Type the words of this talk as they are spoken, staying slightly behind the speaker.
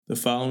The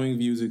following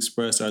views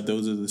expressed are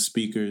those of the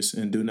speakers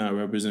and do not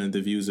represent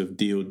the views of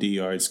DoD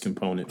or its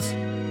components.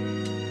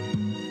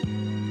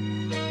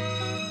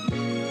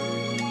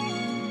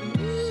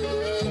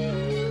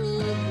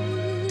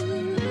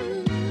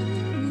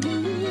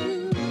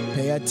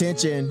 Pay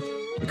attention,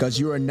 because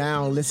you are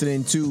now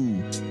listening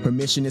to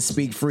Permission to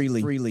Speak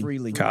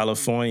Freely.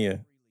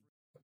 California,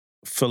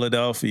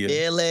 Philadelphia,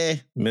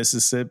 Philly,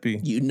 Mississippi,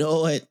 you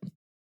know it.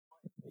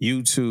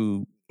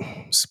 YouTube,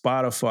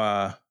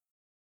 Spotify,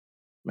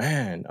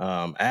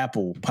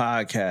 Apple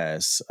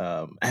Podcasts,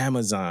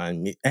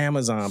 Amazon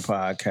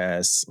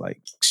Podcasts, like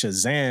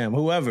Shazam,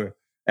 whoever,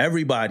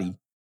 everybody.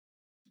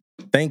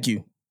 Thank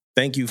you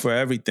for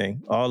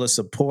everything, all the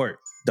support,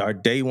 our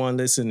day one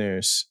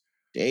listeners,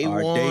 Day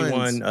our ones. day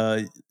one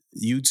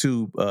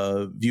YouTube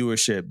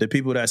viewership, the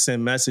people that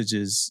send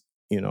messages,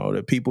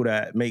 the people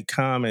that make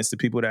comments, the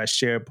people that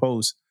share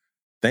posts.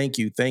 Thank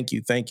you,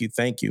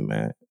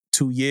 man.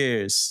 2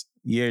 years,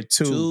 year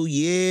 2. 2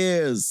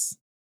 years.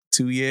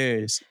 2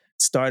 years.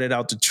 Started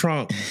out the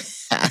trunk. You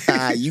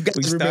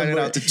guys started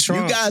out the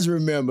trunk. You guys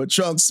remember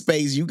Trunk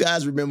Space. You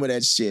guys remember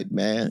that shit,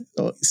 man.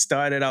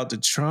 Started out the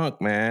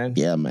trunk, man.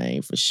 Yeah,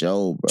 man, for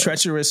sure, bro.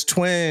 Treacherous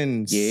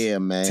Twins. Yeah,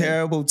 man.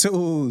 Terrible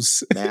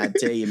Twos. Man, I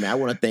tell you, man, I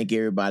want to thank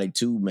everybody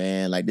too,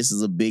 man. Like, this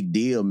is a big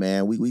deal,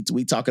 man.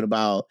 We talking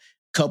about a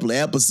couple of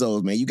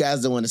episodes, man. You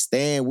guys don't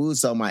understand. We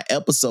was talking about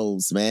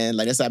episodes, man.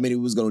 Like, that's how many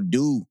we was gonna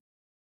do,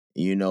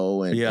 and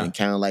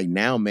kind of like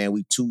now, man,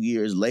 we 2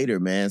 years later,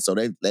 man. So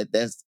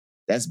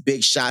that's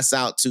big shots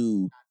out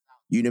to,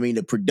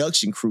 the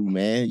production crew,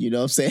 man. You know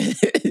what I'm saying?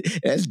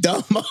 That's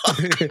Dumbo.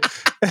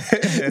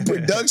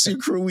 Production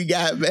crew we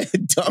got, man.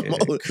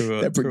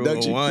 Dumbo. That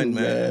production crew,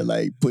 man.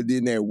 Like, put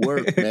in their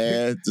work,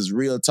 man. Just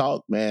real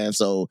talk, man.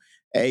 So,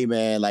 hey,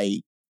 man,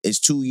 like,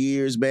 it's 2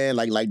 years, man.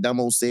 Like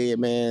Dumbo said,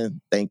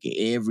 man. Thank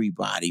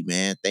everybody,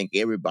 man. Thank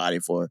everybody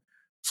for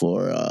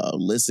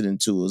listening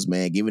to us,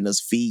 man, giving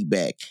us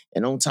feedback.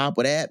 And on top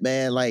of that,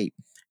 man, like,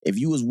 if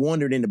you was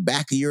wondering in the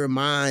back of your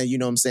mind, you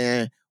know what I'm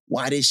saying,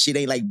 why this shit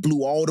ain't like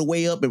blew all the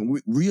way up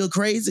and real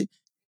crazy,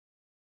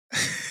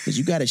 because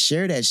you got to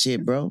share that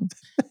shit, bro.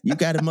 You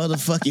got to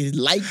motherfucking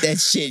like that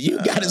shit. You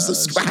got to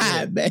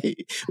subscribe, man.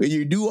 When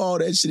you do all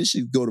that shit, it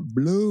should go to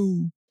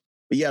blue.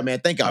 But yeah, man,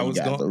 thank all you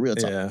guys, though. Real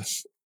talk. Yeah.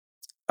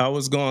 I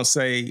was going to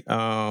say,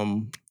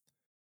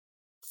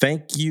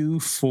 thank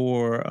you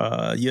for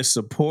your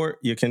support,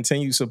 your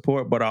continued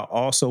support. But I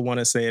also want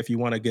to say, if you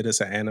want to get us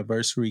an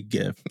anniversary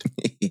gift,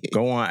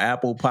 go on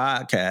Apple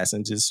Podcasts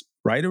and just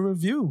write a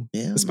review.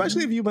 Yeah,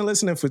 especially if you've been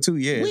listening for 2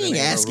 years. We ain't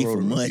asking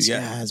for much,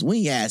 guys.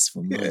 We ain't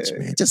asking for much,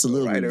 man. Just a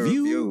little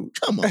review.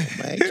 Come on,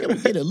 man. Can we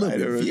get a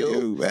little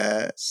review,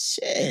 man?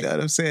 Shit. You know what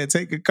I'm saying?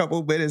 Take a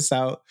couple minutes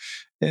out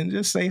and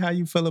just say how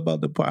you feel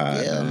about the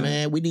pod. Yeah,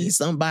 man. We need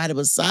somebody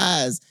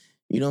besides,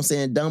 you know what I'm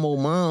saying, dumb old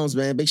moms,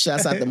 man. Big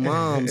shouts out to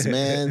moms,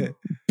 man.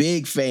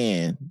 Big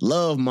fan.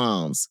 Love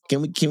moms.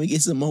 Can we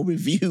get some more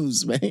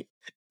reviews, man?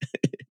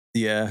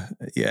 Yeah.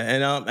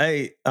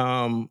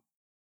 And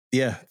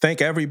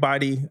thank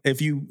everybody.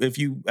 If you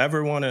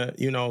ever want to,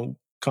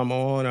 come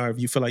on, or if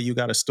you feel like you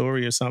got a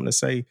story or something to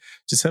say,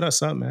 just hit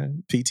us up,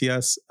 man.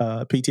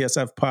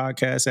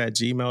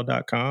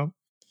 PTSFpodcast@gmail.com.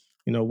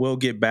 We'll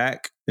get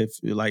back if,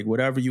 like,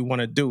 whatever you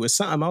want to do. It's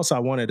something else I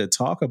wanted to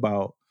talk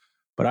about,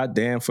 but I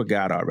damn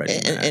forgot already.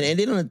 And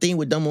then on the thing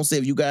with Dumbo said,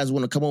 if you guys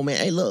want to come on, man,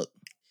 hey, look,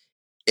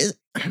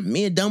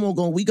 me and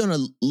Dumbo we gonna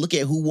look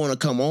at who want to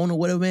come on or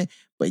whatever, man.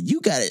 But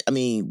you got it. I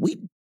mean,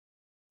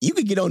 you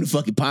could get on the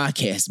fucking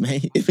podcast,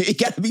 man. It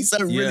got to be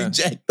something really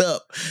jacked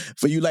up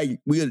for you. Like,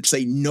 we'll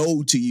say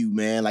no to you,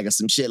 man. Like,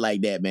 some shit like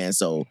that, man.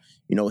 So,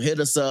 hit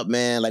us up,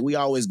 man. Like, we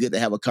always good to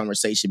have a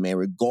conversation, man.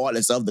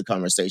 Regardless of the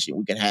conversation,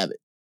 we can have it.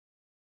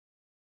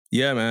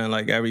 Yeah, man.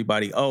 Like,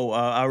 everybody.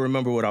 I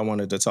remember what I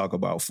wanted to talk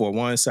about. For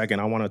 1 second,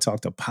 I want to talk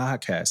to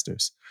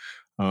podcasters.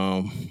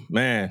 And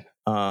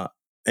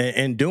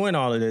doing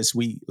all of this,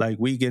 we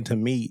get to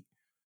meet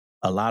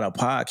a lot of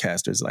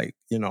podcasters, like,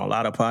 a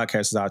lot of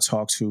podcasters I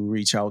talk to,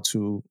 reach out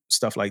to,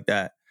 stuff like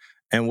that.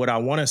 And what I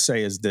want to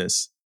say is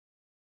this: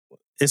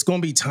 it's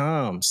going to be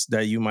times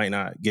that you might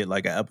not get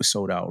like an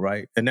episode out,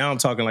 right? And now I'm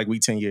talking like we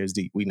 10 years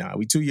deep. We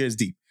 2 years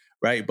deep,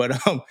 right? But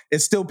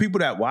it's still people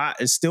that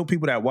watch, still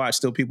people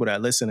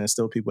that listen, and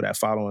still people that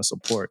follow and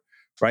support,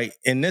 right?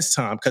 In this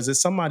time, because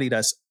it's somebody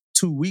that's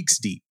 2 weeks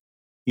deep.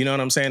 You know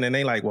what I'm saying? And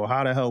they like, well,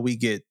 how the hell we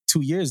get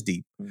 2 years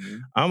deep? Mm-hmm.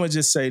 I'm going to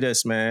just say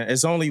this, man.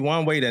 It's only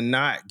one way to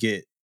not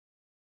get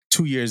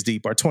 2 years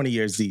deep or 20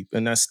 years deep,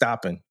 and that's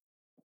stopping.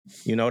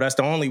 That's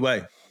the only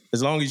way.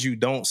 As long as you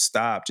don't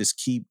stop, just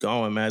keep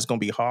going, man. It's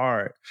going to be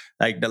hard.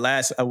 Like, the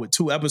last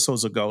 2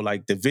 episodes ago,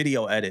 like, the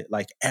video edit,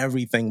 like,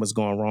 everything was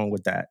going wrong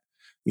with that.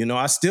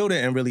 I still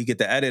didn't really get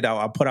the edit out.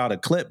 I put out a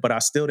clip, but I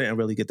still didn't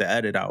really get the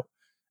edit out.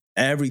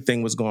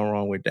 Everything was going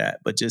wrong with that.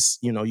 But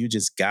just, you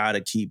just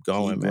gotta keep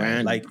going, man.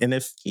 Grinding. Like, and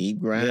if keep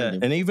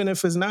grinding. And even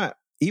if it's not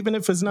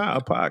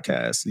a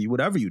podcast,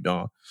 whatever you're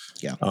doing,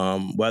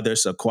 whether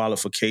it's a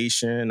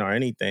qualification or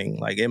anything,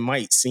 like, it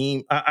might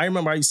seem. I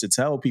remember I used to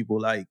tell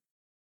people, like,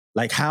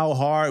 like, how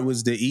hard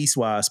was the East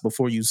Wash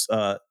before you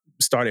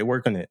started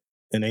working it?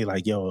 And they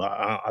like, yo,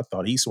 I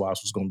thought East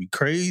Wash was gonna be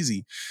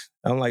crazy.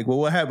 I'm like, well,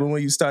 what happened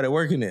when you started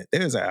working it?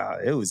 It was like,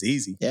 it was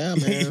easy. Yeah,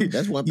 man.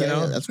 That's one thing.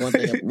 That's one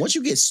thing. Once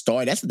you get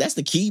started, that's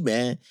the key,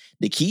 man.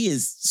 The key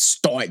is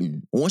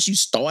starting. Once you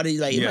started,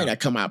 like it might not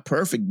come out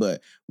perfect,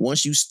 but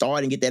once you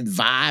start and get that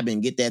vibe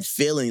and get that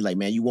feeling, like,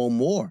 man, you want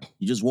more.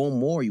 You just want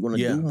more. You want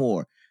to do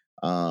more.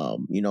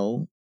 You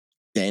know.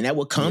 And that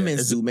what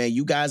comments do, man.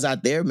 You guys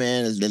out there,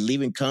 man, is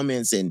leaving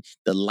comments and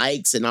the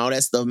likes and all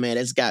that stuff, man.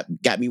 That's got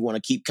me want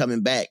to keep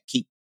coming back,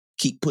 keep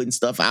putting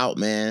stuff out,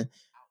 man.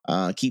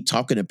 Keep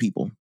talking to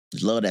people.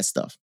 Just love that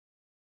stuff.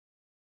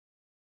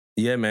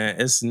 Yeah, man.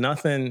 It's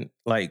nothing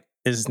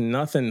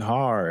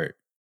hard.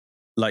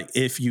 Like,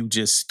 if you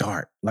just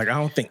start. Like, I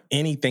don't think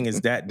anything is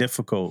that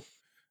difficult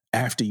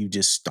after you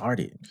just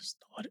started. Just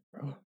started,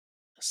 bro.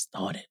 Just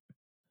started.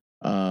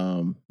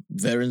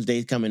 Veterans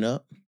Day coming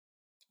up.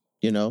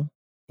 You know.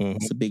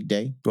 It's a big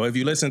day. Well, if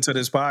you listen to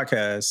this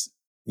podcast,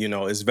 you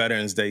know, it's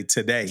Veterans Day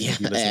today. Yeah,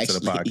 if you listen to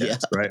the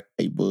podcast, right?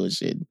 Hey,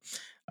 bullshit.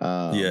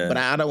 But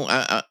I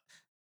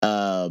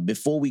don't.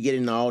 Before we get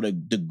into all the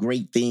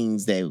great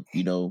things that,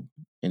 you know,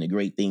 and the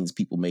great things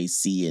people may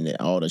see and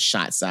all the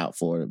shots out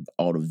for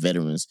all the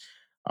veterans,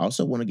 I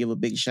also want to give a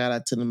big shout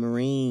out to the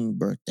Marine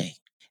birthday.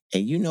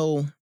 And, you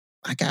know,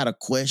 I got a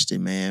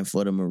question, man,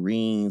 for the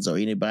Marines or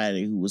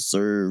anybody who was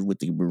served with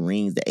the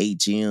Marines, the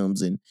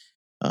HMs, and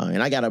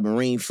I got a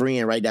Marine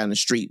friend right down the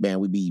street,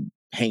 man. We be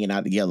hanging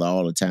out together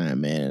all the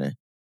time, man.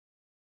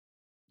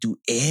 Do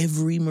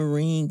every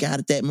Marine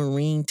got that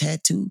Marine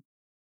tattoo?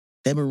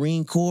 That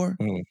Marine Corps?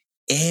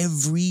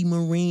 Every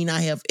Marine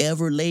I have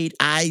ever laid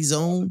eyes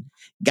on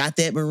got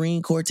that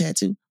Marine Corps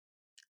tattoo?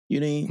 You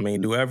know what I mean? I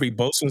mean, do every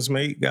bosun's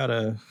mate got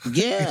a...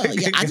 Yeah.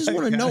 I just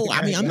want to know.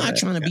 I mean, I'm not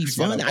trying to be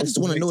funny. I just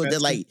want to know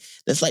that,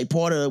 that's like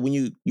part of when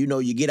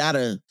you get out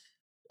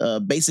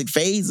of basic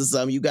phase or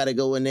something, you got to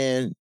go in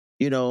there and,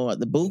 you know, at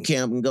the boot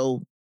camp and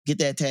go get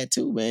that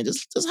tattoo, man.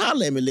 Just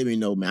holler at me, let me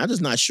know, man. I'm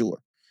just not sure.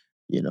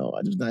 You know,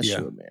 I'm just not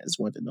sure, man. I just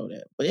want to know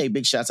that. But hey,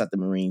 big shouts out to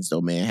Marines,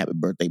 though, man. Happy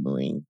birthday,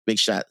 Marine. Big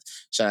shout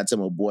out to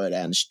my boy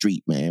down the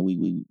street, man.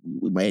 We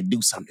might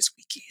do something this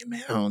weekend,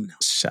 man. I don't know.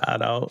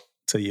 Shout out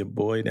to your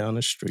boy down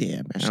the street. Yeah,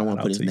 man. I don't want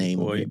to put his name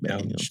on it, man.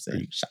 You know what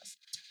I'm saying?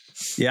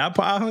 Yeah,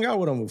 I hung out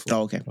with him before.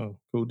 Oh, okay. Oh,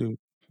 cool dude.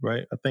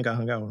 Right? I think I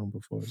hung out with him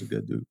before. He's a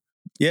good dude.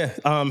 Yeah.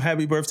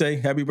 Happy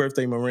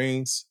birthday,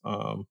 Marines.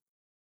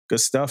 Good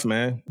stuff,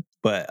 man.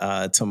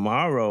 But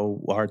tomorrow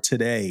or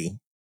today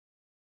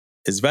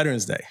is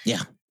Veterans Day.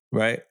 Yeah.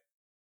 Right?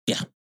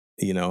 Yeah.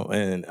 You know,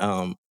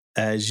 and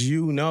as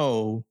you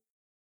know,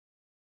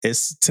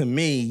 to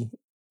me,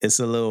 it's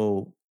a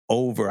little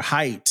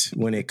overhyped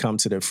when it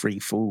comes to the free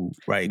food,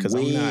 right? Because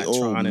I'm not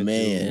trying to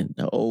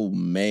The old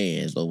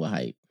man is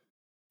overhyped.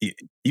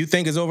 You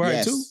think it's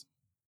overhyped too?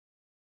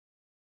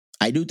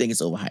 I do think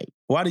it's overhyped.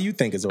 Why do you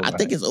think it's overhyped? I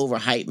think it's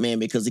overhyped, man,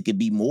 because it could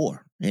be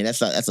more. And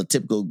that's a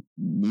typical,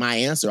 my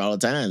answer all the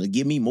time.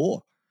 Give me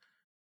more.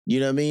 You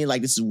know what I mean?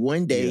 Like, this is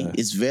one day. Yeah.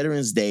 It's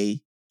Veterans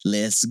Day.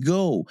 Let's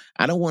go.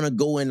 I don't want to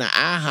go in the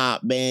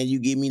IHOP, man. You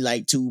give me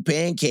like 2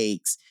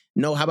 pancakes.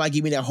 No, how about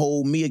give me that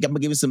whole meal? I'm going to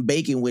give me some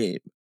bacon with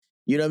it.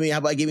 You know what I mean? How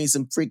about give me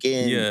some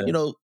freaking, you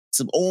know,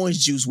 some orange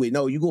juice with it?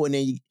 No, you go in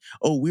there,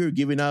 we were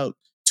giving out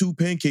 2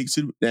 pancakes.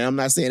 Now, I'm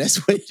not saying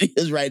that's what it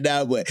is right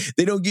now, but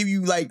they don't give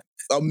you like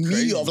a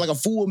meal, like a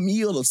full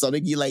meal or something. They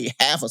give you like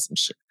half of some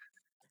shit.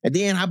 And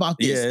then how about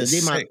this?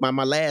 And then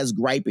my last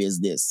gripe is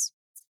this.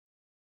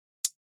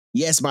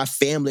 Yes, my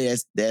family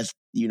that's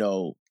you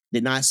know,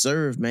 did not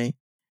serve, man,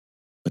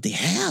 but they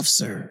have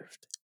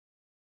served.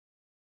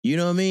 You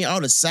know what I mean?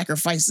 All the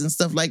sacrifices and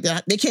stuff like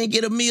that. They can't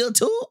get a meal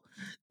too.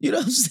 You know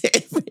what I'm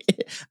saying?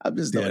 I'm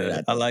just throwing it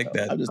out. I like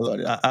that.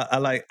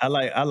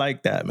 I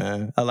like that,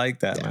 man. I like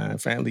that, man.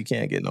 Family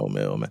can't get no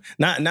meal, man.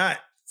 Not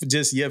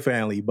just your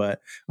family, but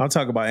I'm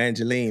talking about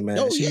Angeline,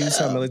 man. She used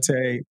her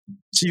military.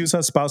 She used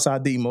her spouse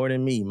ID more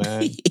than me,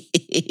 man.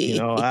 You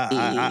know,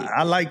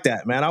 I like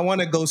that, man. I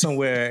want to go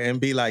somewhere and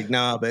be like,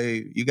 nah,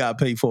 babe, you got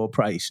to pay for a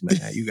price,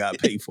 man. You got to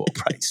pay for a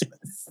price, man.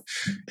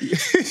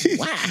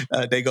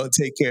 Wow. They gonna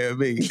take care of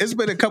me. It's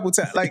been a couple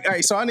times. Like, all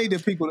right, so I need the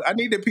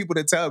people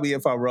to tell me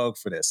if I'm wrong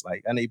for this.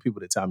 Like, I need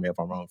people to tell me if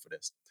I'm wrong for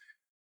this.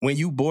 When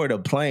you board a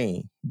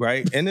plane,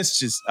 right? And it's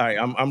just, all right,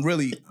 I'm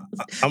really...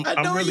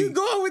 I know where you're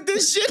going with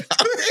this shit.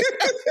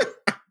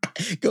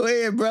 Go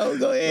ahead, bro.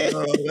 Go ahead.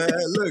 Oh,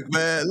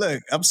 man,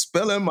 look. I'm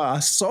spilling my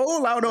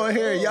soul out on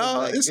here,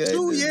 y'all. It's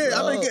 2 years.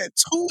 I done get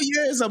 2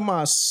 years of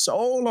my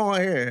soul on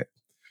here.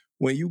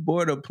 When you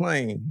board a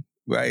plane,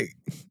 right?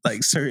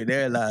 Like certain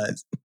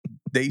airlines,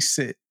 they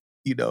sit,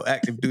 you know,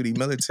 active duty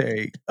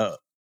military up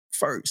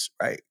first,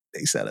 right?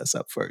 They set us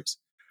up first.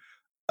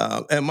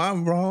 Am I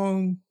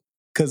wrong?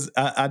 Because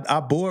I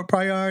board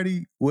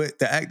priority with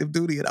the active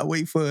duty and I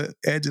wait for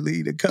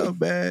Angeline to come,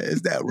 man.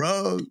 Is that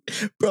wrong?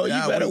 Bro,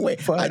 you better wait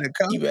for her to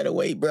come. You better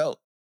wait, bro.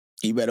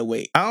 You better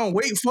wait. I don't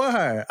wait for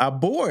her. I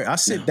board. I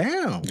sit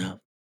down. No.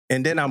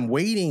 And then I'm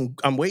waiting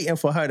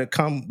for her to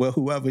come with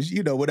whoever,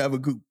 you know, whatever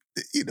group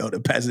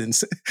the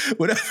peasants,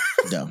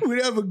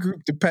 whatever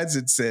group the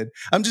peasants said.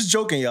 I'm just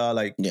joking, y'all.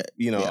 Like, the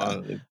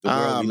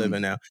world we live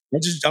in now.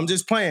 I'm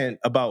just playing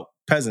about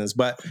peasants,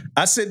 but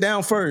I sit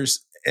down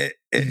first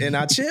and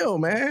I chill,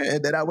 man.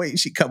 And then I wait.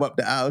 She come up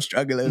the aisle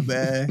struggling,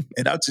 man.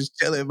 And I'm just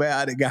chilling, man.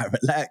 I done got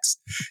relaxed.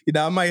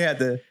 I might have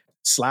to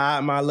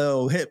slide my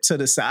little hip to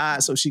the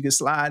side so she can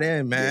slide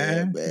in,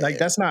 man. Yeah, man. Like,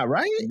 that's not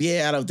right.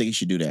 Yeah, I don't think you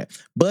should do that.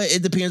 But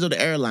it depends on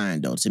the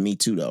airline, though, to me,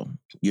 too, though.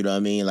 You know what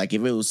I mean? Like,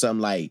 if it was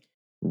something like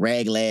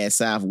Raglan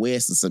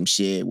Southwest or some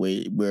shit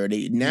where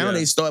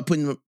they start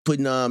putting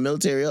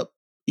military up,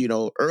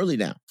 early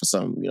now for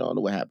some, I don't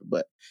know what happened.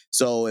 But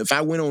so if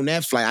I went on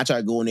that flight, I try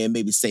to go in there and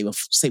maybe save a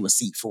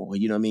seat for her,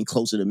 you know what I mean?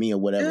 Closer to me or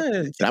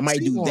whatever. Yeah, I might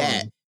do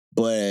that.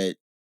 But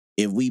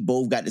if we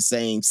both got the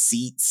same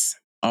seats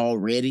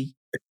already,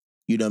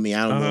 you know what I mean?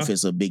 I don't know if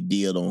it's a big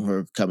deal on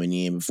her coming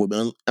in before.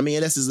 But I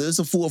mean, it's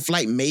a full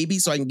flight maybe,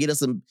 so I can get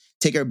her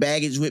take her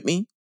baggage with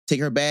me, take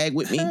her bag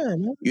with me,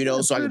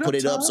 so I can put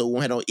it up so we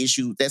won't have no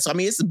issue. It's some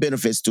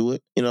benefits to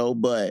it,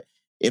 but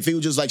if it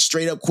was just like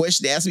straight up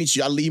question, ask me,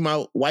 should I leave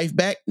my wife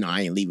back? No,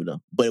 I ain't leaving her.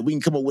 But we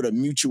can come up with a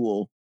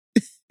mutual,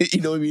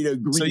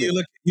 agreement. So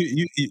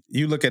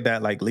you look at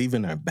that like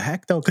leaving her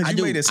back though? Because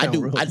you made it sound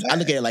real bad. I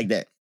look at it like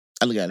that.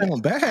 I look at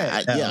it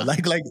bad. Yeah,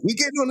 like we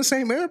getting on the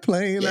same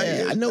airplane.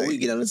 Yeah, I know we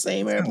get on the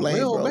same airplane,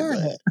 bro.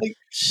 Like,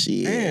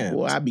 shit, man.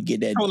 Boy, I be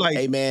getting that. So,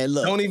 hey, man,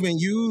 look, don't even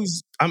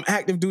use. I'm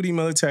active duty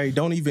military.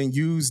 Don't even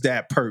use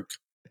that perk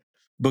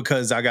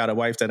because I got a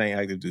wife that ain't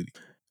active duty.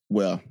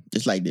 Well,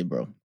 just like this,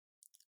 bro.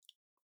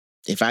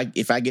 If I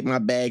get my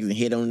bags and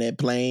hit on that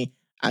plane,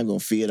 I'm gonna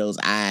feel those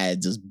eyes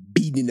just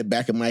beating in the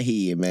back of my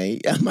head, man.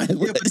 But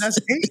that's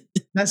hate.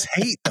 That's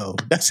hate, though.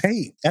 That's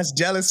hate. That's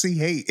jealousy,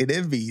 hate, and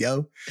envy,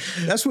 yo.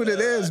 That's what it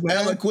is, man.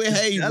 Eloquent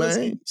hate,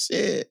 man.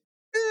 Shit.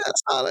 Yeah,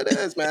 that's all it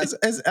is, man.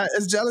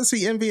 It's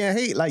jealousy, envy, and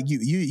hate. Like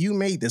you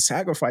made the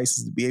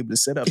sacrifices to be able to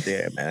sit up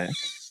there, man.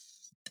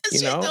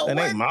 It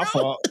ain't my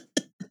fault.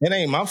 It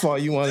ain't my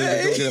fault you wanted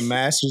to go get a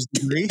master's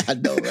degree. I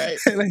know, right?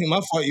 It ain't my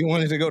fault you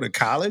wanted to go to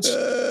college.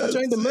 I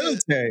joined the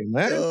military,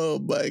 man. Oh,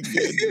 my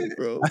goodness,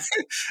 bro.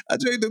 I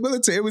joined the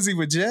military. It was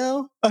either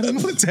jail or the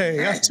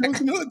military. I chose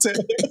the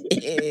military.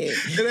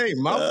 It ain't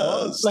my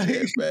fault.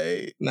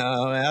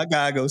 No, man, I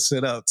gotta go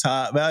sit up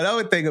top. Man, the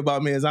other thing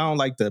about me is I don't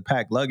like to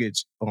pack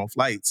luggage on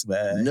flights,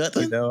 man.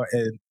 Nothing?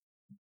 And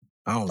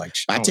I don't like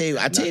shit. I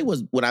tell you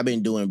what I've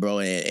been doing, bro,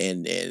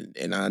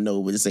 and I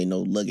know this ain't no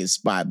luggage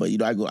spot, but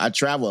I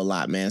travel a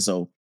lot, man.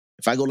 So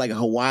if I go like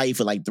Hawaii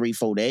for like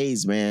 3-4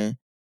 days, man,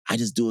 I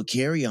just do a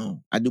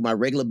carry-on. I do my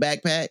regular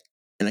backpack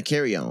and a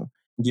carry-on.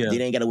 Yeah. Then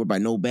I ain't gotta worry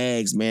about no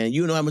bags, man.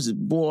 You know how much,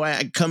 boy,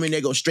 I come in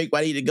there, go straight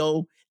where I need to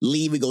go,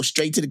 leave and go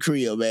straight to the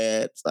crib,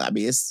 man. So, I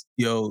mean, it's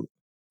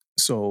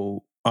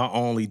so I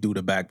only do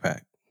the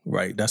backpack,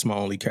 right? That's my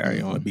only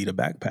carry-on, be the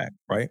backpack,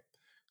 right?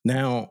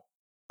 Now,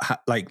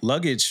 like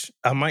luggage,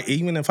 I might,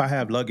 even if I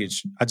have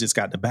luggage, I just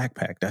got the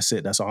backpack. That's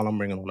it. That's all I'm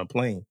bringing on a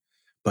plane.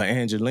 But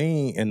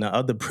Angeline and the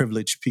other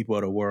privileged people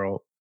of the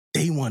world,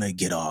 they want to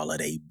get all of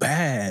their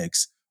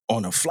bags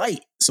on a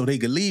flight so they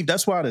could leave.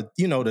 That's why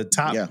the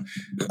top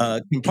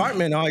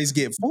compartment always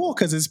get full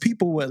because it's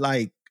people with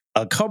like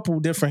a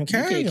couple different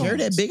carry-ons. You can't carry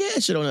that big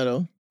ass shit on there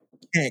though.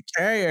 Can't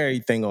carry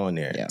everything on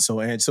there. Yeah. So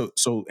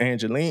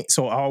Angeline,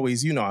 so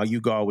always, you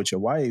go out with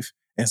your wife,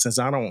 and since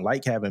I don't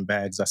like having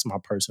bags, that's my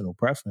personal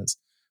preference.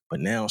 But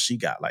now she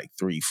got like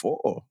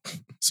 3-4.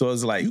 So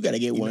it's like you gotta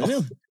get one of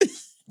them.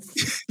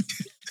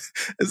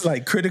 It's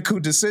like critical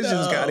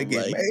decisions gotta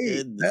get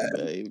made.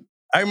 Goodness,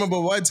 I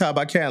remember one time,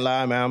 I can't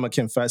lie, man. I'm gonna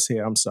confess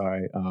here. I'm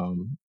sorry.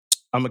 I'm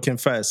gonna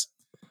confess.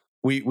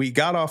 We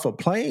got off a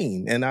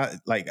plane and I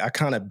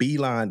kind of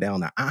beeline down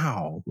the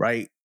aisle,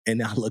 right?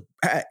 And I look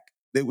back.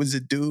 There was a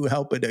dude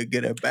helping her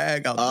get her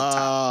bag out the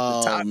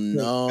top. Oh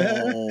no,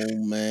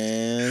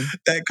 man!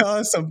 That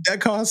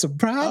caused some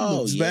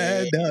problems,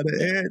 man.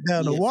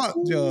 Down the walk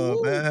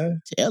job,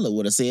 man. Taylor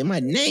would have said my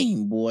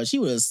name, boy. She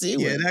would have said,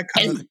 that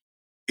caused,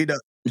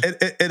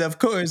 and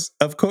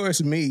of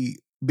course, me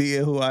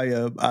being who I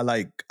am,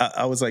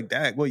 I was like,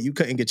 "Dad, well, you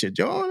couldn't get your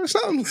joint or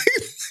something."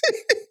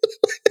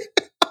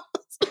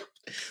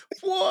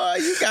 Boy,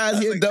 you guys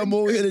hear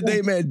Dumbo here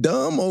today, man.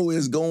 Dumbo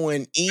is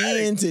going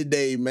in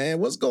today, man.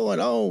 What's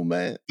going on,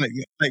 man? Like,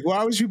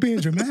 why was you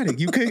being dramatic?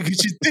 You couldn't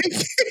get your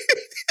thing.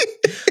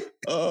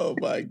 Oh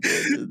my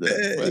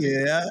goodness!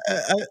 Yeah,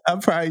 I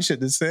probably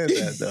shouldn't have said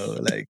that though.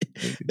 Like,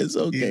 it's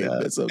okay.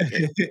 It's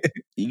okay.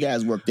 You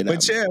guys worked it out.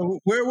 But yeah,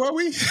 where were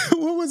we?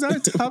 What was our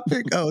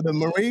topic? Oh, the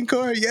Marine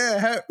Corps. Yeah,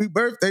 happy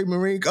birthday,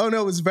 Marine Corps. Oh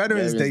no, it was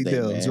Veterans Day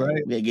deals, man.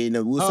 Right? We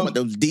were talking about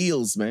those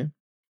deals, man.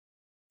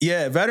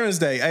 Yeah, Veterans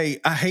Day. Hey,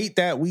 I hate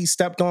that we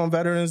stepped on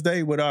Veterans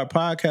Day with our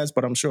podcast,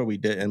 but I'm sure we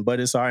didn't. But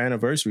it's our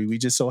anniversary. We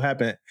just so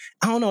happened,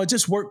 I don't know, it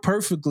just worked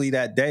perfectly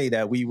that day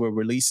that we were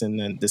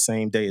releasing the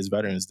same day as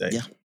Veterans Day.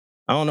 Yeah.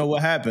 I don't know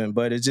what happened,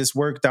 but it just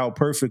worked out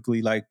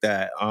perfectly like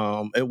that.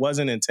 It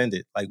wasn't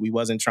intended. Like, we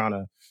wasn't trying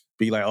to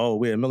be like, oh,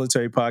 we're a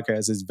military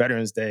podcast, it's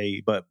Veterans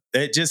Day. But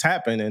it just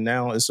happened, and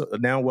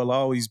now we'll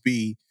always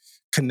be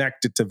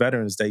connected to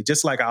Veterans Day,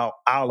 just like I'll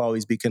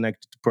always be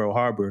connected to Pearl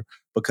Harbor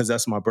because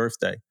that's my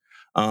birthday.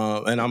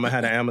 And I'm gonna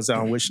have an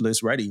Amazon wish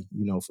list ready,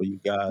 for you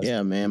guys.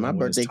 Yeah, man. My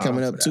birthday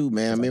coming up too,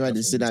 man. Maybe I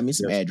just send out me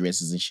some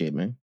addresses and shit,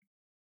 man.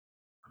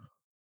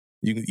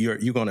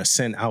 You're gonna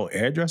send out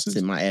addresses?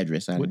 Send my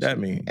address out. What that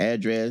mean?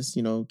 Address,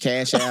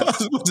 Cash App. I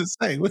was about to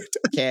say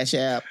Cash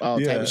App, all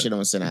type of shit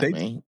on send out,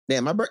 man.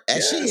 Damn, my birthday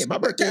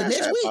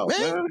next week,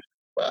 man.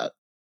 Fuck.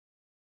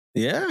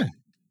 Yeah,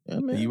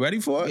 man. You ready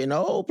for it? Getting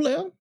old,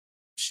 player.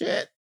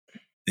 Shit.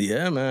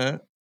 Yeah,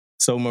 man.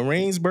 So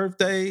Marine's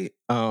birthday,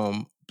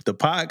 the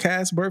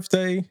podcast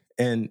birthday,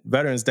 and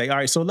Veterans Day. All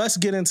right, so let's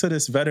get into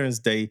this Veterans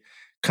Day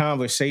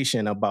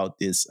conversation about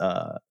this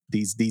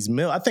these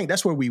meals. I think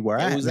that's where we were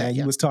at, man.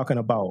 You was talking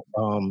about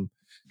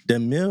the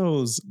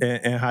meals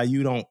and how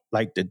you don't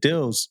like the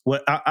deals.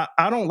 Well,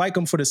 I don't like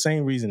them for the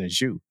same reason as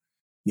you.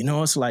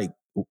 It's like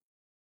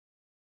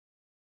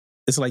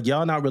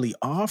y'all not really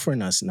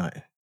offering us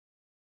nothing.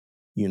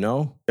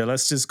 Yeah,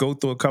 let's just go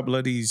through a couple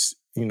of these,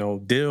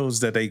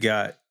 deals that they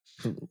got,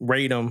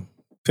 rate them,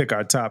 pick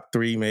our top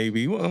 3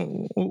 maybe.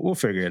 We'll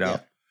figure it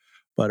out.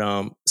 But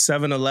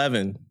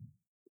 7-Eleven,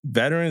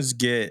 veterans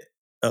get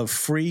a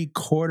free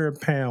 1/4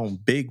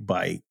 pound big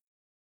bite,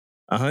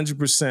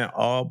 100%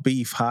 all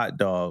beef hot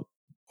dog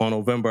on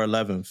November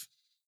 11th.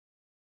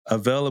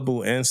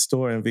 Available in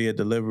store and via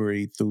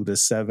delivery through the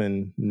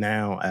 7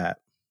 Now app.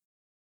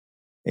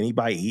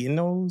 Anybody eating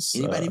those?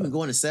 Anybody even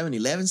going to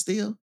 7-Eleven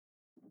still?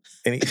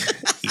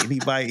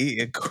 Anybody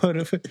eating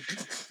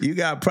you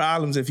got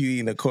problems if you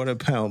eating a 1/4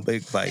 pound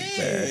big bite,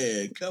 man.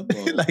 Yeah, come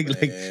on, like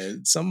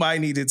somebody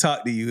need to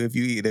talk to you if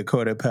you eat a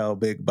 1/4 pound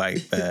big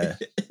bite, man.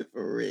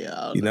 For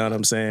real. You know what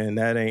I'm saying?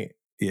 That ain't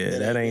it,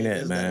 man.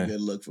 That's not a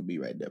good look for me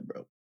right there,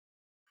 bro.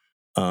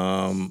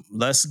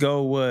 Let's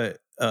go with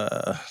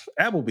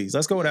Applebee's.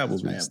 Let's go with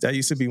Applebee's. Right, that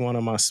used to be one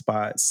of my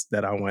spots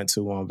that I went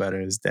to on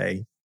Veterans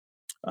Day.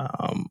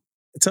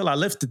 Until I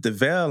lifted the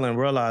veil and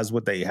realized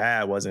what they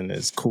had wasn't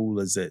as cool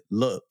as it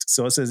looked.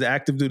 So it says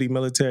active duty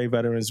military,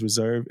 Veterans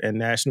Reserve, and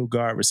National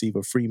Guard receive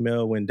a free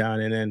meal when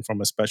dining in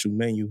from a special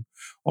menu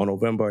on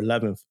November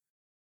 11th.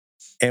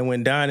 And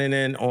when dining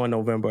in on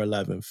November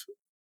 11th,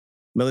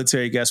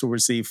 military guests will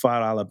receive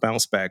 $5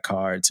 bounce back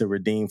card to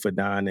redeem for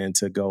dine-in,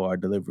 to go, or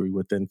delivery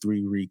within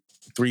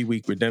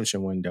 3-week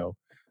redemption window.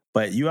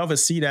 But you ever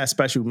see that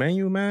special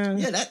menu, man?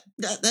 Yeah,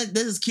 that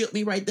just killed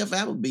me right there for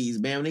Applebee's,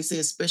 man. When they say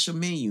a special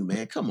menu,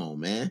 man, come on,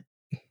 man.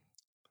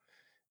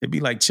 It'd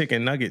be like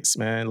chicken nuggets,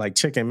 man, like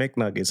chicken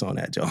McNuggets on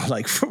that joint,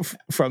 like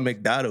from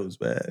McDonald's,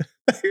 man.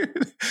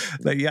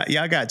 Like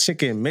y'all got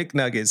chicken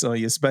McNuggets on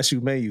your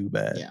special menu,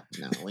 man. Yeah,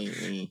 no,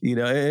 we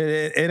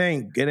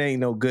it ain't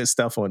no good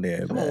stuff on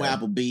there. Come on,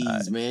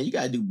 Applebee's, man. You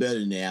gotta do better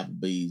than the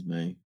Applebee's,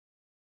 man.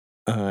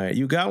 All right,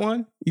 you got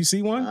one? You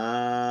see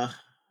one?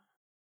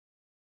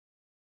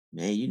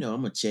 Man, I'm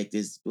gonna check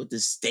what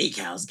this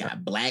steakhouse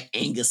got. Black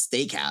Angus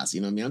Steakhouse. You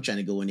know what I mean? I'm trying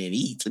to go in there and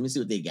eat. Let me see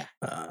what they got.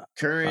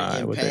 Current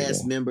and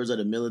past members of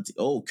the military.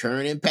 Oh,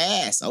 current and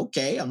past.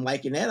 Okay, I'm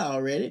liking that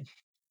already.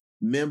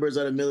 Members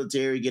of the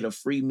military get a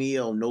free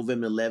meal on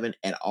November 11th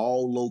at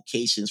all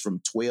locations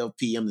from 12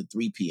 p.m. to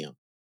 3 p.m.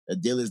 The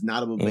deal is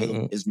not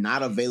available. Is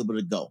not available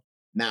to go.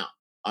 Now,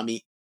 I mean,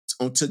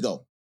 on to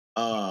go.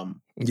 I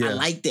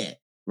like that.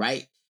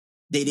 Right?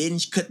 They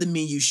didn't cut the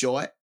menu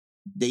short.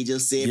 They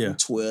just said from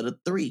 12 to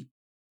 3.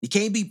 You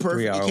can't be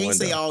perfect. You can't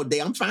say all day.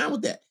 I'm fine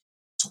with that.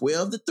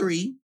 12 to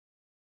 3.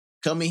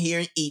 Come in here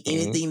and eat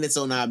anything that's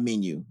on our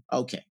menu.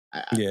 Okay.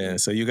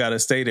 So you got to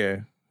stay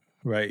there,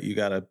 right? You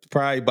got to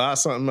probably buy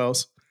something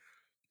else.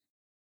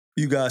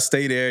 You got to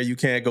stay there. You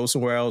can't go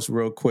somewhere else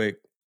real quick.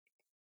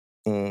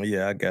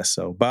 Yeah, I guess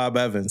so. Bob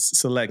Evans,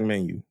 select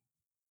menu.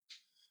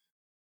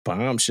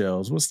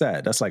 Bombshells. What's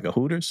that? That's like a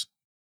Hooters?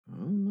 I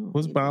don't know.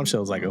 What's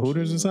Bombshells? Like a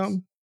Hooters or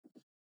something?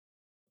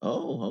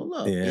 Oh, hold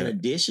up. Yeah. In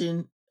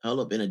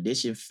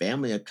addition,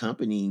 family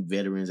accompanying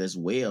veterans as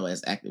well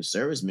as active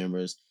service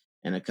members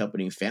and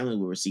accompanying family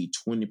will receive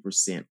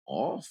 20%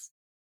 off.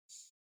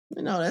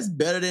 That's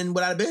better than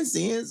what I've been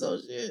seeing, so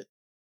shit.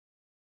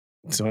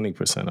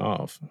 20%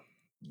 off.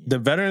 The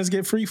veterans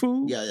get free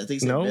food? Yeah, I think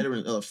so.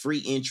 Veteran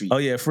free entry. Oh,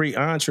 yeah, free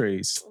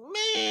entrees.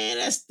 Man,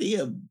 that's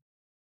still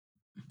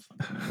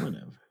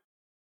whatever.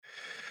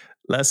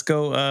 Let's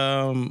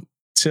go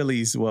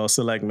Chili's. Well,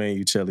 select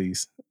menu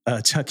Chili's.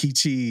 Chuck E.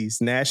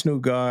 Cheese, National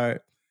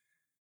Guard,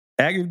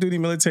 active duty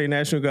military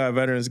National Guard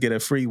veterans get a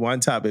free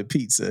one-topping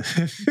pizza.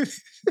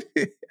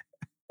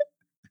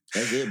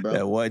 That's it, bro.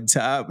 That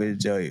one-topping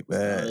joint,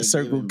 man.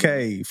 Circle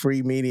K,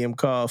 free medium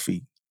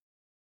coffee.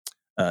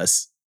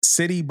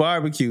 City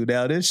Barbecue.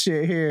 Now this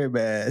shit here,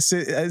 man.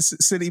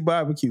 City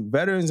Barbecue.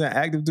 Veterans and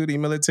active duty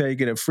military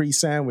get a free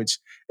sandwich,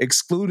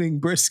 excluding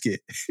brisket.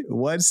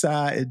 One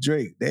side and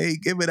drink. They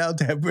ain't giving out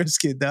that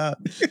brisket, dog.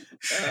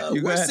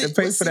 You're going to have to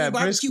pay for that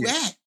brisket.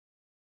 At?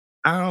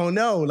 I don't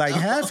know. Like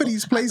half of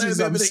these places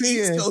I'm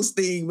seeing. East Coast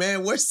thing,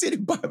 man. Where's City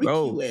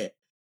Barbecue at?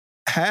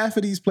 Half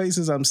of these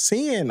places I'm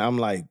seeing, I'm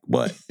like,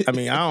 what? I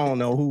mean, I don't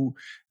know who.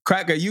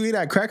 Cracker, you eat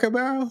at Cracker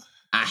Barrel?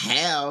 I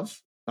have.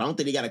 I don't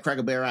think they got a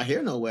Cracker Barrel out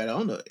here nowhere. I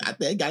don't know. I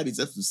think it got to be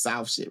just some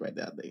South shit right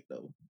there, I think,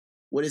 though.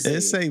 What is it?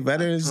 It say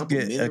veterans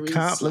get a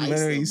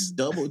complimentary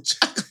double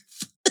chocolate.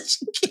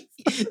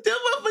 Them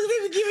motherfuckers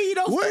even giving you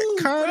no food.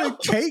 What kind of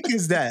cake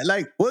is that?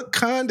 Like, what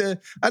kind of?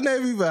 I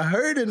never even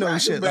heard of no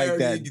shit like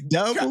that.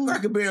 Double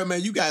Cracker Barrel,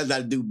 man. You guys got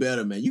to do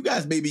better, man. You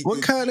guys maybe.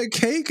 What kind of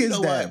cake is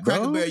that, bro?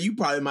 Cracker Barrel, you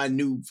probably my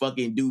new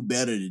fucking do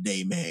better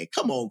today, man.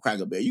 Come on,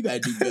 Cracker Barrel, you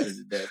got to do better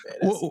than that,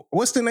 man.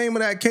 What's the name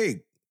of that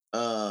cake?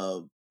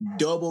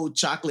 Double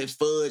chocolate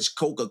fudge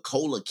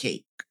Coca-Cola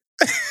cake.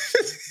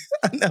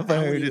 I never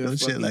heard of no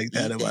shit like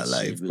that in my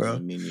life,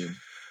 bro.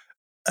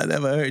 I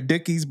never heard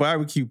Dickie's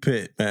barbecue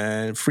pit,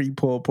 man. Free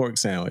pulled pork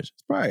sandwich.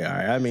 It's probably all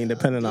right. I mean,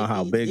 depending on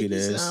how big it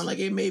is. Sound like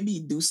it maybe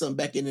do something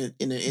back in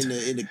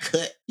the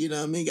cut. You know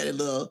what I mean? Got a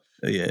little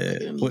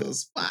little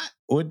spot.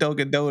 What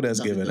Dunkin' Donuts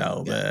giving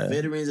out, man?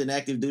 Veterans and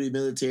active duty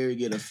military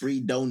get a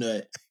free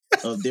donut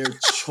of their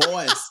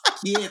choice.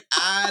 Get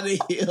out of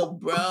here,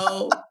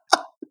 bro.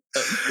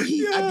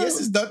 I guess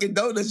it's Dunkin'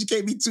 Donuts. You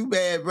can't be too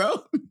bad,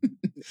 bro.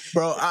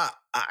 Bro,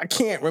 I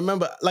can't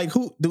remember. Like,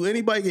 who do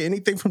anybody get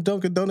anything from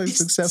Dunkin'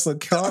 Donuts except for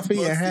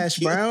coffee and hash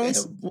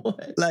browns?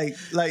 Like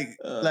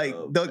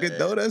Dunkin'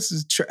 Donuts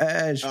is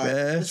trash,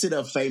 man. Let's hit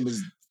up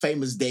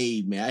famous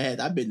Dave, man.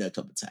 I've been there a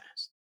couple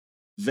times.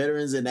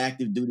 Veterans and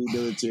active duty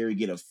military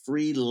get a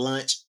free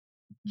lunch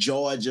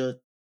Georgia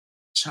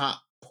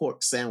chopped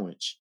pork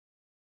sandwich.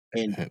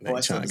 And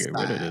they trying to get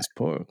rid of this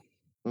pork.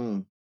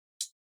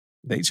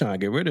 They trying to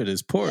get rid of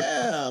this pork.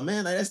 Yeah,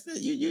 man. Like that's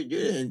you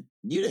didn't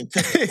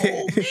cut the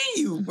whole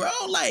menu, bro.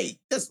 Like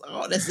that's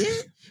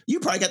it.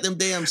 You probably got them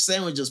damn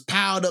sandwiches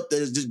piled up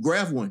there. Just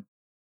grab one.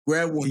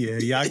 Yeah,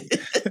 y'all.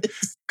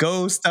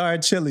 Gold Star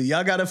Chili.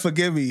 Y'all gotta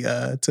forgive me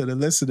to the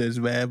listeners,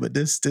 man. But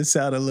this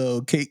sound a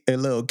little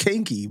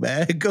kinky,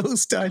 man. Gold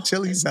Star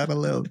Chili sound a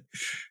little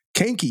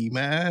kinky,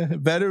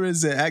 man.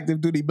 Veterans and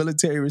active duty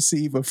military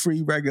receive a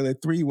free regular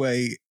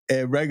 3-way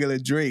and regular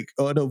drink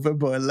on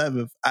November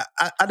 11th.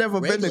 I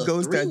never been to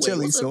Gold Star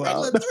Chili, so I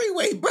don't know.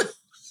 3-way, bro.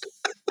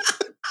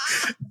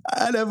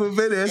 I never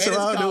been there, so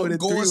I don't know what a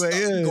 3-way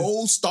is.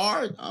 Gold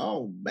Star?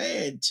 Oh,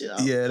 man. Chill.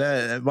 Yeah,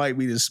 that might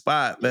be the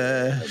spot,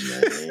 man.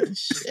 Yeah, man.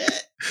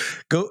 Shit.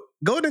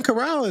 Golden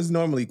Corral is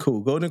normally cool.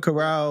 Golden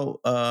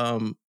Corral,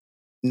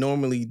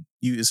 normally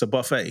it's a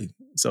buffet,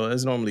 so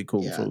it's normally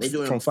cool. Yeah,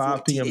 from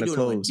 5 p.m. to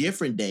close. A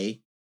different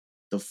day,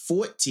 the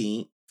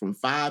 14th, from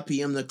 5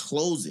 p.m. to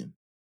closing.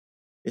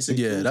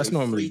 That's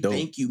normally dope.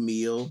 Thank you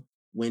meal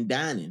when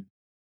dining.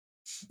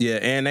 Yeah,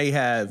 and they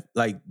have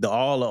like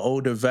all the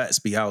older vets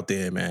be out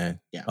there, man.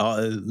 Yeah,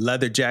 all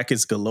leather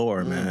jackets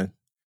galore, man.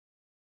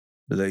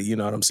 You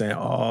know what I'm saying?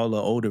 All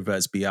the older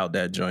vets be out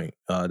that joint.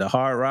 The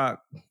Hard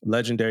Rock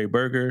Legendary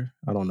Burger,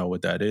 I don't know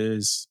what that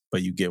is,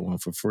 but you get one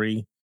for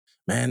free.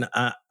 Man,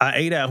 I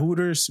ate at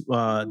Hooters.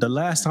 The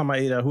last time I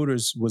ate at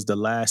Hooters was the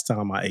last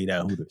time I ate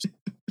at Hooters.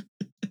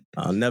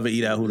 I'll never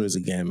eat at Hooters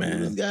again, man.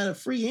 Hooters got a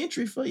free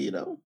entry for you,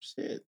 though.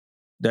 Shit.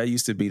 That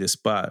used to be the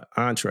spot.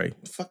 Entree.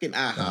 Fucking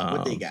AHA.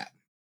 What they got?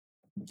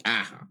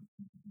 AHA.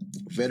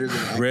 Veterans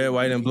red,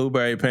 white, and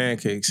blueberry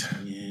pancakes.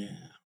 Yeah.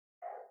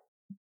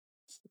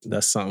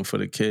 That's something for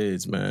the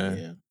kids,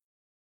 man.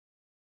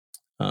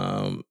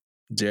 Yeah.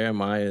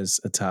 Jeremiah's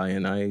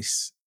Italian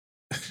Ice.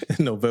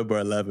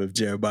 November 11th,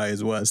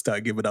 Jeremiah's want to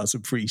start giving out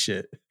some free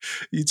shit.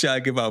 You try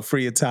to give out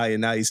free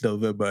Italian Ice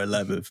November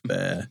 11th,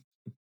 man.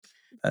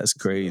 That's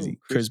crazy.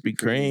 Krispy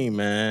Kreme,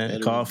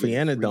 man. Coffee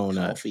and a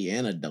donut. Coffee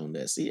and a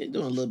donut. See, they're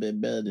doing a little bit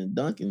better than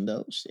Dunkin',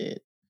 though.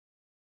 Shit.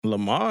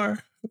 Lamar.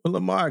 Well,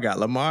 Lamar got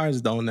Lamar's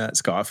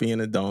donuts, coffee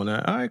and a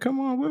donut. All right, come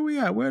on. Where we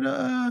at? Where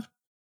the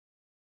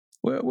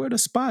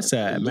spots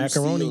at?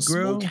 Macaroni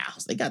Grill?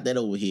 Smokehouse. They got that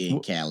over here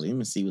in Cali. Let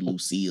me see what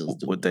Lucille's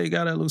doing. What they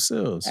got at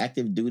Lucille's?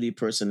 Active duty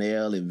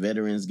personnel and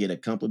veterans get a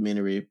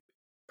complimentary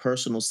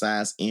personal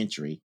size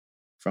entry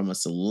from a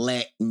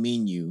select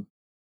menu.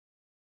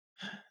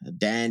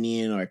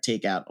 Dine-in or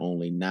takeout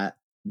only, not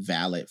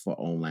valid for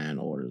online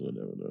orders or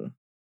whatever.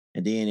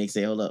 And then they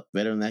say, hold up,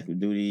 veteran active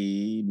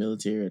duty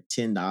military,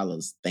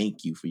 $10.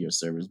 Thank you for your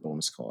service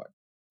bonus card.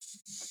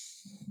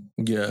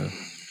 Yeah.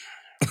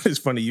 It's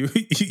funny you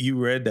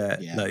read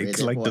that. Yeah,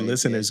 like the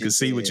listeners could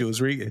see what you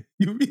was reading.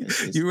 You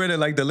read it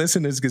like the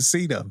listeners could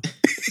see them.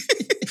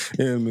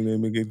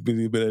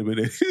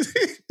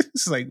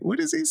 It's like, what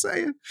is he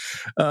saying?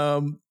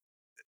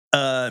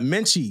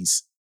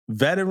 Menchie's.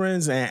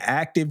 Veterans and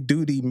active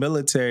duty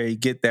military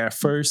get their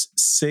first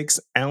 6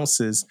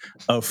 ounces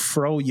of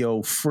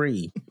Froyo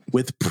free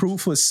with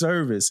proof of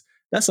service.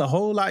 That's a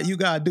whole lot you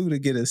gotta do to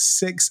get a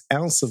 6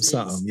 ounce of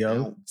something,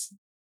 yo.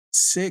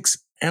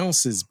 6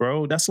 ounces,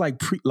 bro. That's like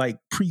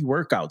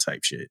pre-workout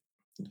type shit.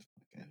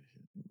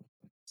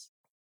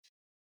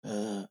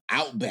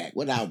 Outback.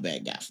 What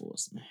Outback got for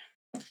us, man?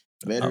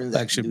 Veterans,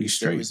 Outback should be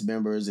straight. Service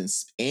members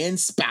and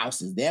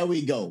spouses. There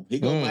we go. Here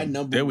go my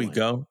number. There one. we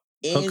go.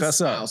 And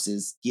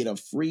spouses get a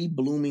free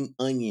blooming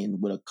onion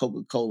with a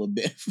Coca-Cola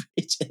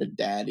beverage and a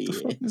daddy. What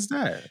the fuck is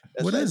that?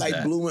 That's what like, is like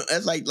that? Blooming.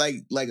 That's like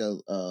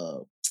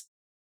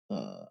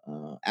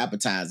a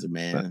appetizer,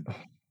 man.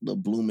 The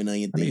blooming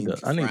onion thing.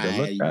 I need to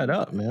look that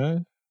up,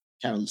 man.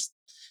 kind of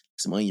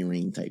some onion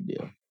ring type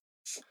deal.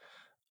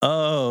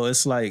 Oh,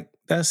 it's like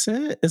that's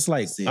it. It's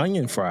like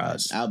onion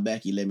fries.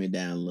 Outback, you let me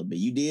down a little bit.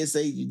 You did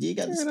say you did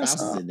got the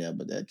spouses in there,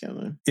 but that kind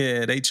of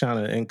they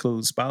trying to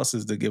include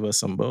spouses to give us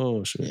some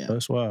bullshit. Yeah,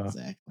 that's why.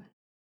 Exactly.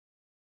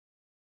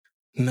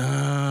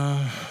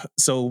 Nah.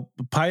 So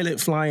Pilot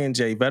Flying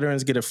J,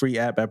 veterans get a free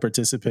app at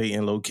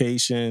participating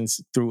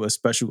locations through a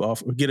special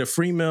offer. Get a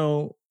free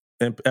meal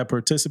at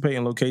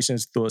participating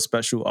locations through a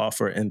special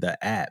offer in the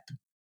app.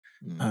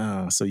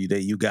 So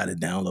you got to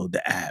download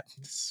the app.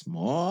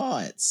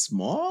 Smart.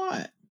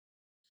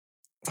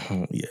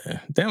 Yeah,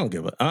 they don't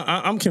give a.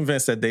 I'm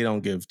convinced that they don't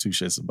give two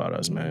shits about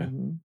us,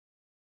 man.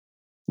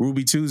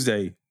 Ruby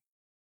Tuesday.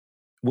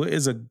 What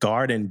is a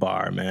garden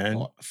bar,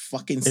 man?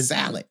 Fucking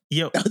salad.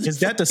 Yo,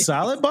 is that the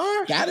salad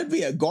bar? Gotta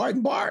be a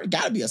garden bar.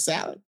 Gotta be a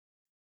salad.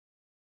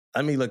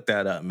 Let me look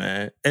that up,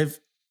 man. If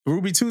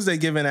Ruby Tuesday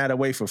giving that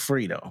away for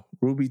free though,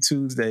 Ruby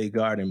Tuesday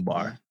garden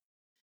bar.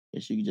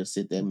 Guess you could just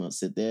sit there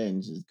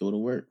and just go to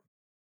work.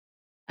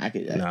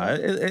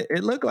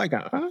 It looked like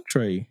an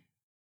entree.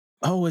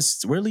 Oh,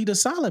 it's really the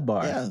salad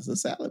bar. Yeah, it's a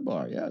salad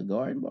bar. Yeah,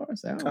 garden bar.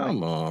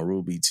 Come on,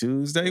 Ruby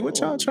Tuesday. What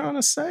y'all trying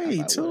to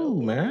say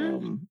too,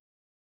 man?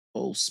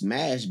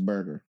 Smash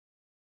burger.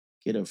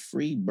 Get a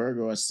free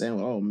burger or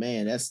sandwich. Oh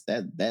man, that's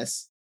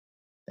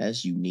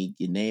unique.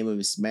 The name of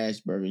it, Smash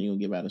Burger. You gonna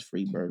give out a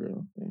free burger?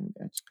 Okay,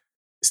 gotcha.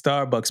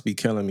 Starbucks be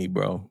killing me,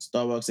 bro.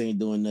 Starbucks ain't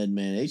doing nothing,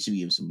 man. They should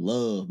give some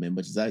love, man.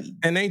 But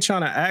and they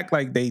trying to act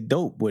like they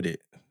dope with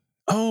it.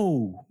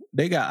 Oh,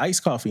 they got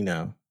iced coffee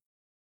now.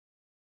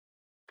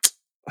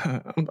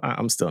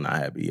 I'm still not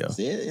happy, yo.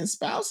 In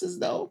spouses,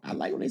 though. I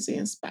like when they say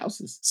in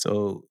spouses.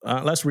 So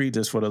let's read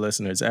this for the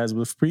listeners. As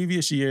with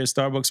previous years,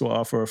 Starbucks will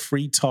offer a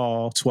free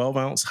tall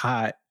 12-ounce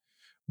hot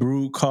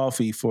brewed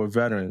coffee for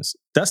veterans.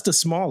 That's the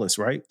smallest,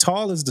 right?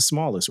 Tall is the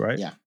smallest, right?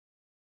 Yeah.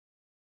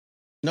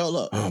 No,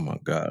 look. Oh, my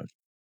God.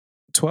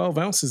 12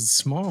 ounces is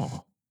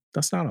small.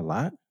 That's not a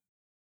lot.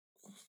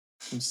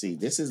 Let's see.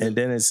 This is and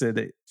then it said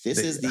that this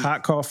is the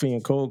hot coffee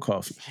and cold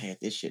coffee. I had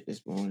this shit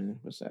this morning.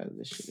 What size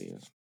this shit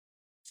is?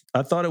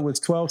 I thought it was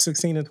 12,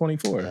 16, and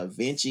 24.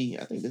 Vinci.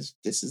 I think this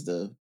is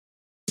the.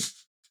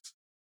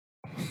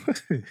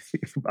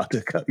 you about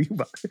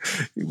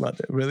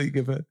to really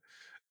give it.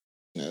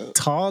 No.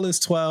 Tall is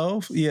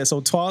 12. Yeah,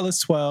 so tall is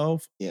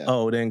 12. Yeah.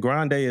 Oh, then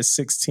grande is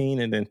 16,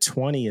 and then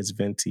 20 is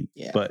venti.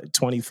 Yeah. But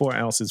 24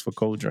 ounces for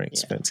cold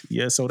drinks, venti.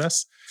 Yeah, so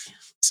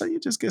you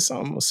just get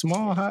something, a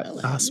small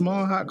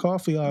hot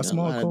coffee or a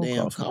small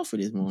cold coffee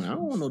this morning. I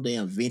don't want no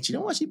damn Vinci.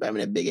 Don't want you buy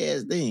me that big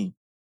ass thing.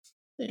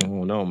 I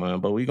don't know, man,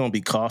 but we're going to be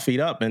coffeeed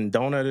up and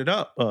donutted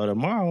up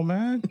tomorrow,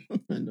 man.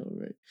 I know,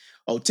 right?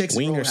 Oh, Texas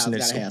Roadhouse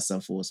got to have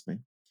something for us,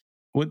 man.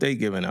 What they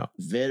giving out?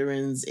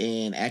 Veterans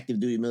and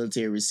active duty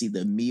military receive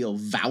a meal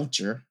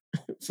voucher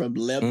from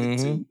 11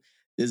 to 2.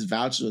 This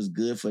voucher is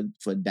good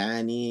for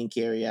dine-in,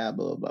 carry out,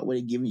 blah, blah, blah. What are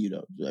they giving you,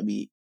 though? I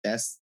mean,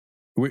 that's...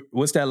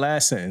 What's that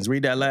last sentence?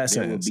 Read that last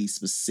sentence. There will be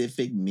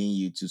specific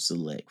menu to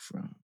select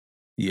from.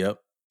 Yep.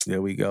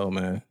 There we go,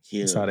 man.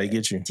 That's how they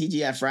get you.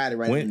 TGI Friday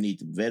right underneath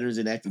them. Veterans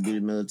and active duty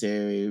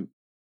military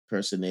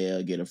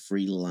personnel get a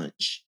free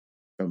lunch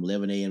from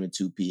 11 a.m. to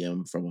 2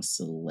 p.m. from a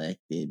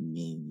selected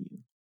menu.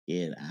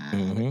 Get out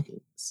of here.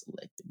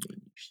 Selected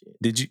menu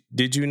shit.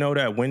 Did you know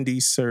that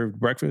Wendy's served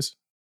breakfast?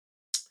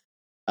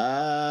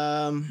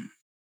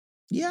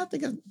 Yeah, I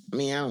think I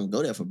don't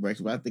go there for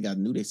breakfast, but I think I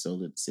knew they sell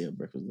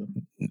breakfast though.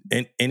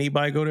 And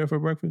anybody go there for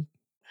breakfast?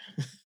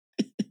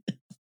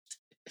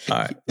 All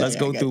right, let's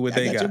go through what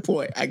they got.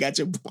 I got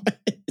your point.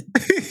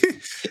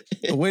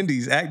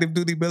 Wendy's, active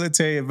duty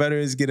military and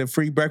veterans get a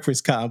free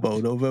breakfast combo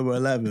November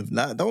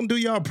 11th. Don't do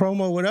y'all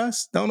promo with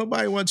us. Don't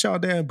nobody want y'all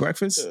damn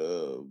breakfast.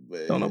 Oh,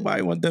 man. Don't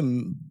nobody want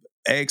them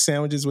egg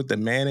sandwiches with the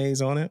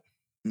mayonnaise on it.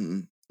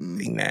 Be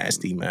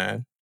nasty,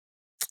 man.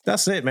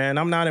 That's it, man.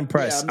 I'm not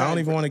impressed. I don't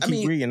even want to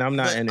keep reading. I'm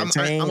not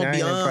entertained. I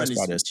ain't impressed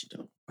by this.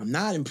 I'm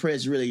not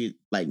impressed really,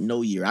 like,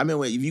 no year. I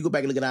mean, if you go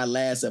back and look at our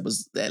last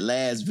episode, that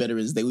last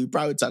Veterans Day, we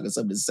probably talking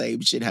some of the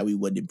same shit, how we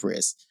wasn't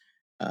impressed.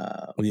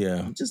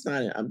 Yeah. I'm just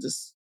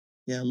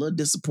a little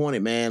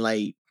disappointed, man.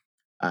 Like,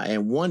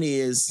 and one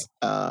is,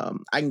 I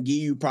can give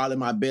you probably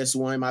my best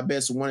one. My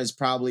best one is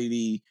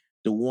probably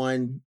the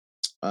one,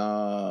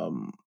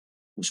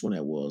 which one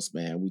that was,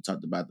 man? We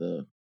talked about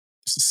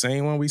it's the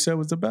same one we said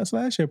was the best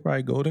last year,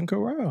 probably Golden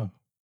Corral.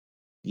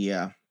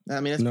 Yeah. I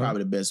mean, that's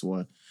probably the best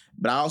one.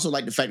 But I also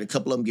like the fact that a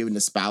couple of them giving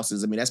the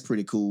spouses. I mean, that's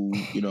pretty cool,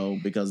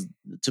 because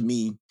to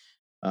me,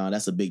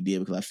 that's a big deal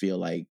because I feel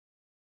like,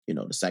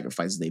 the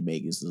sacrifices they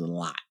make is a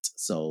lot.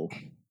 So I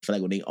feel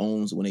like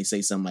when they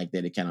say something like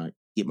that, it kind of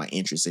get my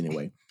interest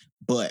anyway.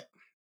 But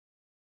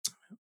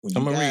when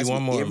I'm going to read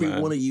one more, every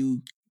man. one of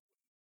you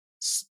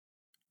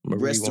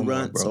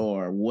restaurants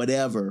or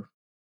whatever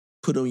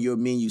put on your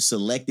menu,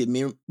 selected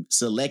menu,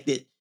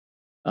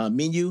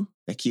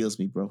 that kills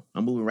me, bro.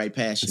 I'm moving right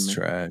past you, man. It's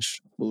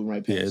trash. Moving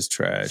right past. Yeah, it's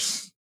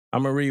trash.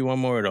 I'm going to read one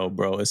more, though,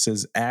 bro. It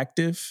says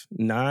active,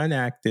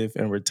 non-active,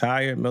 and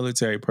retired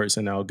military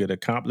personnel get a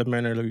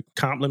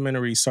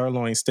complimentary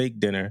sirloin steak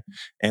dinner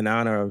in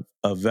honor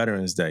of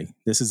Veterans Day.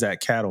 This is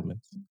at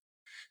Cattleman's.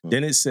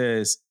 Then it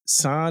says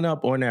sign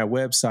up on their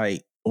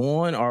website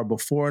on or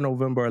before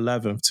November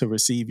 11th to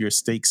receive your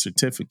steak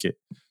certificate.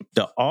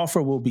 The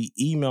offer will be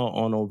emailed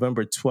on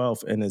November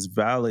 12th and is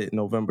valid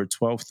November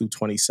 12th through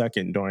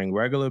 22nd during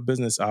regular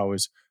business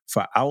hours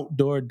for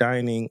outdoor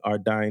dining or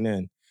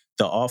dine-in.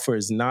 The offer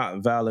is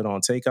not valid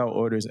on takeout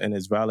orders and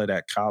is valid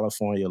at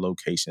California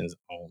locations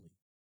only.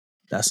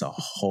 That's a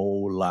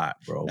whole lot,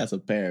 bro. That's a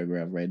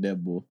paragraph right there,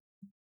 boy.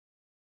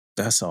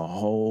 That's a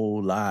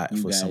whole lot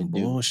for some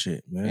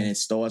bullshit, man. And it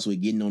starts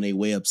with getting on their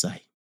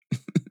website.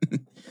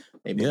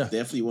 They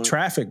definitely want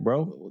traffic,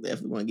 bro.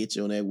 Definitely want to get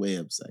you on that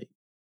website.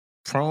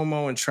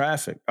 Promo and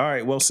traffic. All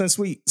right. Well, since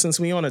we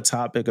on the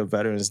topic of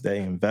Veterans Day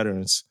and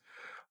veterans,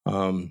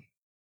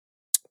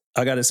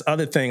 I got this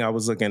other thing I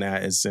was looking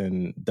at. Is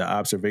in the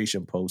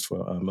observation post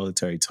for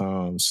Military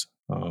Times.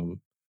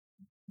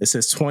 It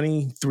says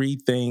 23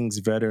 things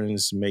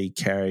veterans may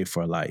carry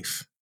for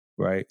life,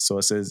 right? So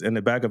it says in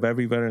the back of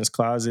every veteran's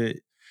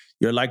closet,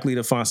 you're likely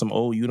to find some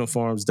old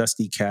uniforms,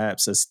 dusty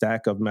caps, a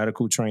stack of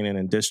medical training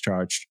and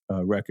discharge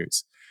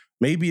records,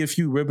 maybe a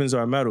few ribbons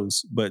or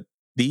medals, but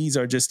these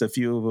are just a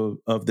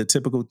few of the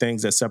typical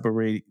things that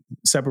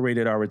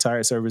separated our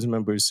retired service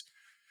members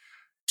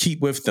keep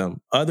with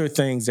them. Other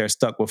things they're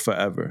stuck with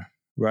forever,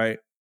 right?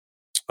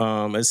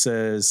 It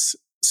says,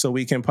 so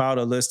we compiled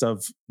a list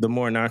of the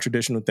more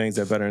non-traditional things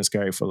that veterans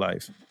carry for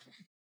life.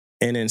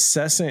 An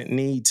incessant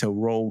need to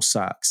roll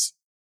socks.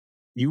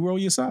 You roll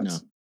your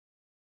socks?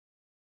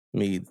 No.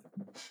 Me.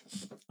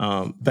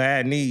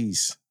 Bad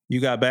knees.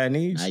 You got bad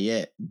knees? Not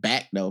yet.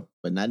 Back though,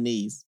 but not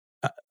knees.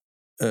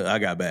 I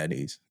got bad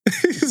knees.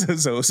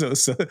 so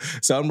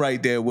I'm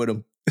right there with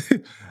them.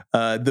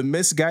 The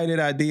misguided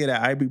idea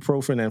that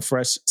ibuprofen and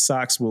fresh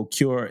socks will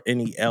cure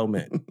any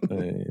ailment.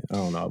 I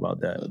don't know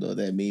about that. I don't know what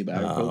that means by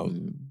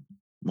ibuprofen.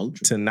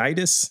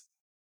 Tinnitus.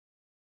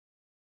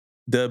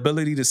 The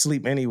ability to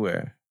sleep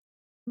anywhere.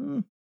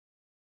 Can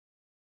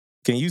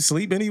you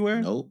sleep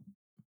anywhere? Nope.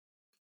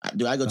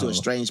 Do I go to a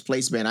strange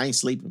place, man? I ain't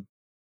sleeping.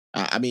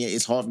 I mean,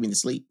 it's hard for me to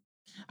sleep.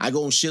 I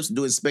go on ships,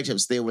 do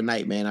inspections, stay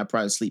overnight, man. I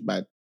probably sleep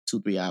by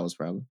 2-3 hours,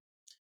 probably.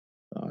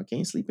 I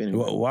can't sleep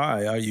anymore. Well,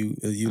 why are you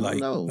like?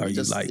 No, are it's you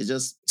just, like? It's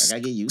just I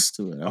gotta get used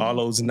to it. All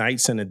those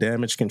nights in the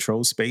damage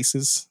control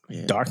spaces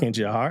darkened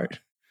your heart.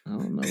 I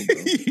don't know, bro.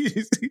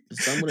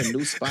 Some with a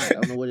new spot. I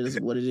don't know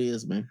what it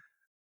is, man.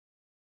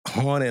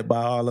 Haunted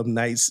by all them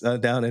nights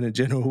down in the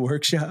general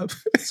workshop.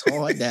 It's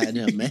hard down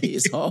there, man.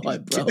 It's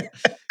hard, bro.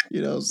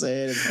 You know what I'm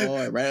saying? It's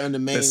hard. Right on the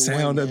main. The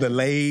sound of the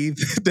lathe,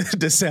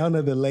 the sound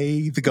of the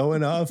lathe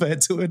going off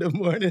at 2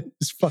 a.m.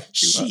 is fucking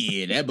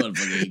shit. That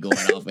motherfucker ain't going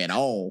off at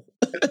all.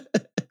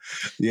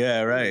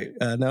 Yeah, right.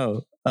 I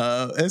know.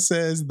 It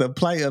says the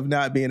plight of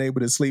not being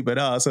able to sleep at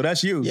all. So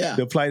that's you. Yeah.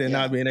 The plight of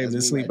not being able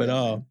to sleep at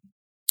all. Man.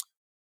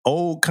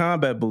 Old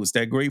combat boots,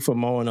 they're great for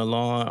mowing a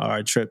lawn or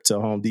a trip to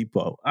Home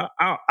Depot.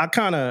 I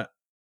kind of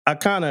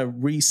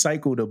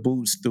recycle the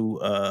boots through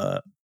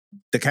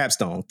the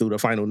capstone, through the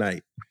final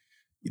night.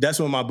 That's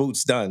when my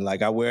boots done.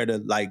 Like I wear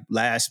the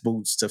last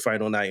boots to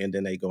final night and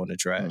then they go in the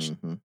trash.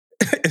 Mm-hmm.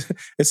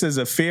 It says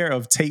a fear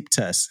of tape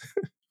tests.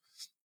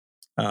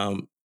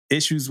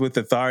 Issues with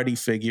authority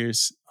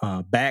figures.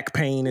 Back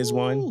pain is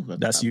one.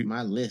 That's you.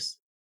 My list.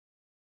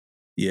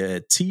 Yeah,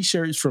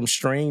 T-shirts from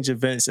strange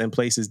events and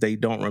places they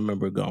don't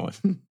remember going.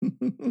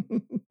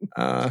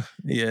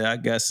 Yeah, I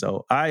guess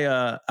so.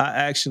 I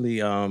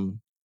actually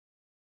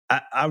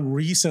I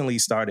recently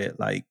started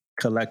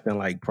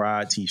collecting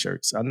Pride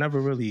T-shirts. I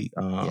never really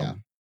that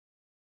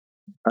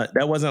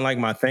wasn't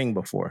my thing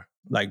before.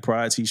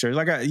 Pride T-shirts,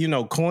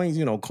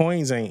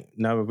 coins ain't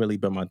never really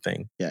been my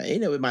thing. Yeah,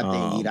 ain't never been my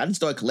thing either. I just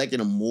started collecting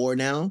them more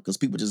now because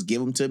people just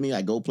give them to me.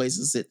 I go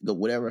places, go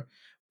whatever,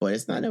 but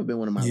it's not never been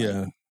one of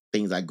my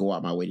things I go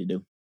out my way to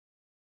do.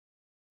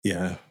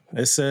 Yeah,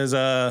 it says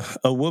a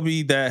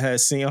whoopee that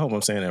has seen. I hope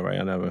I'm saying that right.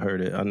 I never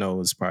heard it. I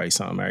know it's probably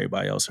something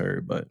everybody else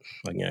heard, but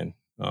again,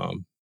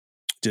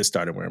 just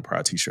started wearing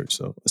Pride T-shirts.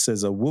 So it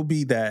says a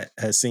whoopee that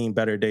has seen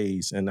better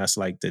days, and that's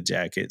like the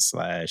jacket /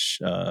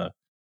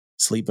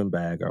 sleeping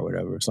bag or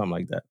whatever, something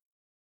like that.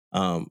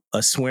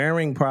 A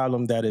swearing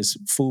problem that is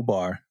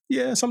foobar.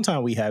 Yeah,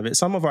 sometimes we have it.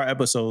 Some of our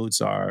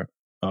episodes are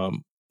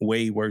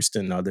way worse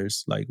than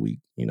others.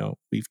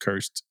 We've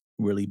cursed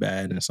really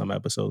bad in some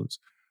episodes.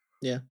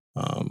 Yeah.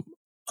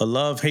 A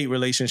love-hate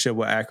relationship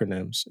with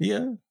acronyms.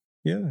 Yeah.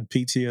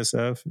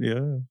 PTSF.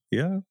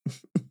 Yeah.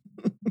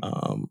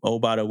 Oh,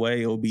 by the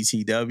way,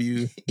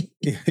 OBTW.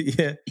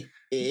 Yeah.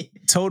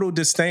 Total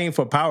disdain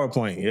for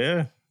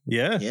PowerPoint.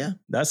 Yeah.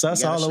 That's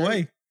us all the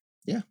way.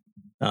 Yeah.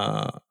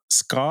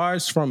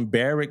 Scars from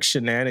barrack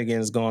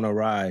shenanigans gone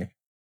awry.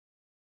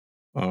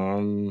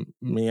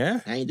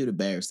 Yeah. I ain't do the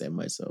barracks that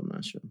much, so I'm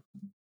not sure.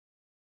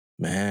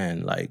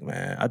 Man, I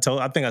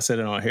think I said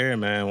it on here,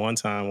 man. One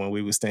time when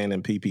we were staying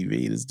in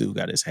PPV, this dude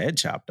got his head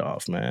chopped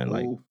off, man.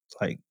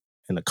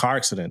 in a car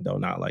accident though,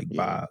 not like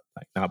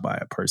not by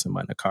a person,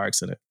 but in a car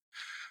accident.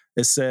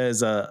 It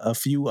says a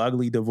few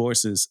ugly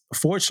divorces.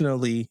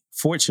 Fortunately,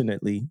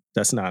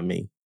 that's not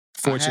me.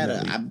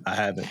 Fortunately, I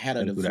haven't had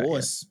a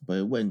divorce, but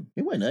it wasn't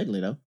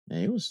ugly though.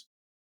 Man, it was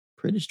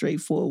pretty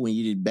straightforward when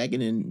you did back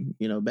in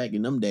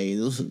them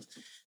days.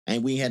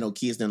 And we ain't had no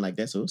kids then like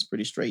that, so it was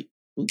pretty straight.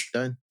 Oop,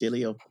 done,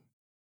 dealio,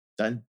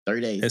 done.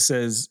 30 days.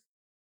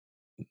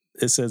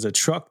 It says a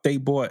truck they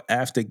bought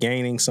after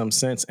gaining some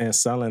sense and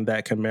selling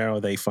that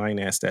Camaro they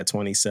financed at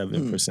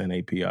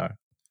 27% APR.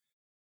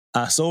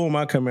 I sold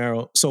my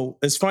Camaro. So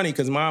it's funny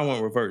because mine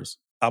went reverse.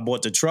 I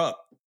bought the truck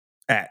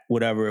at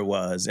whatever it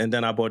was, and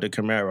then I bought the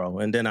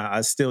Camaro, and then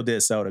I still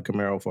did sell the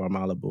Camaro for a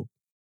Malibu.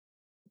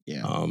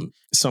 Yeah.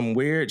 Some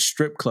weird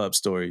strip club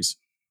stories.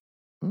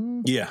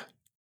 Yeah,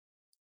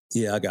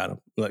 I got them.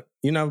 Look,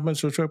 you never been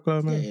to a strip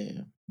club, man?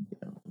 Yeah.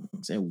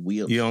 I'm saying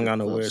weird. You don't got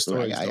no weird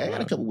stories. I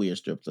got a couple weird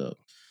strip clubs.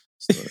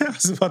 I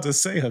was about to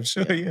say, I'm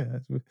sure, yeah.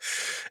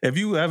 If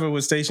you ever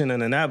was stationed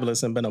in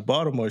Annapolis and been to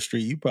Baltimore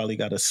Street, you probably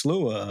got a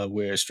slew of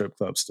weird strip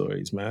club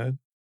stories, man.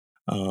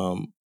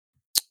 You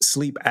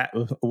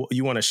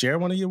want to share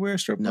one of your weird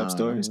strip club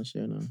stories? I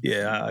don't want to share,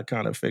 no. Yeah, I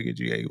kind of figured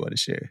you want to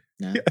share.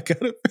 Nah. I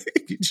kind of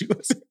figured you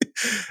would.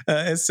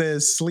 It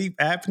says sleep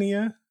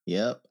apnea.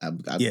 Yep, I'm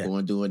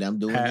doing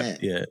that.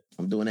 Yeah,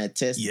 I'm doing that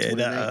test.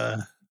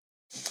 Yeah,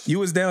 you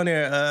was down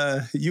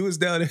there. You was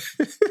down there.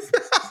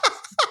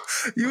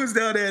 You was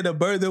down there in the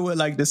bertha with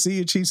like the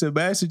Senior Chiefs and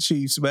Master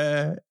Chiefs,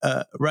 man.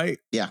 Right?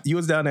 Yeah. You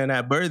was down there in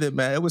that bertha,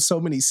 man. It was so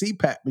many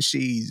CPAP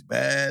machines,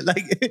 man.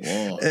 Like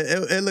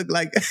it looked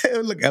like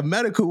a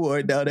medical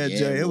ward down that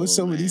joint. It was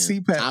so many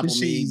CPAP Top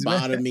machines. Top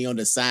of me, bottom me on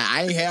the side.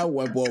 I ain't had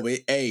one, boy. But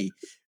hey,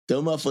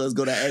 them motherfuckers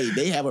go to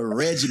they have a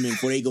regimen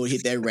before they go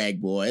hit that rack,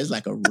 boy. It's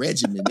like a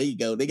regimen. There you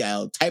go. They got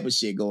all type of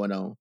shit going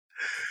on.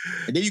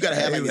 And then you gotta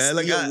have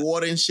like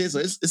water and shit. So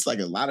it's like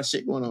a lot of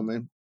shit going on,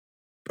 man.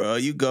 Bro,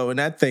 you go and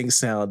that thing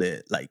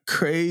sounded like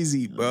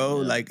crazy, bro.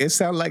 Like it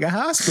sounded like a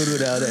hospital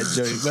down that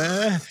joint,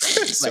 man.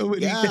 So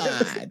like,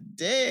 God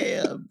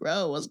damn,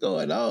 bro, what's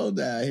going on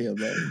down here,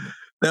 man?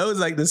 That was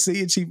like the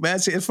Senior Chief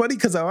Master. It's funny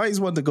because I always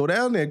wanted to go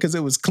down there because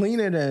it was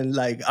cleaner than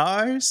like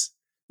ours,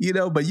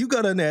 but you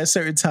go down there at a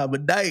certain time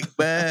of night,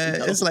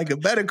 man. It's like a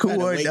medical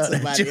ward down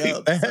that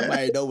joint, man.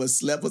 Somebody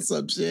overslept or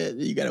some shit.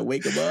 You gotta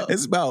wake them up.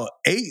 It's about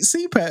 8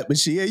 CPAP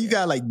machines. You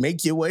gotta like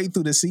make your way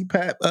through the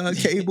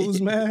CPAP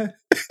cables, man.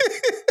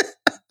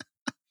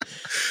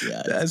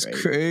 Yeah, that's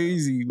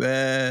crazy,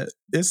 man.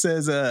 It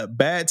says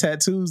bad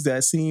tattoos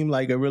that seem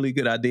like a really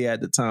good idea at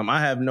the time.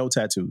 I have no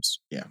tattoos.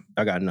 Yeah.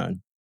 I got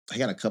none. I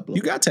got a couple.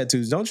 You got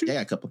tattoos, don't you? Yeah, I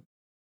got a couple.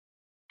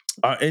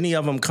 Are any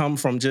of them come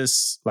from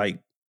just like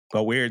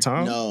a weird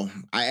time? No,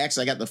 I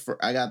got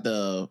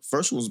the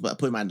first ones, but I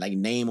put my like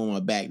name on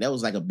my back. That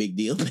was like a big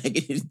deal back in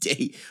the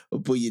day.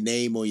 Put your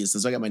name on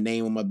yourself. So I got my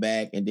name on my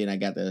back, and then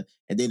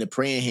the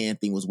praying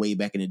hand thing was way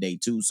back in the day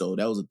too. So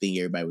that was a thing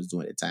everybody was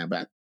doing at the time.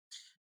 But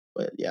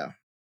yeah.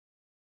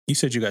 You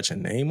said you got your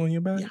name on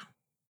your back? Yeah.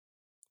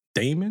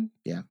 Damon?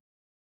 Yeah.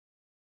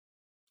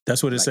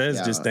 That's what it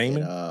says? Just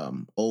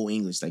Damon? Old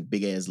English, like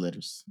big ass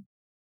letters.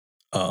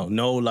 Oh,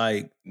 no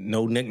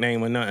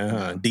nickname or nothing,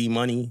 huh? D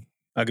Money.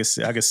 I can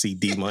see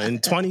D Money. In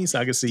 20s,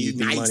 I can see you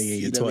D Money in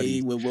your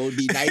 20s. When Will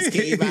D Nice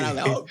came out, I was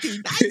like, oh,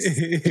 D Nice.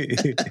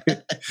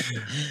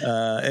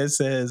 It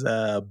says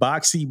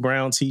boxy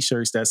brown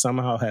t-shirts that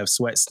somehow have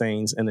sweat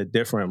stains in a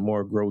different,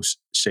 more gross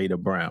shade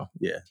of brown.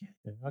 Yeah,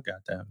 I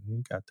got that.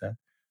 You got that.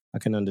 I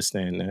can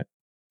understand that.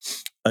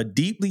 A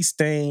deeply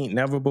stained,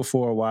 never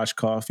before washed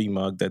coffee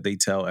mug that they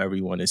tell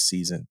everyone is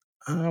seasoned.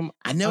 I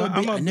never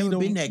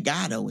been that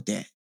guy though with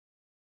that.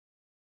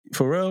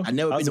 For real? I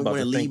never been the one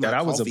to leave my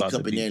coffee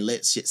cup in there and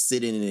let shit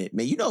sit in it.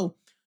 Man,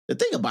 the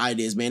thing about it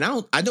is, man,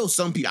 I know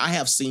some people, I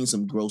have seen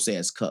some gross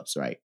ass cups,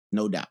 right?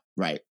 No doubt,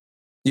 right?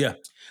 Yeah.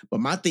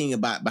 But my thing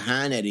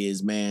behind that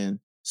is,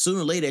 man, sooner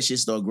or later that shit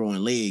start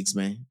growing legs,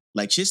 man.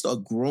 Like shit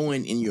start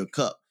growing in your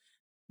cup.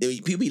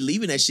 People be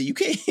leaving that shit. You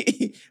can't.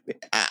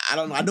 I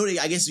don't know. I know.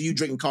 I guess if you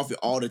drinking coffee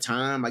all the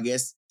time, I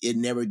guess it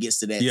never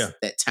gets to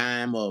that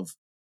time of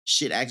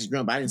shit actually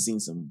growing. But I didn't see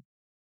some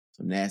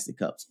nasty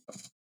cups.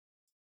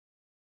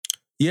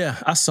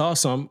 Yeah, I saw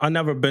some. I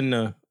never been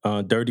to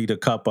dirty the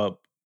cup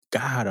up.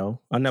 God,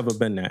 I never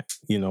been that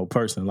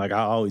person. Like I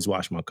always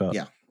wash my cup.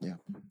 Yeah.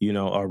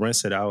 Or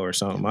rinse it out or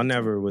something. I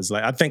never was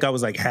like. I think I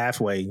was like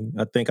halfway.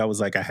 I think I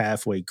was like a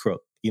halfway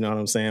crook. You know what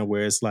I'm saying?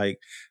 Where it's like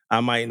I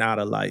might not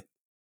have like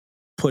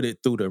put it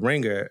through the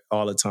ringer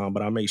all the time,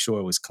 but I make sure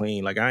it was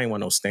clean. Like I ain't want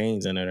no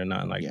stains in it or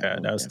nothing like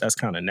that. That's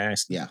kind of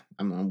nasty. Yeah,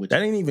 I'm with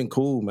that. Ain't even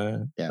cool,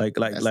 man. Yeah,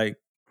 like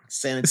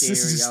sanitary,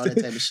 all that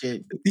type of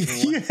shit.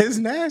 Yeah, it's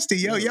nasty,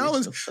 yo. Y'all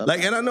was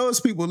like, and I know it's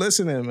people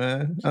listening,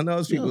 man. I know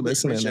it's people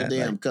listening. Your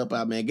damn cup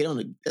out, man. Get on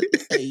the.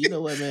 Hey, you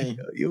know what, man?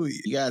 You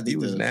guys need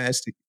was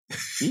nasty.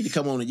 You need to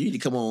come on. You need to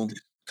come on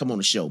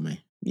the show, man.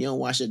 You don't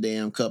wash your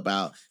damn cup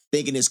out.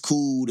 Thinking it's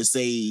cool to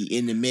say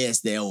in the mess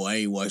that, I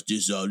ain't washed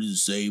this out. This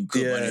is the same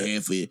cup I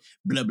had for you.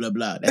 Blah, blah,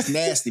 blah. That's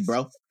nasty,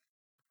 bro.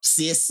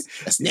 Sis,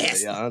 that's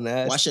nasty.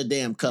 Nasty. Wash your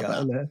damn cup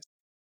out.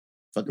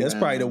 That's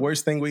probably the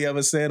worst thing we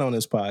ever said on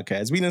this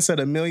podcast. We done said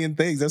a million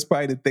things. That's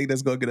probably the thing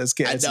that's gonna get us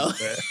canceled,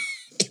 man.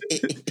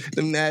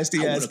 Them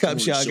nasty ass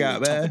cups y'all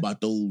got, man. Talk about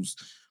those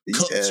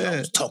cups y'all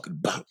was talking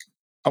about.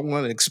 I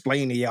want to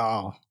explain to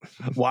y'all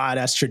why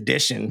that's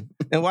tradition.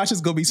 And watch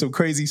it's gonna be some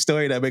crazy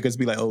story that make us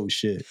be like, oh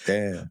shit,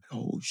 damn.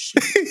 Oh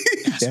shit.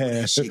 That's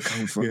where that shit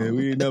come from. Yeah,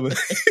 we never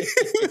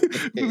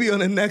we'll be on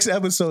the next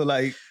episode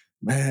like,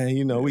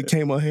 man, we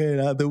came on here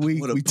the other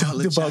week. We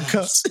talked about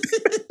cups.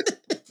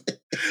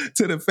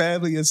 To the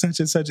family and such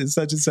and such and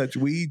such and such.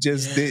 We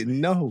just didn't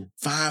know.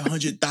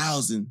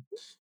 500,000.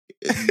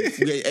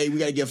 Hey, we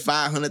gotta give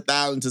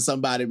 500,000 to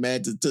somebody,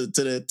 man, to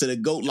the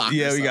goat locker.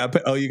 Yeah, we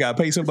got. You got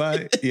to pay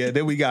somebody. Yeah,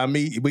 then we got to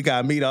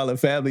meet all the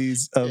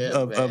families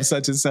of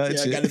such and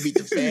such. Yeah, got to meet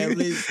the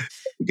families.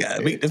 Got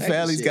to meet the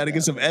families. Got to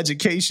get some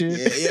education.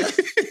 Yeah.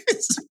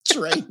 Some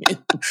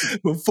training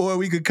before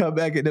we could come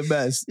back in the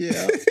mess.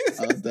 Yeah,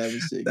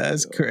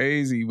 that's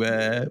crazy,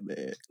 man. Yeah,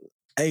 man.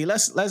 Hey,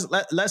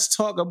 let's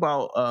talk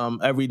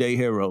about everyday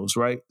heroes,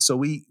 right? So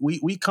we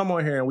come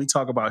on here and we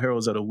talk about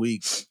heroes of the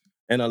week.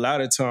 And a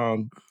lot of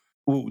time,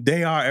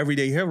 they are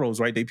everyday heroes,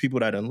 right? They people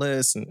that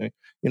enlist,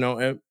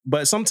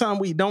 but sometimes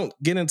we don't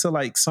get into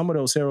like some of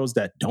those heroes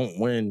that don't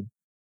win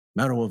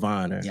Medal of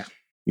Honor,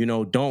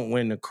 don't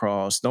win the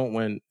Cross, don't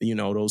win,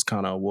 those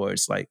kind of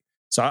awards. Like,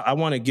 so I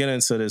want to get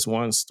into this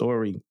one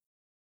story.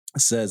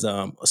 It says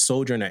a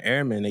soldier and an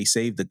airman, they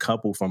saved the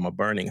couple from a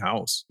burning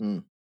house,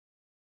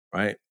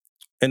 right?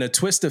 In a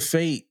twist of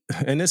fate,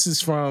 and this is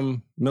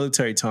from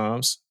Military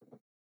Times.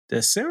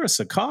 The Sarah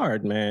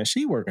Sicard, man,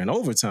 she working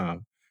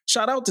overtime.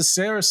 Shout out to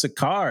Sarah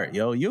Sicard,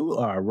 yo. You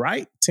are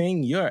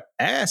writing your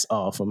ass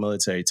off for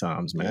Military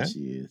Times, man. Yeah, she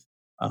is.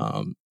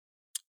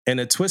 In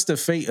a twist of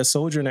fate, a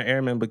soldier and an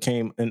airman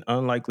became an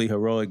unlikely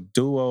heroic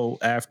duo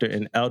after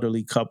an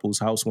elderly couple's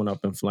house went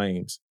up in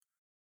flames.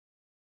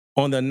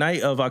 On the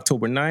night of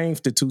October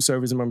 9th, the two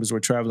service members were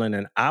traveling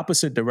in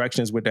opposite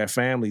directions with their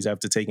families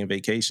after taking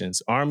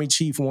vacations. Army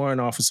Chief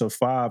Warrant Officer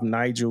 5,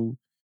 Nigel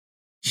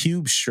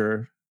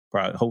Hubsher,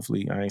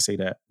 hopefully I ain't say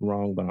that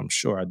wrong, but I'm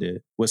sure I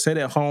did, was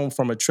headed home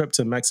from a trip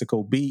to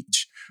Mexico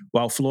Beach,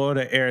 while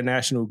Florida Air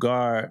National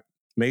Guard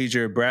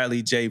Major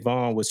Bradley J.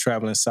 Vaughn was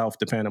traveling south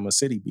to Panama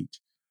City Beach.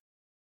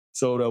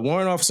 So the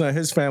warrant officer and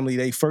his family,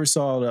 they first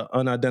saw the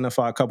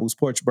unidentified couple's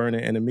porch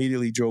burning and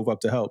immediately drove up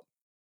to help.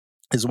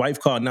 His wife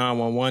called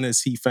 911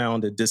 as he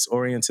found a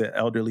disoriented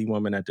elderly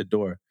woman at the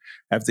door.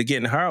 After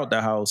getting her out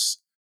the house,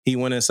 he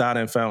went inside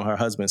and found her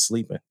husband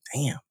sleeping.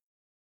 Damn.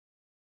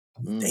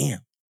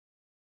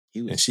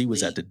 And she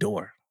was at the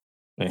door,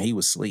 and he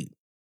was asleep.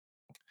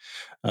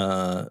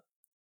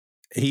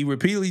 He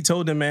repeatedly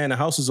told the man the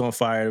house was on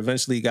fire.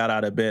 Eventually, he got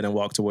out of bed and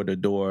walked toward the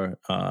door,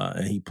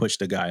 and he pushed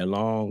the guy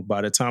along. By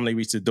the time they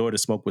reached the door, the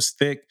smoke was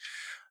thick.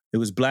 It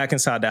was black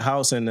inside the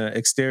house, and the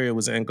exterior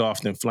was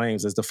engulfed in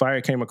flames. As the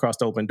fire came across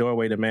the open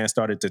doorway, the man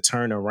started to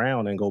turn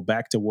around and go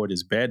back toward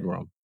his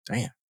bedroom.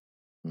 Damn.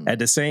 At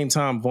the same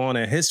time, Vaughn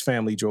and his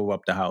family drove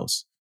up the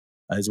house.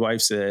 His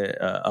wife said,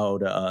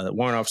 the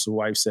warrant officer's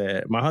wife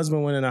said, my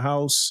husband went in the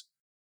house.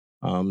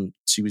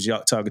 She was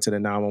talking to the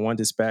 911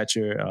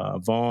 dispatcher.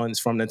 Vaughn's,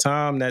 from the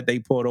time that they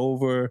pulled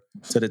over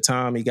to the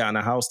time he got in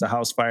the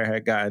house fire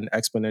had gotten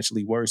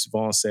exponentially worse,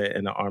 Vaughn said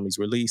in the Army's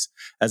release.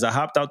 As I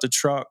hopped out the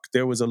truck,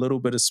 there was a little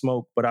bit of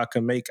smoke, but I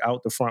could make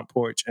out the front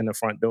porch and the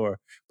front door.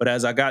 But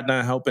as I got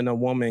done helping a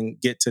woman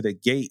get to the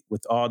gate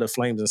with all the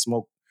flames and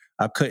smoke,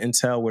 I couldn't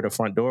tell where the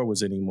front door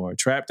was anymore.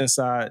 Trapped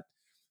inside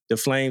the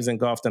flames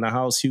engulfed in the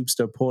house,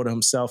 Hubster pulled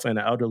himself and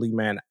the elderly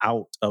man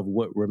out of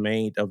what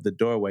remained of the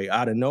doorway.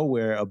 Out of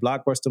nowhere, a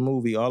blockbuster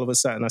movie, all of a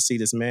sudden I see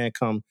this man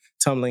come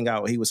tumbling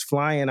out. He was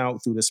flying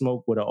out through the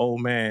smoke with an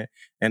old man,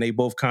 and they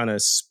both kind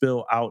of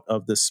spill out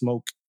of the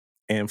smoke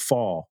and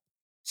fall.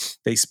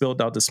 They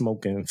spilled out the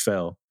smoke and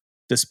fell.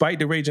 Despite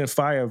the raging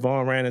fire,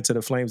 Vaughn ran into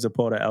the flames to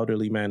pull the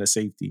elderly man to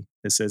safety.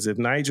 It says, if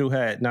Nigel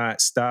had not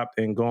stopped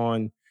and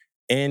gone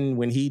in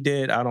when he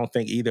did, I don't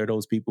think either of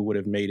those people would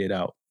have made it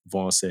out,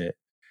 Vaughn said.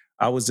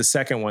 I was the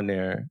second one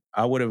there.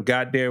 I would have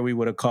got there, we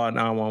would have called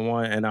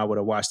 911, and I would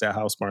have watched that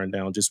house burn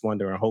down, just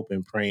wondering,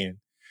 hoping, praying.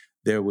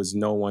 There was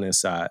no one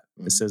inside.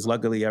 It says,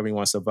 luckily,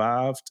 everyone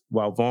survived.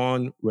 While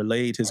Vaughn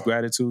relayed his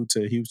gratitude to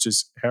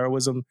Hubster's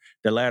heroism,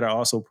 the latter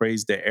also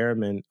praised the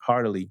airmen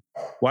heartily.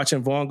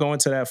 Watching Vaughn go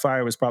into that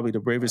fire was probably the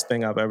bravest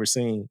thing I've ever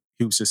seen,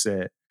 Hubster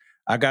said.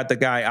 I got the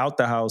guy out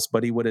the house,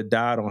 but he would have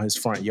died on his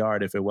front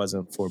yard if it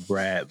wasn't for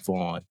Brad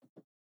Vaughn.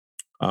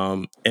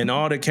 In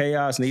all the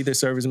chaos, neither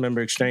service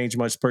member exchanged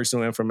much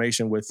personal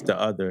information with the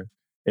other.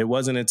 It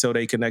wasn't until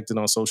they connected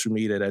on social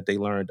media that they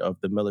learned of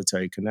the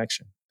military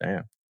connection.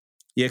 Damn.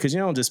 Yeah, because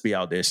you don't just be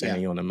out there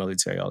saying you're on the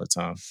military all the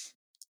time.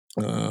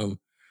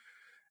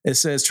 It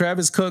says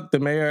Travis Cook, the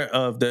mayor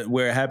of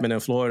where it happened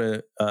in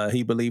Florida,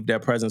 he believed their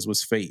presence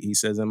was fate. He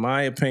says, in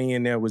my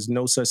opinion, there was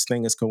no such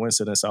thing as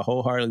coincidence. I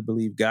wholeheartedly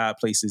believe God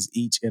places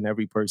each and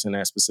every person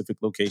at specific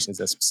locations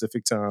at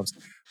specific times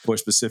for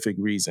specific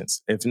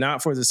reasons. If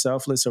not for the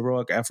selfless,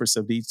 heroic efforts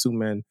of these two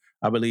men,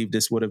 I believe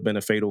this would have been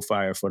a fatal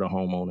fire for the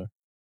homeowner.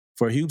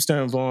 For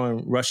Hubster and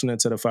Vaughn, rushing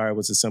into the fire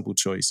was a simple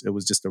choice. It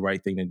was just the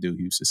right thing to do,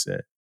 Hubster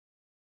said.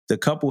 The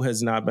couple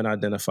has not been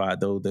identified,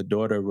 though the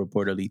daughter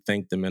reportedly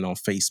thanked the men on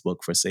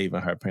Facebook for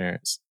saving her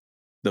parents.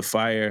 The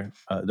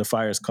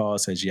fire's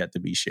cause has yet to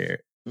be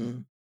shared.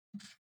 Mm.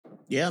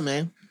 Yeah,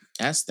 man.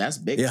 That's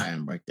big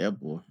time right there,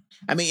 boy.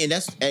 I mean, and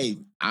that's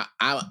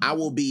I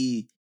will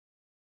be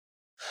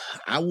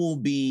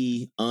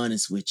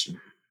honest with you.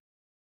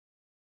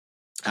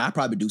 I'll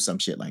probably do some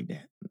shit like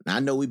that. I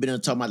know we've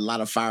been talking about a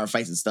lot of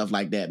firefights and stuff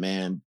like that,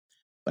 man.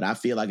 But I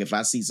feel like if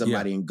I see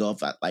somebody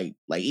engulfed, like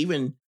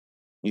even,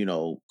 you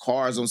know,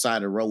 cars on the side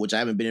of the road, which I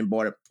haven't been in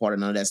part of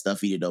none of that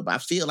stuff either, though. But I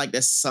feel like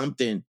that's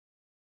something,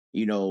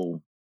 you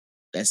know,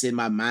 that's in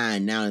my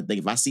mind now. And think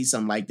if I see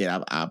something like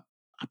that,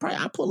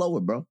 I pull over,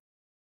 bro.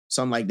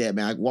 Something like that,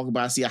 man. I walk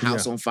by, I see a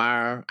house on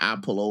fire, I'll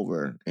pull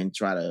over and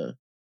try to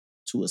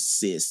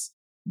assist.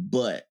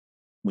 But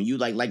when you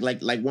like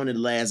one of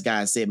the last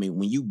guys said, man,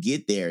 when you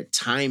get there,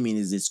 timing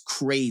is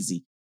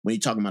crazy when you're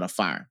talking about a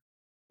fire.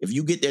 If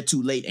you get there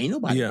too late, ain't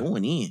nobody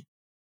going in.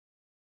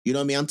 You know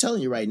what I mean? I'm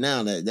telling you right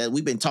now that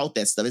we've been taught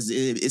that stuff.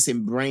 It's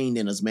ingrained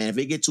in us, man. If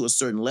it get to a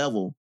certain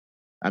level,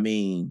 I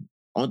mean,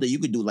 only thing you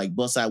could do like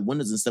bust out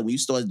windows and stuff. When you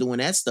start doing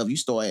that stuff, you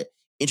start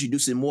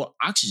introducing more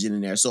oxygen in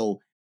there. So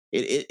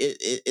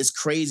it's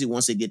crazy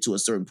once it get to a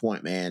certain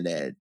point, man,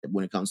 that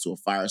when it comes to a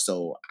fire.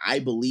 So I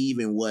believe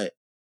in what,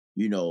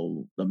 you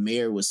know, the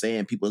mayor was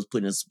saying. People is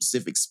putting a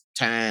specific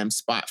time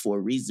spot for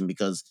a reason,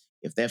 because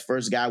if that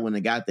first guy wouldn't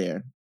have got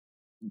there,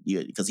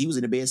 because he was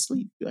in the bed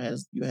asleep, you had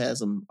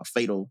a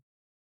fatal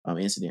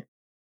incident.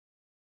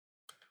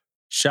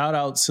 Shout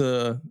out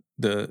to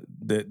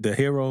the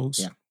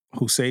heroes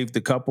who saved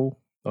the couple.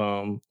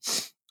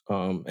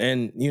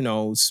 And, you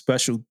know,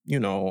 special, you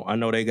know, I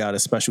know they got a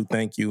special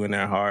thank you in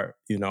their heart,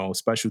 you know,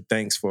 special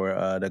thanks for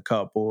the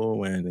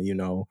couple, and, you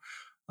know,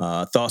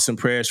 thoughts and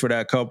prayers for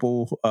that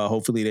couple.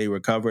 Hopefully they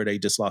recover. They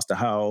just lost a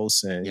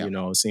house, and, you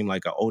know, it seemed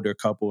like an older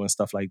couple and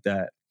stuff like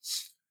that.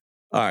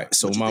 All right,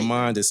 so my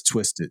mind is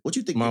twisted. What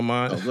you think? My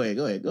mind. Oh, go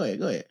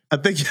ahead. I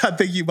think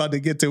you about to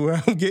get to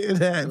where I'm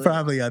getting at.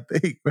 Probably, I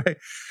think, right?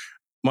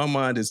 My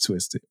mind is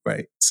twisted,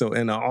 right? So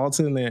in an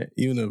alternate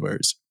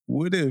universe,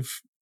 what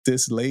if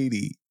this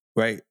lady,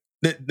 right?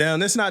 Now,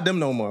 it's not them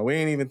no more. We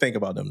ain't even think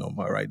about them no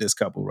more, right? This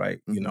couple, right?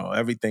 Mm-hmm. You know,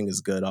 everything is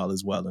good. All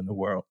is well in the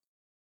world.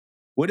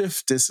 What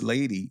if this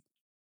lady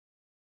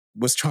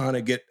was trying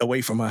to get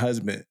away from her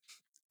husband,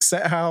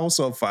 set her house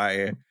on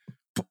fire,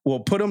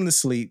 put him to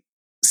sleep,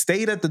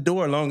 stayed at the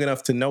door long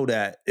enough to know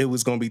that it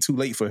was going to be too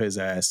late for his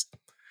ass,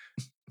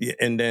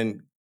 and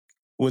then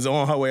was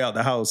on her way out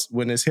the house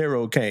when this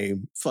hero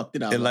came, fucked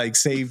it out, and like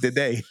saved the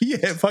day.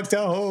 Fucked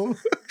her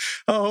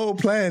whole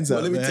plans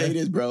up. Let me man. tell you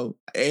this, bro.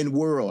 And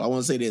world, I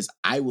want to say this.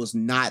 I was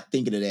not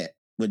thinking of that.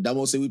 When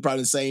Dumbo said we probably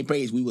on the same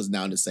page, we was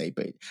now on the same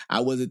page.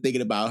 I wasn't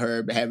thinking about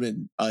her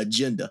having an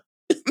agenda.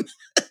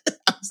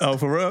 Oh,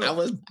 for real? I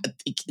was not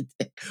thinking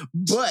that.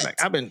 But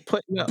like, I've been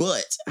putting up.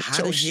 But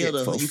how the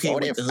hell you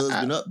can't wake the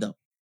husband up though?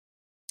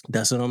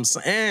 That's what I'm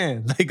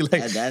saying. That's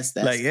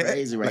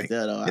crazy right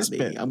there, though. I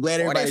mean, I'm glad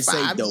everybody's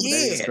safe, though.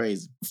 That is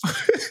crazy.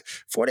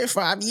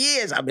 45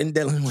 years I've been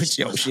dealing with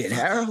your shit,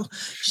 Harold.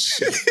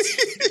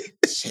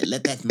 Shit,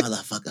 let that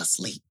motherfucker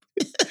sleep.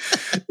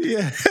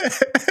 Yeah,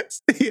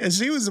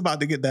 she was about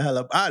to get the hell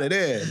up out of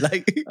there.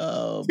 Like,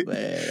 oh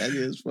man, that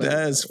is funny.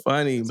 That's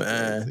funny,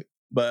 man. Crazy.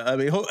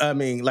 But I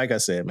mean, like I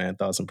said, man,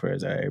 thoughts and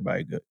prayers.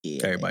 Everybody good.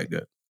 Yeah, everybody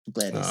good. I'm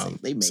glad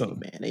they made it,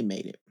 man. They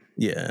made it.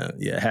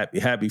 Yeah.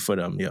 Happy for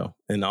them, yo.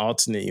 In the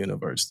alternate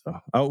universe,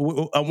 though.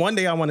 One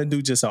day I want to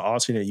do just an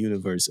alternate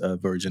universe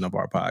version of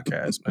our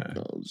podcast,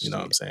 man. You know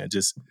what I'm saying?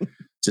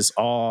 Just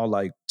all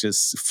like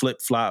just flip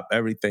flop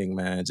everything,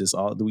 man. Just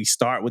all. Do we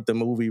start with the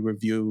movie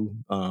review?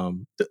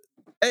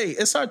 Hey,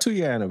 it's our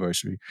 2-year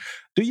anniversary.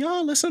 Do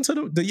y'all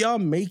do y'all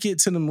make it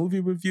to the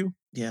movie review?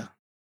 Yeah.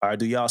 Or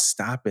do y'all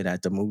stop it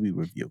at the movie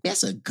review?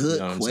 That's a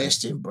good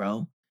question,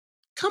 bro.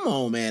 Come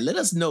on, man. Let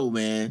us know,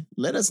 man.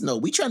 Let us know.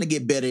 We trying to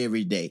get better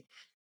every day.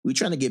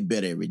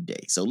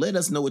 So let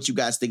us know what you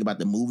guys think about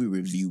the movie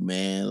review,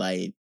 man.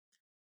 Like,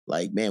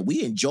 man,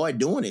 we enjoy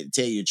doing it,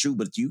 to tell you the truth.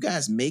 But do you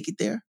guys make it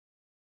there?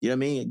 You know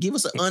what I mean? Give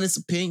us an honest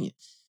opinion.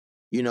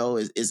 You know,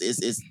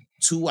 it's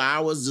 2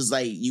 hours. Just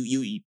like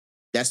you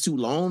that's too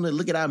long to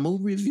look at our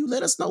movie review.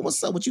 Let us know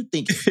what's up. What you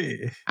think?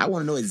 I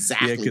want to know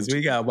exactly. Yeah, because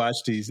we gotta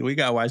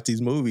watch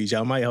these movies.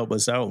 Y'all might help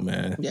us out,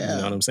 man. Yeah. You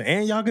know what I'm saying?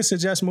 And y'all can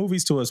suggest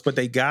movies to us, but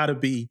they gotta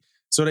be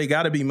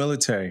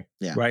military,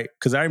 right?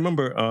 Because I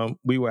remember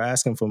we were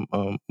asking for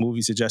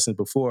movie suggestions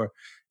before,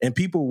 and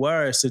people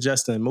were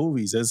suggesting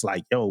movies. It's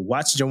like, yo,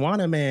 watch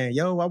Joanna Man.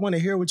 Yo, I want to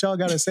hear what y'all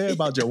got to say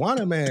about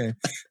Joanna Man.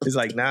 It's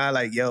like, nah,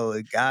 like, yo,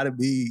 it gotta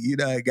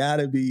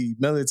be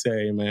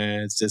military,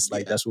 man. It's just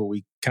like that's what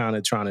we kind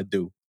of trying to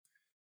do.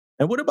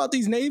 And what about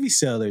these Navy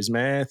sailors,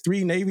 man?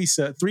 3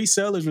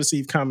 sailors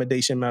received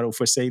commendation medal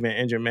for saving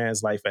injured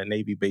man's life at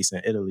Navy base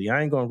in Italy.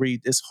 I ain't gonna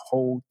read this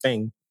whole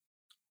thing.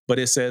 But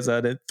it says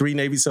that 3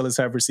 Navy sailors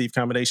have received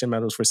commendation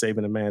medals for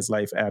saving a man's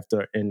life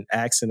after an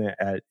accident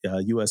at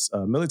U.S.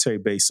 military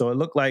base. So it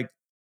looked like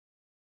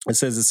It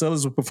says the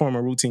sailors were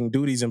performing routine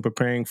duties and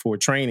preparing for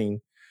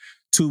training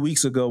 2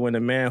 weeks ago when a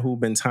man who'd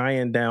been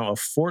tying down a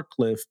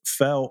forklift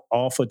fell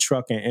off a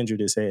truck and injured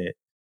his head.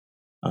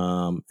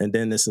 And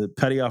then this is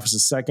Petty Officer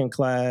Second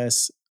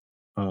Class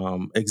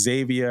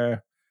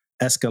Xavier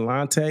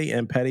Escalante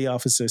and Petty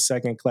Officer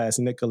Second Class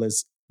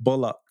Nicholas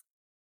Bullock.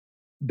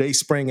 They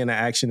sprang into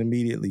action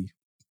immediately.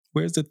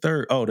 Where's the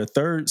third? Oh, the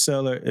third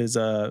sailor is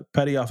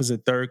Petty Officer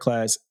Third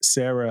Class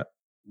Sarah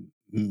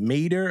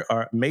Mater.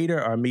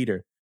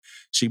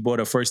 She bought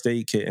a first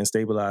aid kit and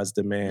stabilized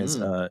the man's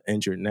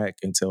injured neck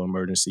until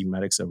emergency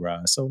medics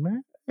arrived. So,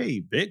 man, hey,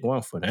 big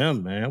one for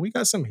them, man. We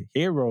got some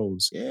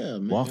heroes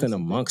walking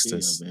amongst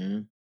us.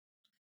 Man.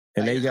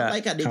 And they got I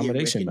like how they get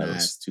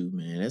recognized too,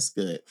 man. That's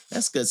good.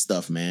 That's good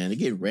stuff, man. They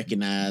get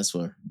recognized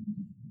for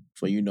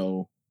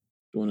doing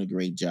a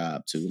great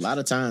job too. A lot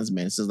of times,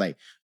 man, it's just like,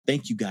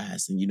 thank you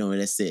guys. And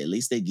that's it. At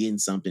least they're getting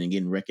something and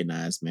getting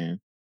recognized, man.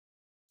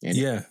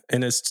 And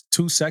and it's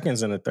 2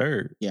 seconds in the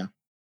third. Yeah.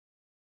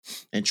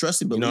 And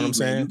trust and believe, what I'm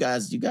saying?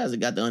 You guys have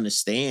got to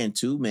understand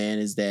too, man,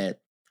 is that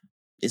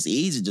it's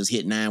easy to just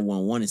hit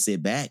 911 and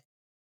sit back.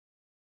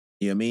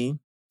 You know what I mean?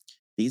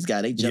 These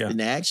guys, they jumped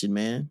into action,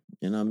 man.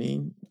 You know what I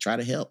mean? Try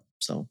to help.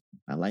 So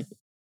I like it.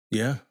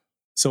 Yeah.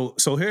 So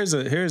here's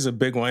a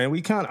big one.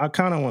 And I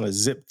kind of want to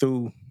zip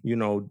through,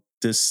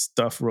 this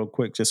stuff real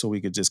quick just so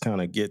we could just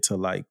kind of get to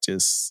like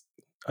just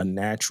a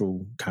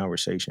natural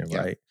conversation,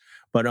 right?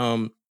 But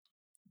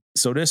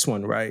so this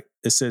one, right?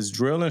 It says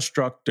drill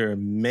instructor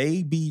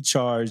may be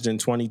charged in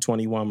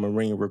 2021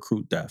 Marine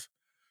recruit death.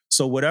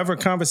 So whatever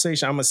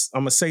conversation, I'm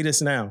gonna say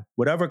this now,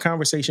 whatever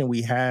conversation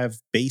we have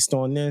based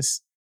on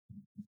this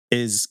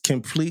is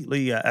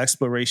completely an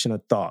exploration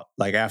of thought.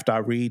 Like after I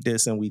read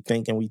this and we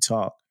think and we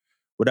talk,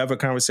 whatever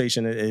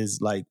conversation it is,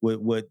 like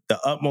with the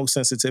utmost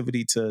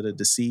sensitivity to the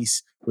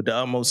deceased, with the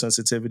utmost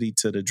sensitivity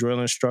to the drill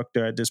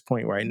instructor at this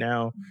point right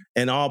now,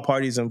 and all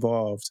parties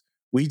involved,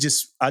 I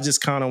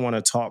just kind of want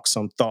to talk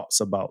some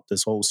thoughts about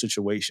this whole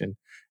situation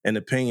and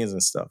opinions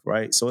and stuff,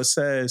 right? So it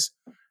says,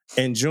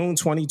 in June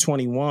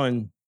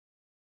 2021,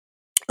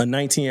 a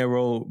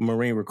 19-year-old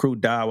Marine recruit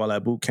died while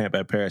at boot camp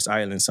at Parris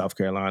Island, South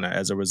Carolina,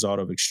 as a result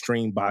of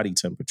extreme body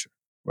temperature,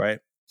 right?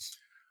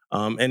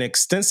 An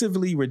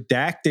extensively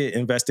redacted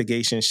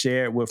investigation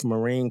shared with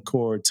Marine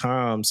Corps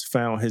Times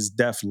found his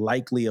death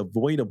likely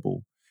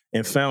avoidable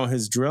and found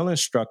his drill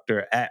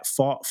instructor at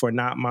fault for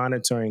not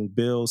monitoring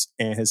Bills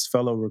and his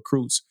fellow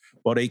recruits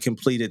while they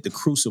completed the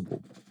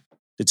Crucible,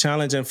 the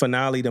challenge and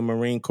finale to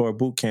Marine Corps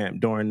boot camp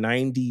during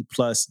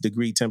 90-plus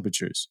degree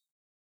temperatures,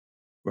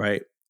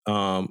 right?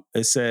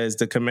 It says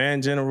the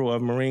Command General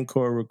of Marine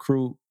Corps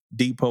Recruit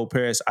Depot,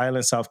 Parris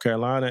Island, South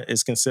Carolina,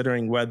 is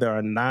considering whether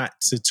or not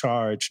to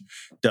charge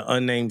the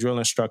unnamed drill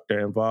instructor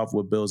involved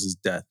with Bills'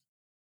 death.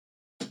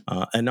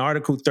 An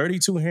Article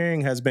 32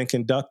 hearing has been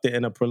conducted,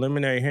 and a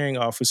preliminary hearing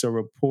officer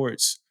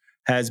reports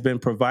has been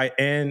provided,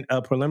 and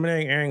a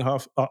preliminary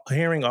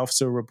hearing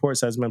officer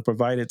reports has been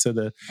provided to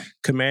the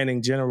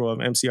Commanding General of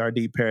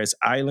MCRD Parris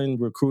Island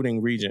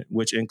Recruiting Region,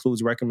 which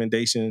includes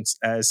recommendations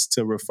as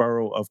to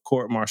referral of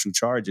court-martial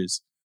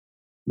charges.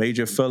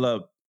 Major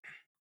Philip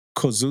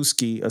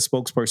Kozuski, a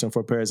spokesperson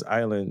for Parris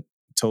Island,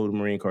 told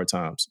Marine Corps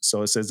Times.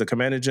 So it says the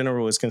Commander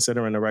General is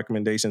considering the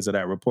recommendations of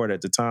that report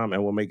at the time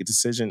and will make a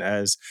decision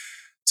as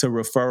to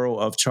referral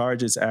of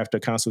charges after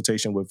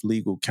consultation with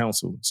legal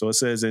counsel. So it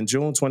says in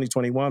June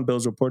 2021,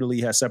 Bills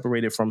reportedly had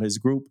separated from his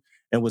group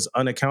and was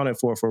unaccounted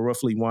for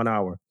roughly 1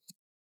 hour.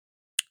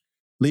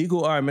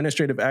 Legal or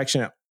administrative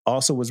action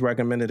also was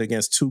recommended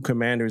against 2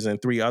 commanders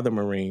and 3 other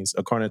Marines,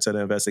 according to the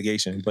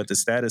investigation, but the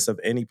status of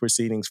any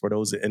proceedings for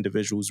those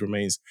individuals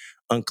remains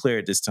unclear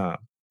at this time.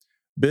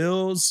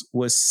 Bills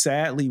was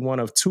sadly one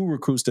of 2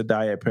 recruits to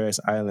die at Parris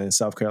Island,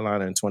 South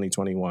Carolina in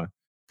 2021.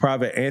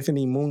 Private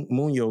Anthony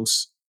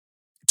Munoz,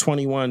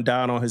 21,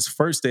 died on his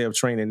first day of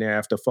training there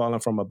after falling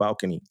from a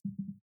balcony.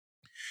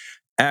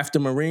 After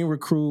Marine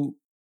recruit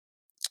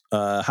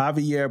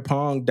Javier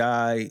Pong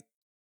died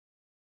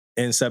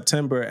in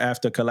September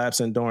after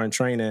collapsing during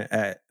training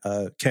at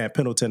Camp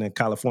Pendleton in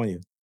California.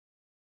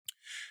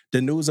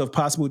 The news of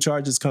possible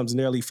charges comes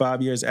nearly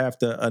 5 years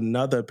after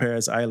another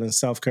Parris Island,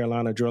 South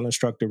Carolina drill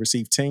instructor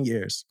received 10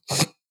 years.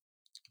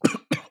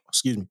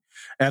 Excuse me.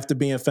 After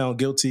being found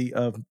guilty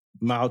of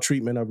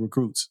maltreatment of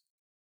recruits.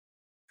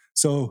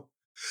 So,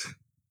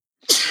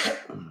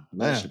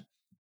 man,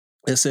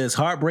 it says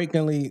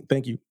heartbreakingly,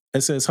 thank you.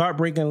 It says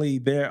heartbreakingly,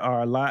 there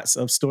are lots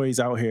of stories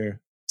out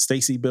here.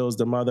 Stacy Bills,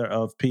 the mother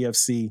of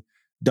PFC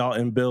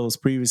Dalton Bills,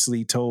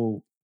 previously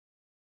told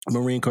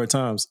Marine Corps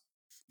Times,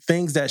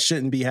 things that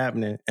shouldn't be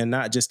happening, and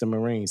not just the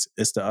Marines,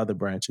 it's the other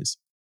branches.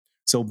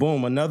 So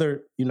boom,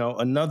 another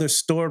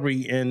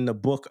story in the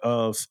book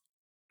of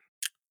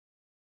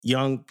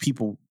young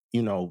people,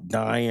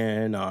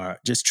 dying, or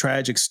just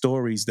tragic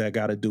stories that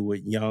got to do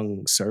with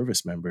young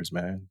service members,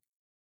 man.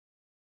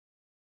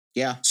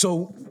 Yeah.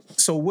 So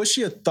what's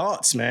your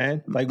thoughts,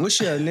 man? Like,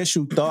 what's your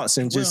initial thoughts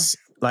and just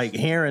like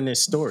hearing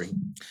this story?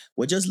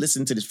 Well, just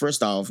listen to this.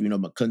 First off,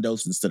 my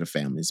condolences to the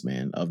families,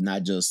 man, of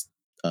not just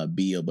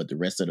Bill, but the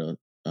rest of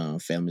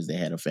families that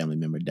had a family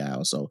member die.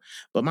 Also,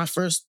 but my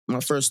first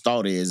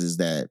thought is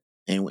that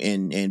and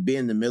being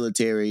in the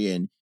military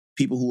and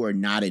people who are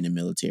not in the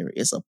military,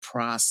 it's a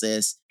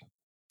process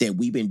that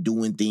we've been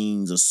doing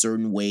things a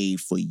certain way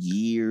for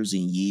years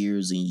and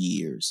years and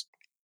years.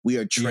 We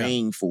are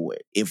trained for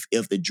it.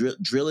 If the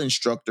drill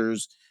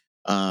instructors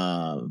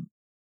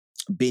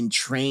been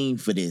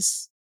trained for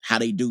this, how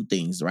they do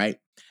things, right?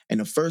 And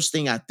the first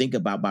thing I think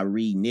about by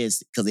reading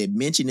this, because it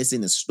mentioned this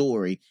in the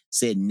story,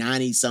 said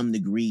 90 some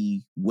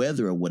degree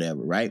weather or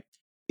whatever, right?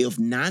 If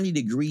 90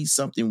 degrees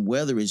something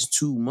weather is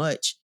too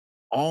much,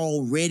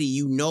 already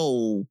you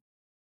know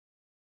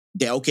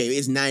that, okay,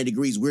 it's 90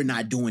 degrees. We're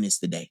not doing this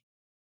today,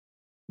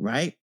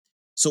 right?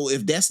 So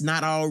if that's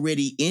not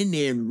already in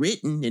there and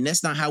written, and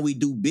that's not how we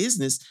do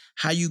business,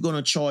 how you going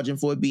to charge him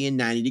for it being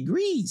 90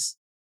 degrees?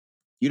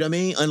 You know what I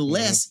mean?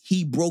 Unless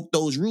he broke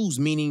those rules,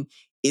 meaning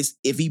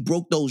if he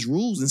broke those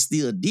rules and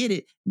still did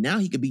it, now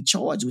he could be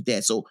charged with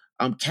that. So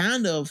I'm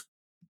kind of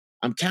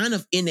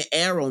in the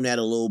air on that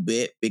a little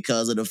bit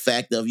because of the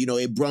fact of,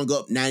 it brung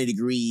up 90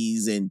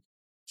 degrees and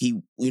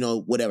he,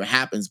 whatever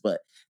happens. But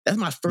that's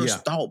my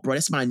first thought, bro.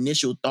 That's my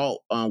initial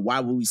thought on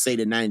why would we say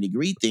the 90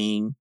 degree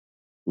thing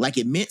like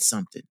it meant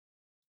something.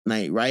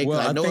 Like, right? Well,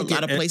 I know a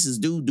lot of places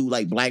do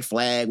like black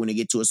flag when they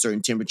get to a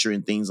certain temperature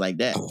and things like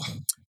that.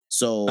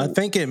 So I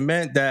think it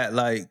meant that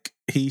like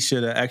he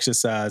should have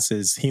exercised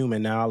his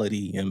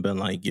humanality and been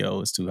like,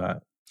 "Yo, it's too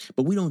hot."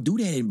 But we don't do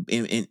that,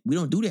 and we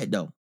don't do that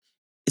though.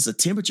 It's a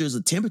temperature is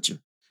a temperature.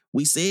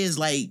 We say it's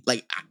like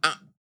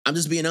I'm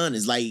just being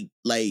honest. Like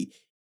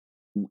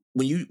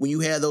when you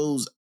have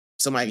those,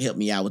 somebody can help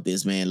me out with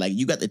this, man. Like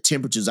you got the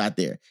temperatures out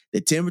there. The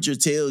temperature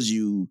tells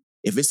you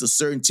if it's a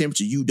certain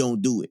temperature, you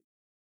don't do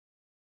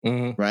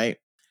it, right?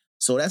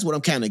 So that's what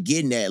I'm kind of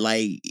getting at.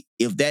 Like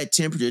if that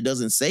temperature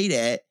doesn't say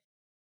that,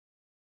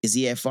 is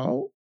he at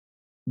fault?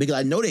 Because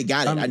I know they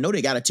got it. I know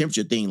they got a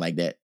temperature thing like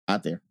that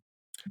out there.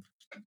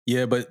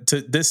 Yeah, but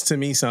this to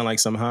me sound like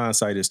some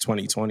hindsight is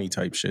 2020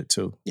 type shit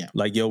too. Yeah,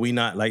 like yo, we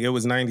not like it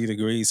was 90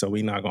 degrees, so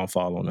we not gonna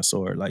fall on the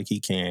sword. Like he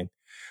could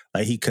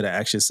have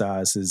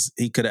exercised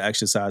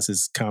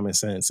his common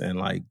sense, and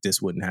like this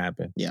wouldn't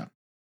happen. Yeah,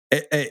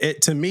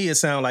 it to me it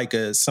sounds like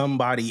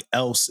somebody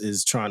else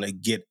is trying to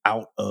get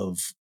out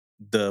of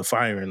the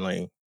firing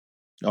lane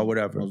or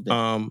whatever.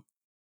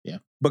 Yeah,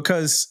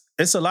 because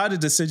it's a lot of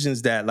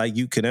decisions that like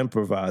you can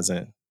improvise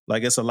in.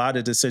 Like it's a lot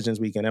of decisions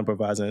we can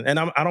improvise in, and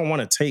I don't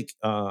want to take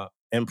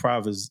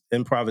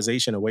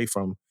improvisation away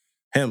from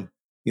him.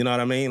 You know what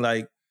I mean?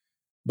 Like,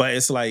 but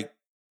it's like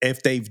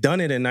if they've done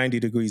it in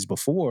 90 degrees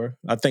before,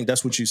 I think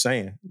that's what you're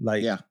saying.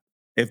 Like,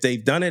 if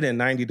they've done it in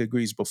 90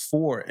 degrees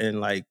before and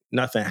like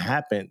nothing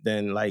happened,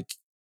 then like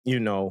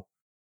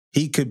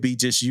he could be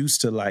just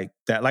used to like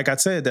that. Like I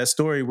said, that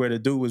story where the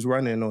dude was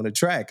running on the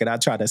track and I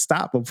tried to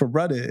stop him from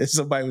running. And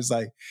somebody was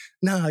like,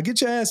 nah,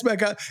 get your ass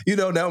back out.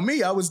 Now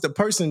me, I was the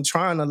person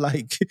trying to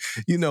like,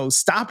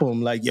 stop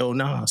him. Like, yo,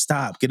 nah,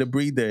 stop, get a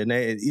breather. And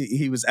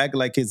he was acting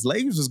like his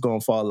legs was going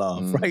to fall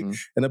off, right?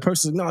 And the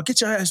person, no, get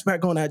your ass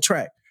back on that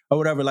track or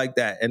whatever like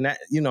that. And that,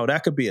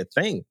 that could be a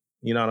thing.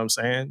 You know what I'm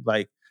saying?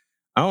 Like,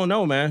 I don't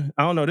know, man.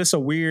 I don't know. This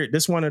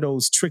one of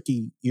those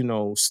tricky,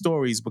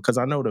 stories because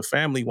I know the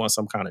family wants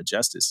some kind of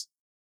justice.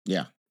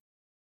 Yeah.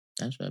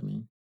 That's what I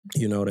mean.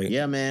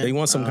 Man. They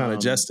want some kind of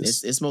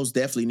justice. It's most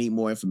definitely need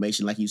more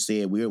information. Like you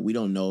said, we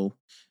don't know,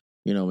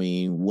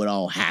 what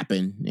all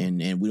happened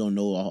and we don't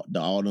know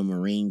all the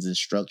Marines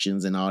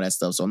instructions and all that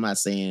stuff. So I'm not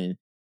saying,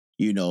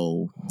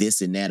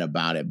 this and that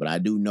about it, but I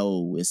do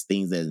know it's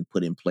things that are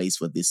put in place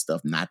for this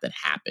stuff not to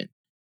happen.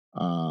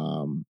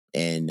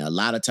 And a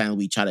lot of times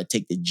we try to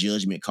take the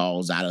judgment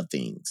calls out of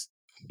things,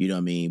 you know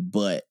what I mean?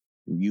 But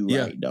you're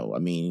right though. I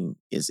mean,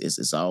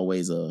 it's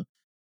always a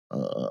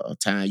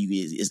time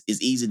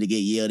it's easy to get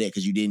yelled at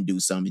because you didn't do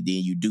something,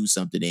 then you do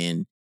something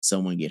and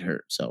someone get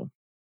hurt. So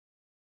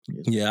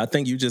I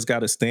think you just got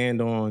to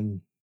stand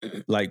on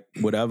like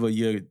whatever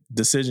your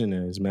decision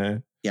is,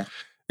 man. Yeah.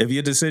 If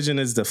your decision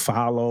is to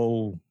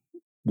follow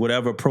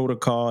whatever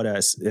protocol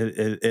that's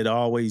it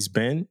always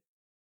been,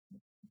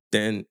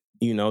 then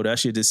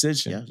that's your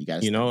decision. Yeah,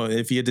 you gotta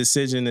if your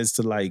decision is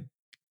to like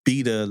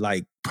be the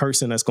like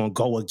person that's gonna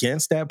go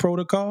against that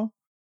protocol,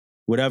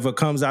 whatever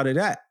comes out of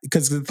that.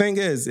 Because the thing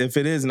is, if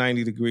it is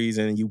 90 degrees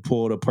and you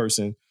pull the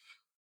person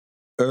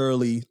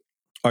early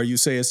or you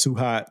say it's too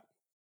hot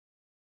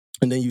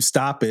and then you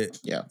stop it,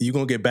 you're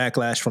gonna get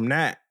backlash from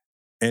that.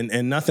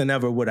 And nothing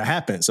ever would have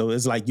happened. So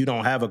it's like you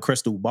don't have a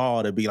crystal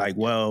ball to be like,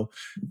 well,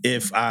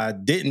 if I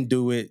didn't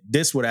do it,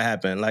 this would have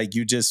happened. Like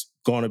you just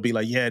gonna be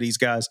like, yeah, these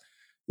guys,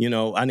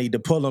 I need to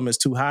pull them. It's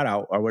too hot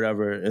out or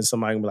whatever. And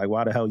somebody can be like,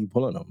 why the hell are you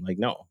pulling them? Like,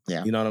 no.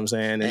 Yeah. You know what I'm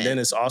saying? And then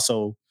it's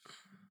also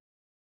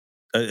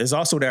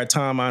their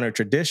time-honored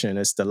tradition.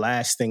 It's the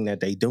last thing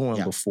that they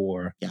doing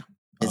before. Yeah,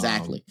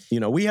 exactly.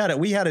 We had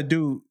a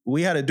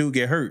dude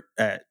get hurt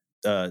at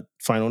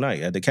final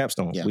night at the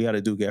capstone. We had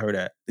a dude get hurt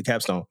at the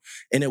capstone.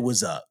 And it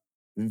was a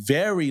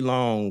very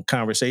long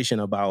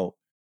conversation about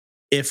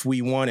if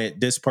we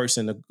wanted this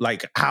person to,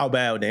 like, how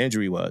bad the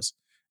injury was.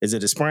 Is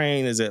it a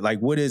sprain? Is it like,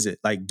 what is it?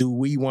 Like, do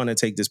we want to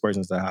take this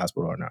person to the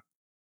hospital or not?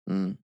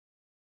 Mm.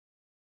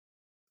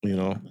 You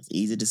know, it's an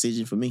easy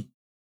decision for me.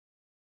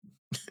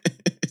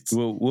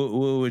 what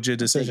would your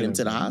decision? Taking him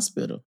to the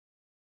hospital,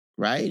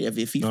 right? If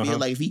he feel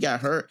like if he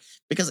got hurt,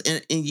 because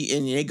and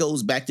it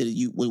goes back to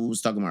what we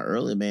was talking about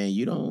earlier, man.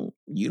 You don't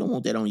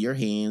want that on your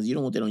hands. You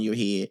don't want that on your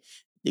head.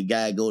 The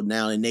guy go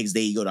down the next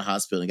day, you go to the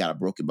hospital and got a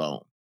broken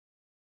bone.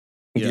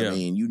 You know what I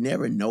mean? You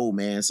never know,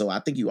 man. So I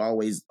think you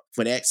always,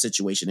 for that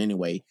situation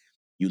anyway,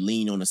 you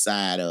lean on the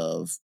side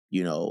of,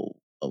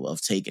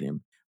 of taking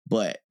him.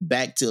 But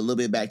back to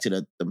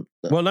the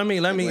well, let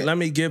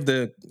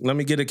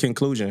me get a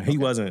conclusion. He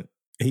wasn't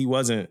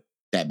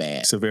that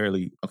bad,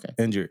 severely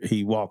injured.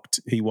 He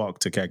walked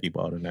to khaki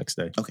ball the next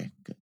day. Okay,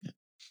 good.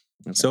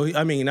 Okay. So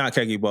not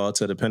khaki ball,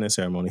 to the penance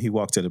ceremony. He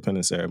walked to the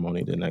penance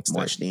ceremony the next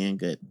Marched day. in,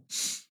 good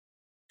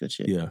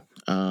shit. Yeah.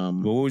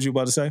 What was you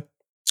about to say?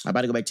 I'm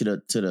about to go back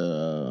to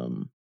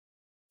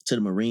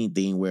the Marine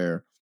thing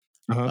where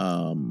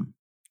I'm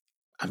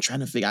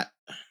trying to figure out.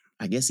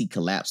 I guess he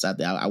collapsed out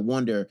there. I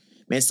wonder,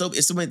 man. So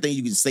it's so many things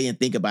you can say and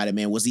think about it,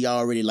 man. Was he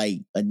already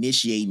like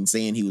initiating,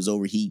 saying he was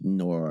overheating,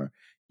 or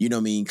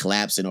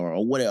collapsing,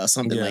 or whatever, or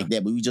something like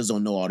that? But we just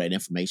don't know all that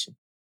information.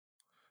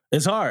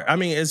 It's hard. I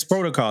mean, it's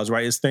protocols,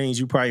 right? It's things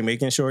you probably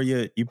making sure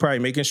they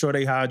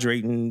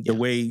hydrating the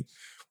way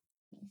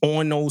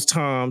on those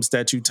times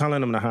that you telling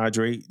them to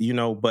hydrate,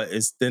 but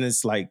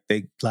it's like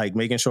they like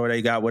making sure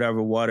they got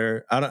whatever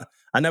water. I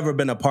never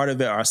been a part of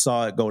it or I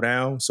saw it go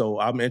down. So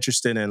I'm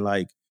interested in,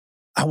 like,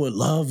 I would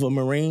love a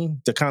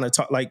Marine to kind of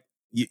talk, like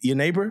your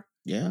neighbor.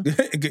 Yeah.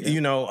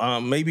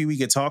 Maybe we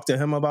could talk to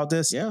him about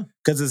this. Yeah.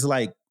 Cause it's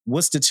like,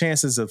 what's the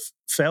chances of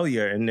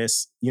failure in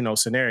this,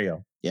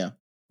 scenario? Yeah.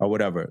 Or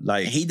whatever.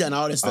 Like, and he done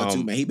all this stuff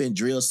too, man. He been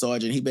drill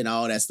sergeant. He been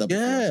all that stuff.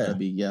 Yeah.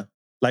 Before,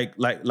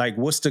 Like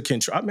what's the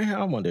control? Man,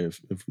 I wonder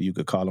if you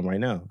could call him right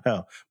now.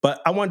 Hell,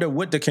 but I wonder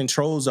what the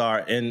controls are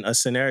in a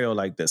scenario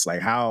like this.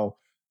 Like how,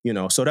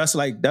 so that's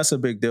a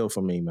big deal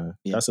for me, man.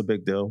 Yeah. That's a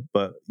big deal.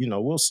 But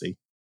we'll see.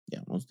 Yeah,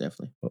 most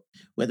definitely.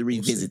 Whether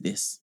revisit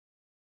this.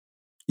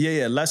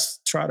 Yeah. Let's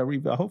try to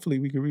hopefully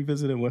we can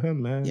revisit it with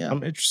him, man. Yeah,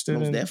 I'm interested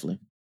most definitely.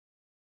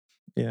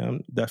 Yeah,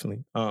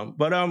 definitely.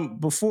 But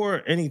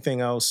before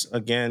anything else,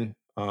 again,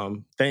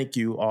 thank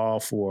you all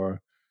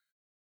for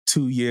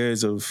 2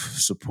 years of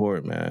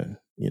support, man.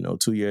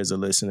 2 years of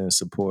listening and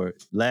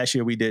support. Last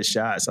year we did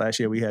shots. Last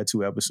year we had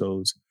 2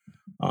 episodes.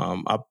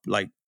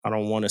 I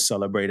don't want to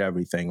celebrate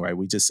everything, right?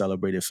 We just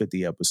celebrated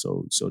 50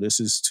 episodes. So this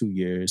is 2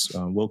 years.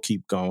 We'll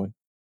keep going.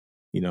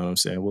 You know what I'm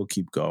saying? We'll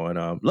keep going.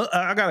 Look,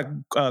 I got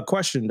a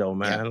question though,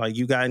 man. Yeah. Like,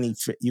 you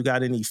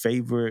got any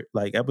favorite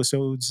like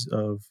episodes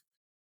of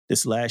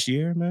this last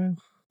year, man?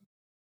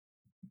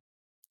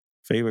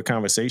 Favorite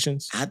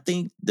conversations? I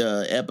think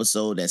the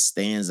episode that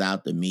stands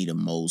out to me the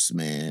most,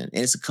 man,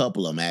 and it's a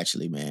couple of them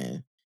actually,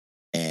 man.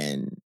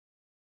 And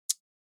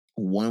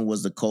one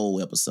was the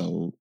Cole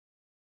episode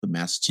with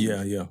Master Chief.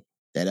 Yeah.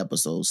 That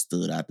episode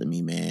stood out to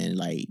me, man.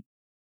 Like,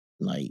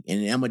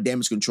 and I'm a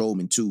damage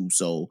controlman too,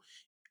 so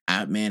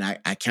I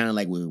kind of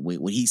like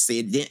what he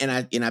said. And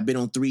I've been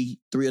on three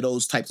of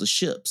those types of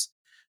ships.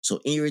 So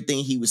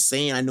everything he was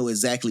saying, I know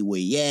exactly where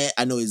he at.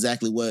 I know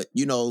exactly what,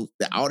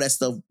 all that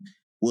stuff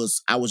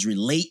I was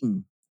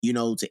relating,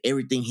 to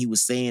everything he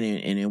was saying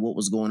and what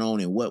was going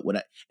on and what would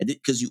I,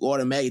 because you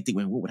automatically think,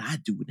 man, what would I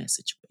do in that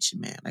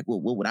situation, man? Like,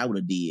 what would I would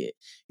have did?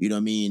 You know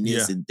what I mean?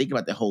 And think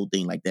about the whole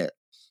thing like that.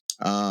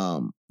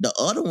 The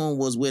other one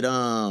was with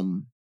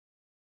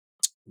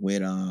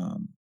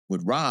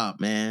Rob,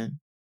 man.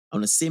 On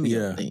the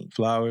Simeon thing.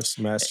 Flowers,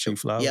 Master Chief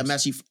Flowers. Yeah,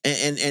 Master Chief.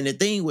 And the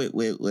thing with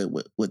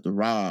the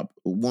Rob,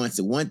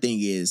 the one thing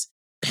is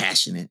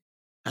passionate.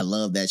 I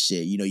love that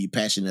shit. You're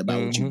passionate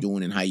about what you're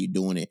doing and how you're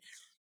doing it.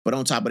 But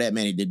on top of that,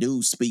 man, the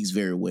dude speaks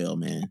very well,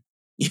 man.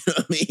 You know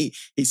what I mean?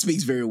 He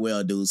speaks very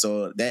well, dude.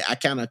 So that I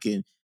kind of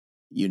can,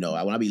 when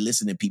I be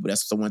listening to people,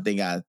 that's the one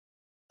thing I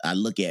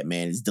look at,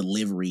 man, is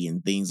delivery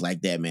and things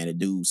like that, man. The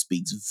dude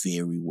speaks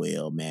very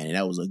well, man. And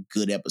that was a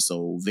good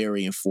episode,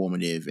 very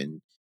informative.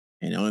 And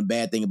the only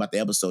bad thing about the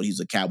episode, he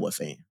was a Cowboy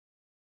fan.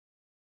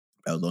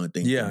 That was the only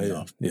thing.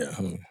 Yeah.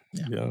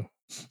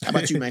 How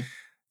about you, man?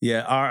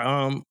 Yeah,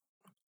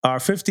 our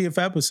 50th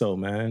episode,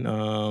 man.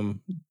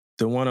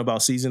 The one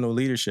about seasonal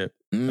leadership.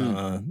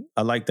 I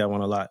like that one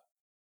a lot.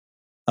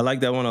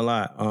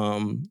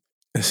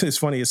 It's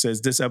funny. It says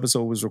this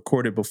episode was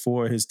recorded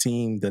before his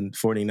team, the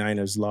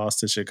 49ers, lost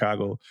to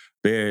Chicago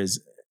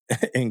Bears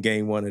in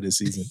game 1 of the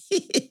season.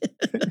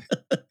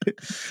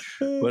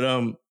 But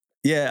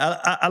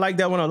I like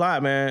that one a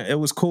lot, man. It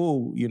was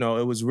cool.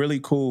 It was really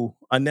cool.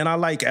 And then I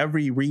like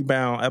every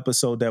rebound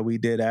episode that we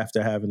did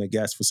after having a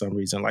guest for some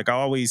reason. Like,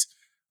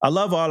 I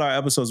love all our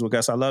episodes with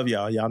guests. I love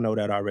y'all. Y'all know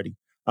that already.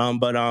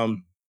 But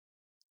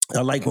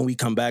I like when we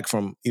come back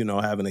from,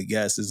 having a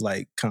guest, is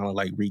like kind of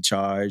like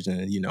recharged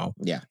and,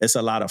 it's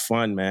a lot of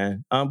fun,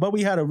 man. But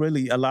we had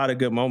a lot of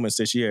good moments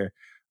this year.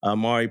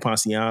 Mari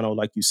Ponciano,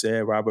 like you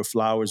said, Robert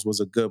Flowers was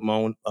a good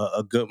moment.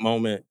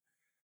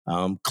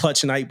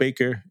 Clutch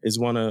Nightbaker is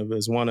one of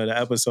the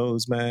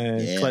episodes, man.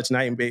 Yeah. Clutch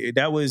Nightbaker.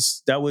 That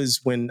was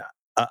when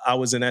I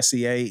was in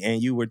SCA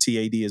and you were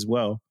TAD as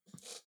well.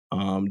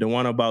 The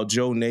one about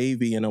Joe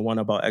Navy and the one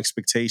about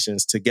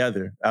expectations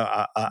together.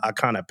 I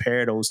kind of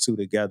pair those two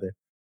together.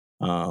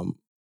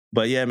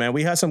 But yeah, man,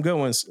 we had some good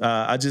ones.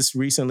 I just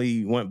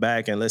recently went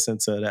back and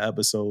listened to the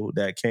episode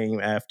that came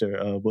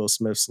after Will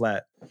Smith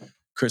slapped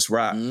Chris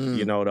Rock.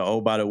 You know,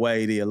 the by the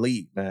way, the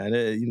elite, man.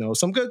 You know,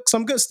 some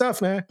good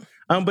stuff, man.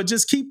 But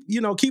just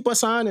keep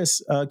us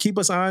honest. Keep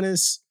us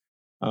honest.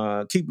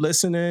 Keep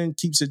listening.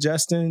 Keep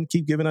suggesting.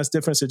 Keep giving us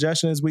different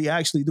suggestions. We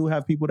actually do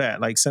have people that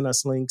like send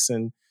us links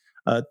and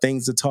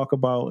things to talk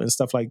about and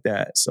stuff like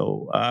that.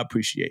 So I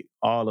appreciate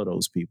all of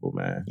those people,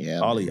 man. Yeah,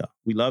 all of y'all.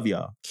 We love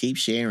y'all. Keep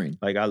sharing.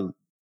 Like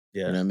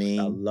you know what I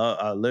mean?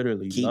 I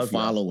literally keep love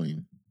following. Y'all.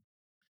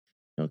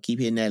 You know, keep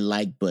hitting that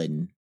like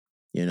button.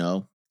 You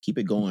know, keep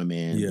it going,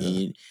 man.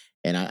 Yeah.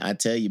 And I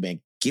tell you,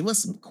 man, give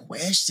us some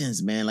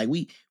questions, man. Like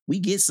we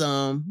get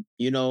some,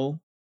 you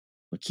know,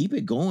 but keep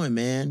it going,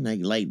 man.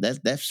 Like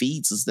that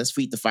feeds us. That's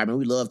feed the fire, man.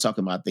 We love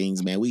talking about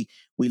things, man. We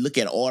look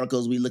at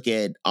articles, we look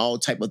at all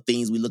type of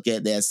things. We look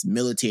at that's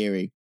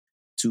military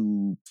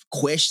to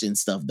question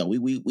stuff, though.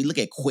 We look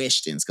at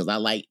questions because I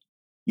like,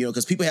 you know,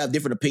 because people have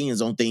different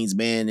opinions on things,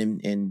 man,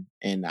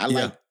 and I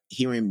like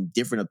hearing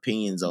different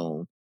opinions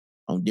on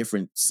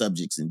different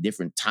subjects and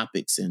different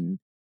topics, and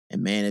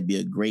man, it'd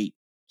be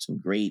some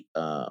great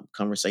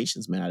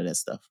conversations, man, out of that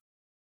stuff.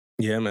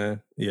 Yeah,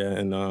 man. Yeah,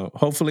 and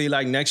hopefully,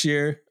 like next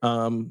year,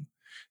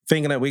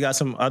 thinking that we got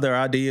some other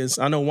ideas.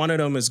 I know one of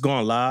them is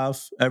going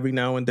live every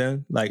now and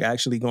then, like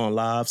actually going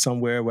live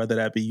somewhere, whether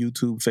that be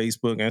YouTube,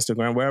 Facebook,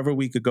 Instagram, wherever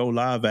we could go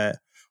live at,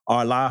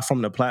 or live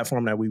from the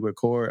platform that we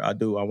record. I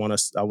want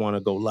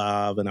to go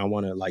live, and I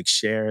want to like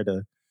share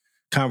the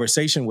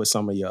conversation with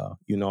some of y'all.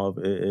 You know,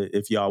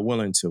 if y'all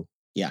willing to.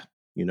 Yeah.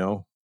 You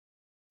know.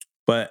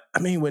 But I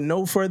mean, with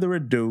no further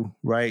ado,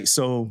 right?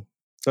 So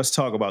let's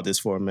talk about this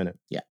for a minute.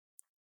 Yeah.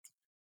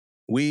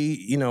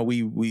 We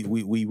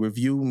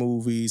review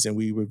movies and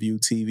we review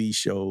TV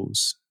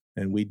shows,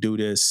 and we do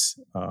this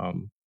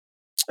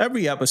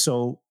every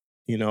episode.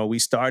 You know, we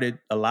started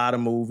a lot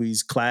of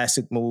movies,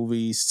 classic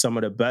movies, some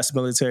of the best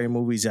military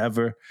movies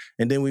ever.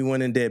 And then we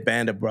went and did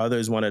Band of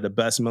Brothers, one of the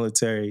best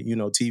military, you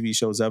know, TV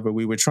shows ever.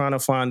 We were trying to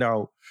find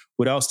out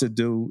what else to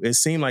do. It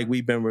seemed like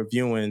we've been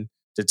reviewing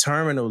the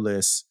Terminal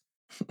List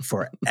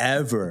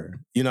forever.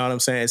 You know what I'm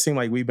saying? It seemed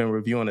like we've been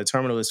reviewing the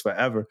Terminal List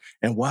forever.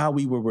 And while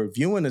we were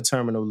reviewing the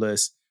Terminal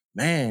List,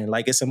 man,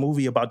 like it's a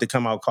movie about to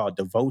come out called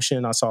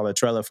Devotion. I saw the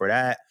trailer for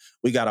that.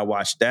 We got to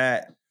watch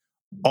that.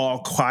 All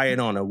Quiet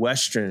on the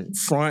Western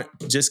Front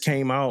just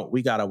came out.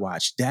 We got to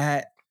watch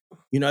that.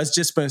 You know, it's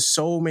just been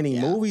so many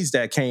movies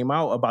that came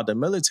out about the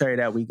military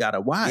that we got to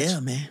watch. Yeah,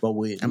 man. But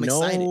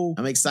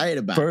I'm excited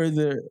about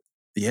further,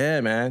 yeah,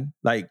 man.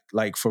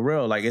 Like for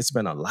real, like it's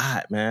been a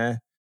lot, man.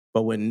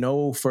 But with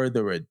no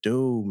further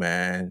ado,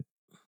 man,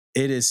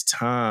 it is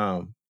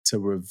time to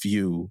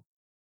review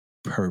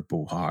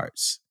Purple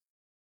Hearts,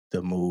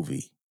 the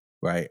movie,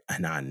 right?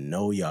 And I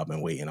know y'all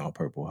been waiting on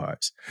Purple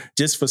Hearts.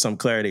 Just for some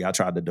clarity, I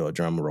tried to do a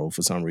drum roll.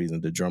 For some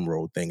reason, the drum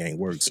roll thing ain't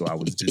worked, so I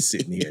was just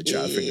sitting here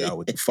trying to figure out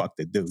what the fuck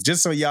to do,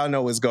 just so y'all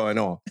know what's going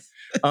on.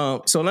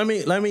 So let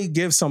me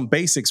give some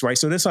basics, right?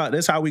 So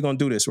this how we gonna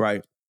do this,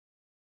 right?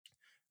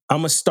 I'm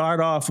going to start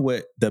off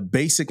with the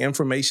basic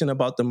information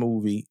about the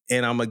movie,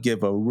 and I'm going to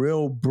give a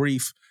real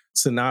brief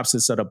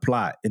synopsis of the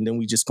plot, and then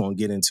we just going to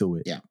get into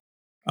it. Yeah.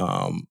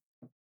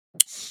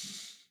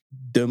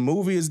 The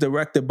movie is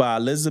directed by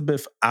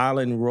Elizabeth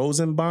Allen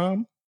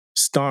Rosenbaum,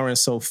 starring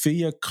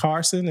Sophia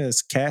Carson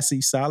as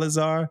Cassie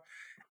Salazar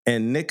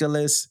and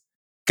Nicholas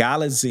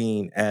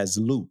Galazine as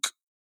Luke.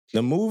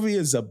 The movie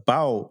is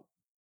about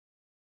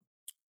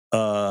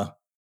a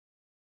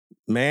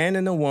man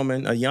and a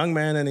woman, a young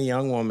man and a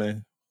young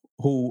woman,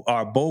 who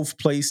are both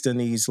placed in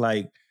these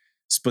like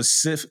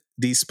specific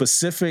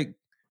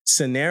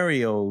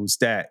scenarios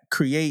that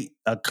create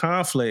a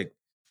conflict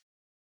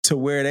to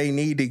where they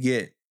need to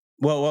get.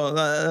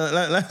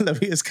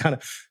 Let me just kind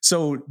of.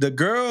 So the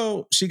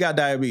girl, she got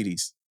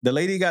diabetes. The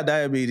lady got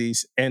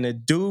diabetes, and the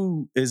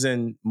dude is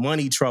in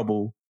money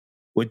trouble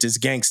with this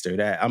gangster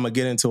that I'm gonna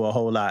get into a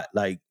whole lot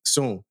like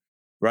soon,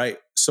 right?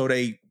 So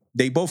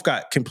they both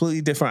got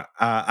completely different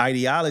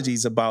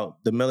ideologies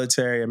about the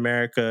military,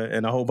 America,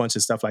 and a whole bunch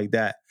of stuff like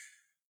that.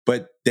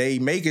 But they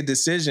make a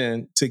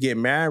decision to get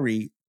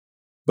married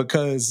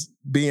because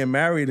being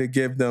married to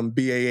give them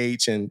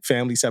BAH and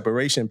family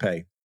separation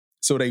pay.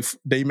 So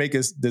they make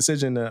a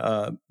decision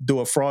to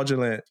do a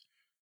fraudulent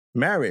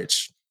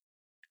marriage.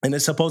 And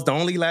it's supposed to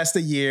only last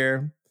a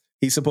year.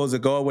 He's supposed to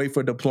go away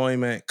for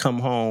deployment, come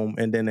home,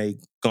 and then they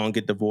gonna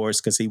get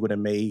divorced because he would have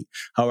made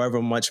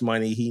however much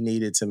money he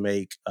needed to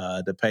make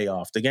to pay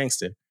off the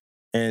gangster.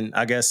 And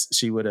I guess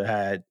she would have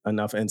had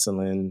enough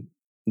insulin,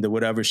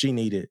 whatever she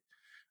needed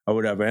or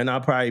whatever. And I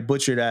probably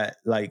butchered that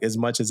like as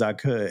much as I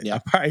could. Yeah.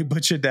 I probably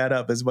butchered that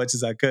up as much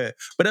as I could.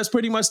 But that's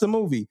pretty much the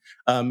movie.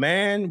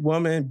 Man,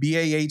 woman,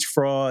 BAH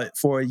fraud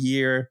for a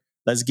year.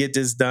 let's get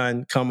this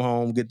done, come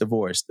home, get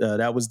divorced.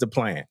 That was the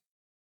plan,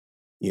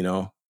 you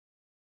know.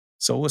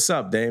 So what's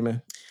up,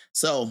 Damon?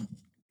 So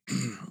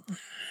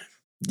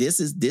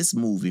this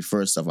movie.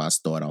 First of all, I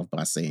start off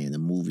by saying the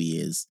movie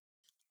is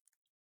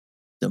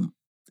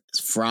it's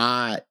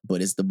fraud,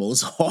 but it's the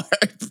most hard.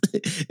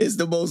 It's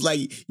the most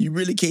like you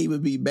really can't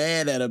even be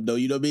mad at them though.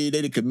 You know what I mean?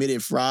 They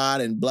committed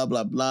fraud and blah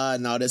blah blah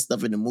and all that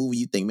stuff in the movie.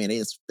 You think, man,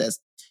 that's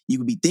you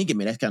could be thinking,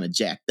 man, that's kind of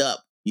jacked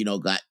up. You know,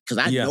 because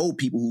I know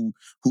people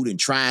who didn't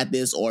tried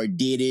this or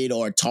did it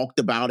or talked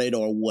about it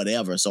or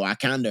whatever. So I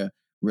kind of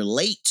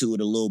relate to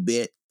it a little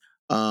bit.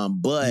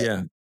 But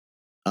yeah.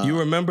 You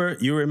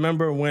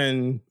remember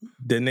when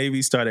the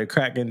Navy started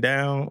cracking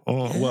down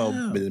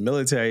on the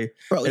military?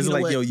 Bro, it's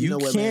like, what? yo, you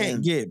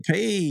can't get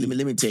paid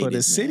let me tell you for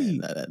this, the city.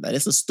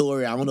 It's a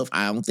story. I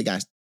don't think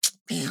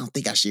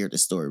I shared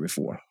this story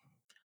before.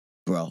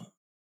 Bro.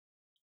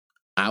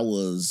 I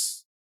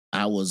was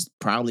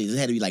probably, it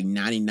had to be like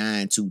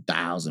 99,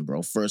 2000,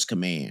 bro, first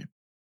command.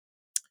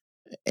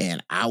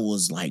 And I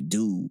was like,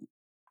 dude,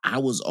 I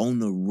was on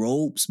the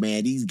ropes,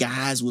 man. These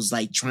guys was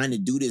like trying to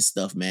do this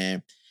stuff,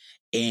 man.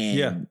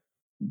 And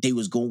they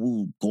was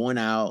going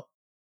out,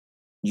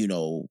 you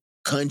know,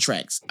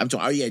 contracts. I'm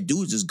talking, all you had to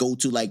do is just go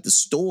to like the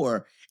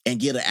store and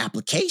get an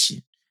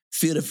application.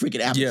 Fill the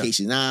freaking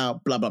application.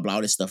 Now, blah, blah, blah,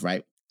 all this stuff,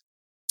 right?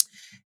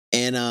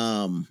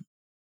 And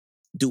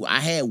dude, I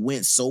had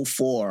went so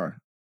far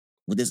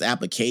with this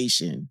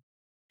application.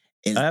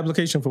 An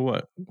application for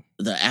what?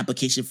 The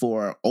application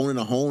for owning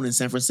a home in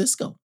San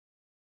Francisco.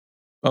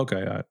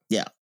 Okay, all right.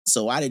 Yeah.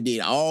 So I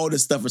did all the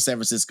stuff for San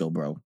Francisco,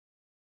 bro,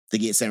 to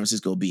get San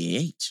Francisco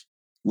BAH,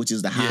 which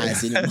is the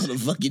highest in the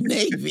motherfucking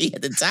Navy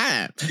at the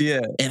time.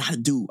 Yeah. And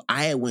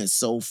I had went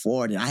so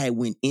far that I had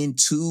went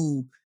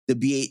into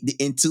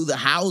into the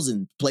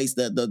housing place,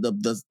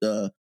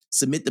 the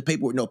submit the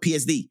paperwork, no,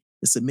 PSD,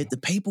 to submit the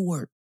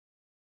paperwork.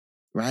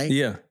 Right?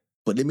 Yeah.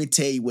 But let me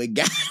tell you what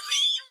got me,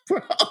 bro.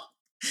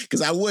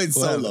 Because I wasn't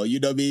solo, you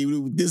know what I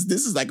mean? This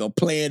is like a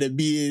plan to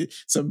be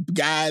some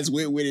guys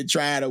went with it,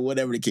 tried, or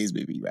whatever the case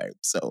may be, right?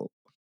 So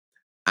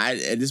and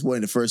this is one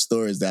of the first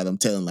stories that I'm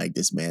telling like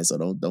this, man. So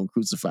don't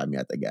crucify me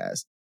out there,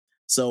 guys.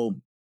 So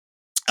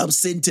I'm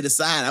sitting to the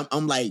side.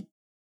 I'm like,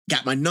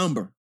 got my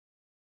number.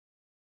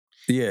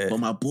 Yeah. But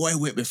my boy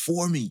went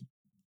before me.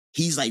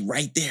 He's like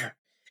right there.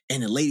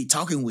 And the lady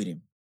talking with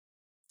him.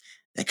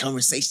 That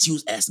conversation, she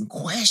was asking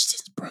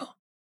questions, bro.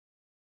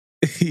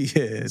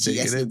 Yeah, she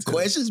asked him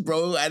questions,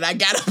 bro, and I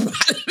got up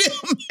out of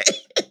him,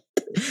 man.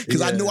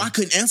 Because I knew I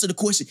couldn't answer the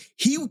question.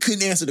 He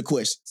couldn't answer the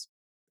questions.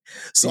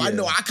 So I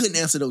know I couldn't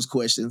answer those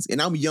questions.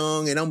 And I'm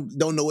young and I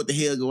don't know what the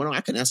hell going on. I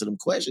couldn't answer them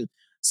questions.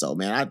 So,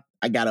 man,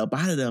 I got up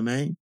out of there,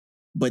 man.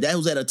 But that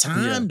was at a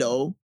time,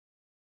 though,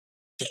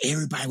 that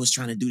everybody was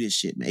trying to do this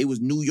shit, man. It was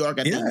New York,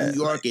 I think New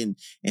York and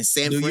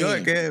San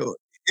Fran.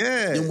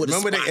 Yeah,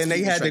 remember and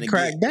they had to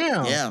crack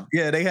down.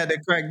 Yeah, they had to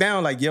crack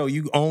down. Like, yo,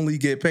 you only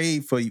get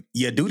paid for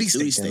your duty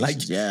station. Like,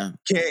 can't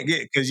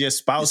get because your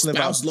spouse live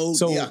out.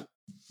 So,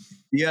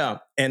 yeah,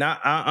 and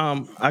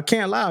I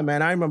can't lie,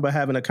 man. I remember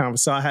having a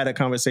conversation. I had a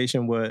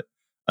conversation with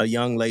a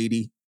young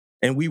lady,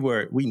 and we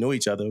knew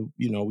each other.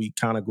 You know, we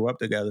kind of grew up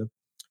together,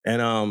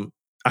 and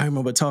I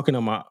remember talking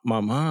to my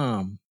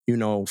mom. You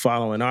know,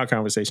 following our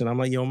conversation, I'm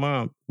like, yo,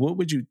 mom, what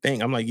would you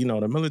think? I'm like, you know,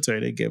 the military,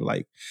 they give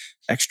like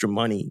extra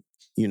money,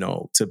 you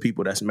know, to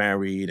people that's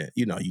married. And,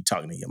 you know, you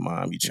talking to your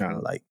mom, you trying to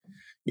like,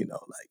 you know,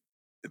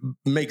 like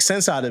make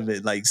sense out of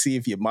it. Like, see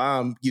if your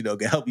mom, you know,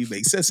 can help you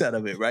make sense out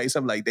of it, right? So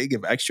I'm like, they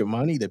give extra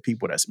money to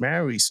people that's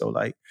married. So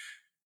like,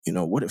 you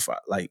know, what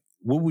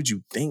would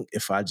you think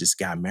if I just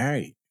got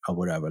married or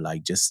whatever?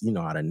 Like, just, you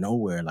know, out of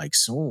nowhere, like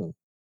soon,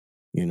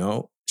 you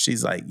know?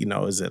 She's like, you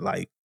know, is it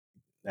like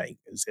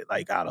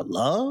out of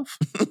love?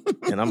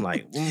 And I'm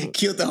like,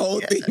 killed the whole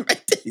thing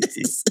right there.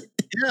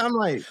 Yeah, I'm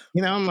like,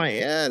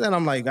 yeah. Then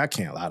I'm like, I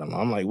can't lie to them.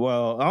 I'm like,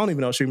 well, I don't even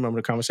know if she remember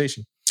the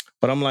conversation.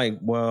 But I'm like,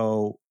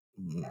 well,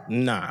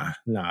 nah.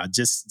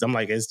 I'm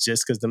like, it's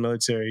just because the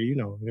military, you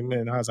know.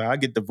 And I was like, I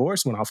get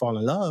divorced when I fall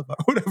in love or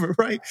whatever,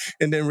 right?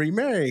 And then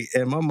remarry.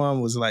 And my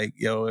mom was like,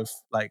 yo, if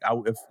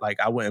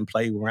I wouldn't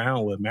play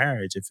around with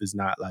marriage if it's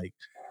not like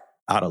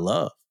out of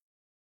love.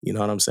 You know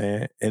what I'm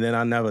saying? And then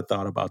I never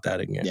thought about that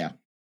again. Yeah.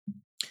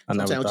 I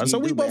never thought. So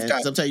we both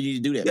got. Sometimes you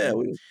need to do that. Yeah,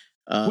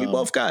 man. We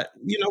both got,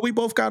 you know, we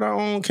both got our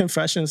own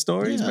confession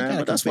stories, man.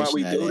 But that's why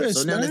we do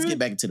this. So now let's get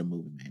back into the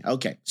movie, man.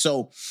 Okay,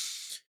 so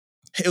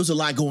it was a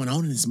lot going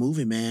on in this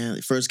movie, man.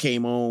 It first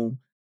came on.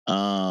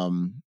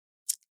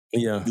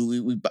 Yeah.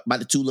 We by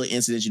the two little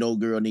incidents, you know,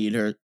 girl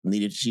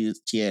she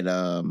had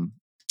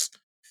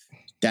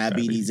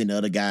diabetes, and the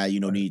other guy, you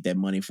know, needed that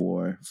money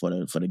for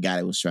the guy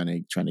that was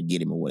trying to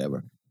get him or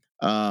whatever.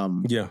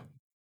 Yeah.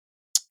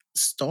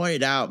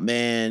 Started out,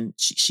 man.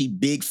 She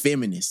big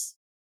feminist,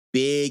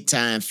 big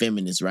time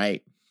feminist,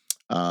 right?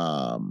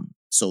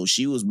 So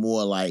she was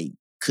more like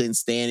couldn't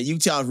stand it. You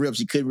can tell Rip,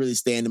 she couldn't really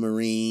stand the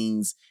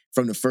Marines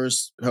from her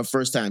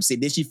first time. See,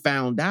 then she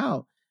found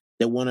out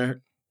that one of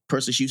her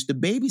person she used to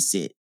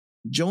babysit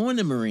joined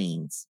the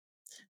Marines.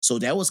 So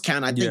that was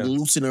kind of, I think,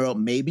 loosen her up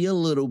maybe a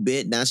little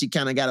bit. Now she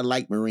kind of got to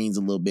like Marines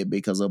a little bit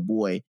because her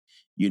boy,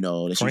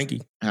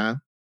 Frankie.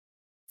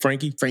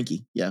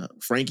 Frankie. Yeah.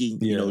 Frankie,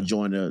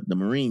 joined the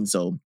Marines.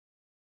 So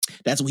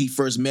that's when he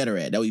first met her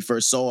at. That we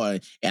first saw her.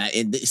 And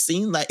it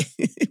seemed like,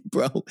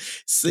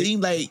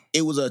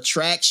 it was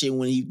attraction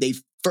when they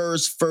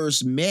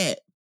first met.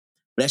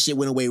 But that shit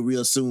went away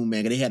real soon,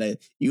 man.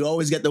 You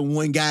always got the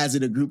one guys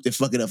in the group that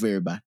fuck it up for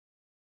everybody.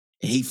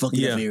 And he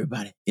fucking up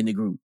everybody in the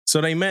group.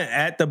 So they met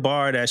at the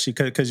bar that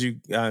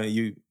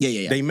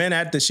they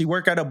met she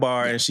worked at a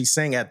bar and she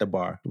sang at the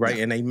bar, right?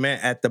 Yeah. And they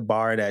met at the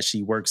bar that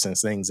she works and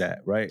sings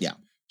at, right? Yeah.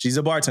 She's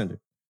a bartender.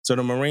 So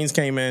the Marines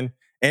came in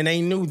and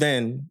they knew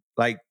then,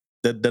 like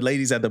the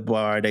ladies at the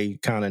bar, they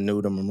kind of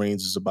knew the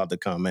Marines was about to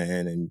come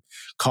in and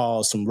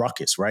cause some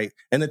ruckus, right?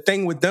 And the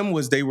thing with them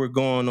was they were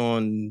going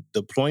on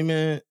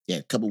deployment. Yeah,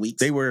 a couple weeks.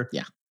 They were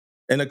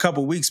in a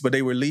couple weeks, but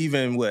they were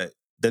leaving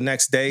the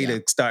next day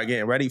to start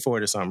getting ready for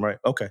it or something, right?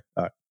 Okay.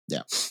 All right.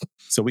 Yeah.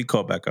 So we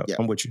caught back up. Yeah.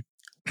 I'm with you.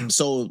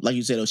 So, like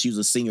you said, she was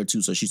a singer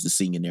too, so she used to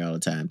sing in there all the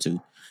time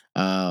too.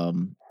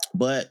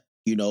 But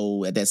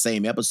at that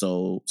same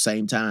episode,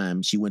 same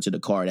time, she went to the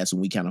car. That's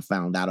when we kind of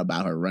found out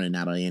about her running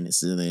out of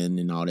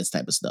insulin and all this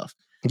type of stuff.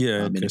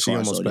 Yeah, because she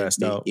almost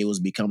passed out. It was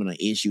becoming an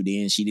issue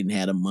then. She didn't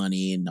have the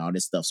money and all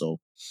this stuff. So,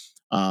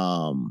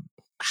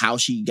 how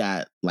she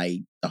got,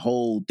 like, the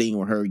whole thing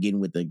with her getting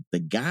with the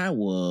guy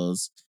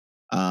was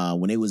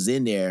when they was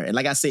in there. And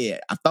like I said,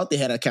 I thought they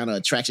had a kind of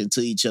attraction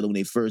to each other when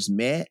they first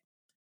met.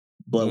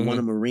 But one of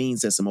the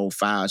Marines said some old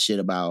foul shit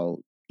about,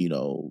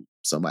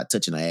 somebody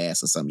touching her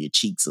ass or something, your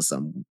cheeks or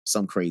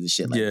some crazy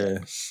shit like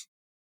that.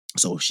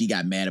 So she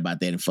got mad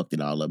about that and fucked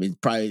it all up. And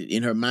probably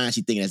in her mind,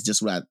 she thinking that's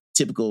just what a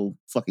typical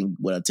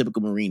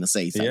Marine will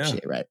say type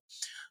shit, right?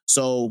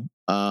 So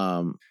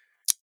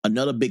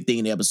another big thing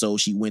in the episode,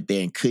 she went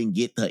there and couldn't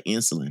get her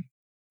insulin.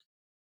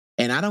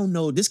 And I don't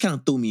know, this kind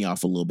of threw me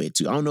off a little bit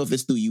too. I don't know if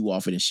this threw you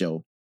off in the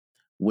show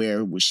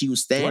where she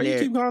was standing there.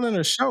 Why you keep calling it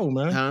a show,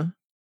 man? Huh?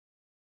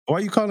 Why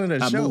are you calling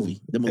it a show?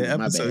 Movie. The movie,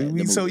 my bad.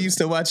 We so used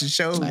to watching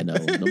shows. I know.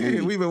 The movie.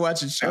 We've been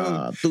watching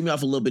shows. Threw me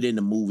off a little bit in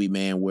the movie,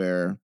 man,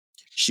 where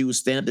she was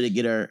standing up there to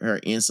get her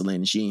insulin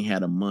and she ain't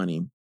had the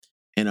money.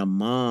 And her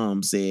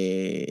mom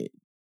said,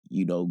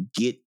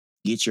 get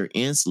your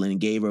insulin and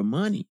gave her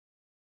money.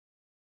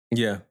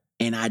 Yeah.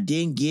 And I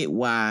didn't get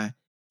why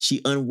she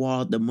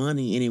unwalled the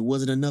money and it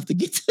wasn't enough to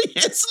get the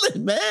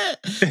insulin, man.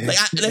 Like,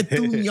 that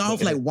threw me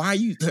off. Like,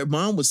 why her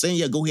mom was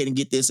saying, go ahead and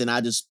get this and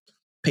I just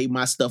pay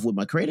my stuff with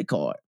my credit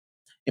card.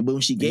 But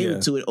when she gave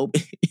it to it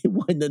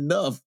wasn't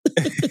enough.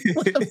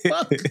 What the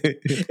fuck?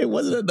 It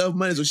wasn't enough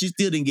money. So she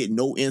still didn't get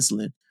no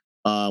insulin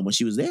when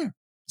she was there.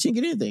 She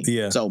didn't get anything.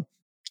 Yeah. So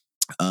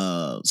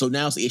now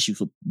it's the issue.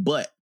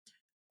 But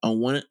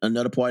on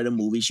another part of the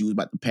movie, she was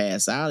about to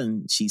pass out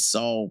and she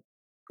saw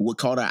what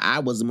caught her eye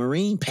was a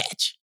Marine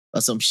patch or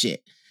some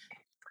shit.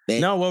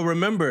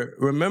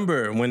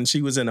 Remember when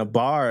she was in a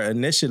bar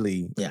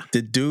initially,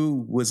 the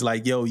dude was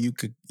like, yo,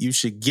 you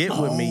should get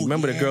with me.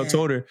 Remember the girl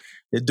told her,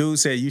 the dude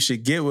said, you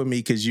should get with me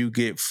because you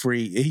get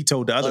free. He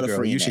told the other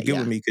girl, you should get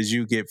with me because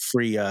you get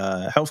free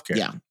healthcare.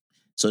 Yeah.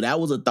 So that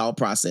was a thought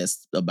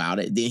process about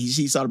it. Then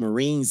she saw the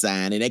Marine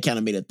sign and that kind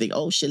of made her think,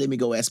 oh shit, let me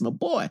go ask my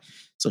boy.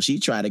 So she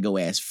tried to go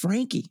ask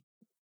Frankie.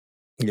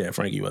 Yeah,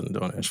 Frankie wasn't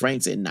doing that.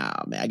 Frank said, nah,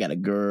 man, I got a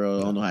girl.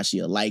 I don't know how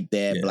she'll like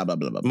that, blah, blah,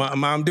 blah, blah.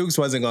 Mom Dukes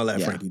wasn't going to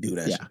let Frankie do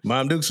that shit.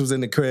 Mom Dukes was in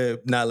the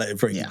crib not letting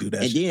Frankie do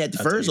that and shit. And then at the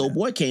first, old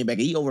boy came back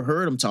and he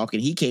overheard him talking.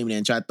 He came in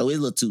and tried to throw his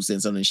little 2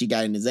 cents on her and she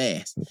got in his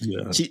ass.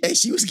 Yeah.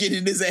 She was getting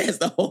in his ass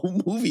the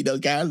whole movie though,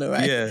 kind of,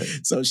 right? Yeah.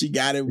 So she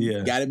got him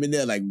in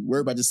there like,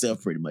 worry about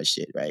yourself pretty much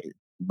shit, right?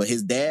 But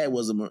his dad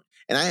was and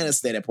I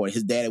understand that part.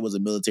 His dad was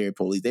a military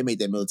police. They made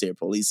that military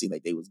police seem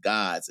like they was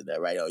gods and that,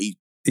 right? We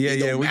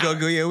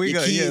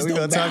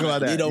gonna talk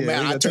about that. It don't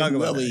matter. I turn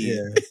whoever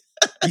in.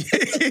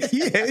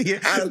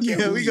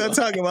 We gonna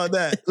talk about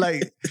that.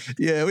 Like,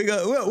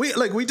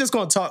 we just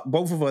gonna talk.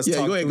 Both of us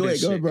talk go ahead, bro.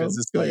 It's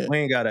like, we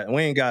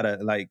ain't gotta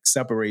like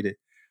separate it.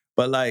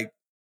 But like,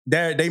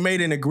 they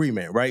made an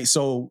agreement, right?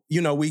 So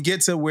we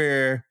get to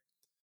where,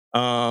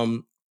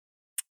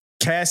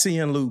 Cassie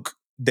and Luke,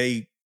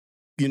 they,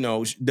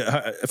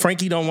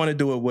 Frankie don't want to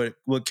do it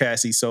with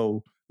Cassie,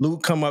 so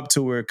Luke come up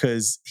to her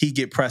because he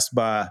get pressed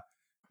by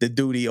the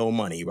duty owe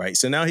money, right?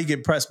 So now he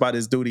get pressed by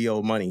this duty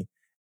owe money.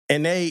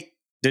 And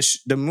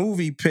the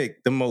movie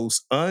picked the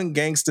most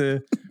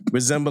ungangster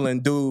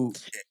resembling dude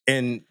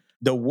in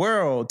the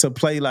world to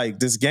play like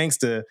this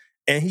gangster,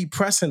 and he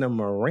pressing a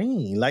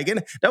Marine. Like,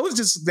 and that was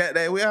just that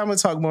I'm gonna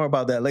talk more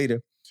about that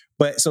later.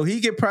 But so he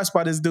get pressed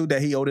by this dude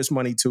that he owed this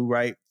money to,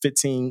 right?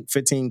 15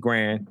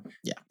 grand.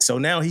 Yeah. So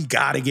now he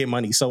gotta get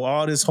money. So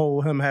all this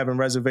whole him having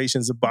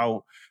reservations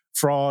about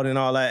fraud and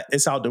all that,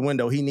 it's out the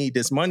window. He need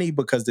this money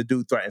because the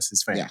dude threatens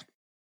his family. Yeah.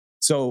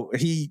 So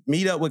he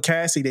meet up with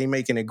Cassie, they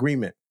make an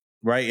agreement,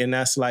 right? And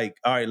that's like,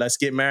 all right, let's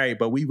get married,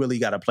 but we really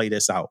got to play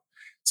this out.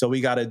 So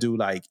we got to do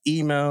like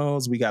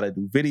emails, we got to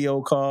do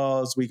video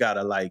calls, we got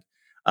to like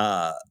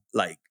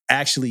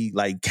actually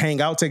like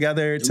hang out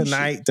together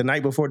tonight, the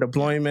night before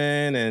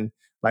deployment, and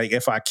Like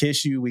if I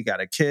kiss you, we got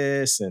to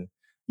kiss, and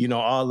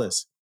all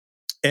this.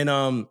 And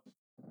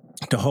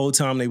the whole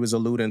time they was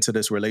alluding to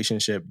this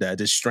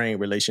strained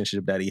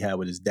relationship that he had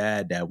with his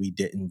dad that we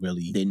didn't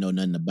know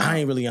nothing about. I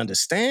ain't really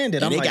understand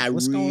it. And it got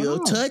real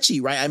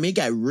touchy, right? I mean, it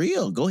got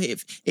real. Go ahead.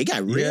 It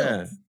got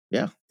real.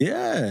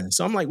 Yeah.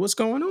 So I'm like, what's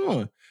going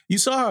on? You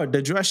saw her,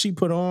 the dress she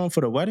put on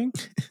for the wedding?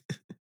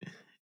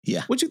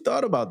 Yeah. What you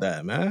thought about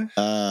that, man?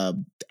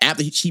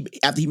 After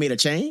he made a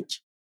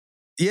change?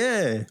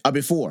 Yeah. Or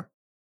before?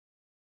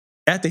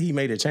 After he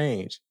made a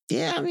change.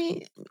 Yeah, I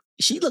mean,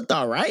 she looked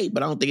all right,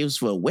 but I don't think it was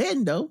for a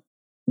wedding, though.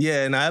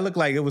 Yeah, and it looked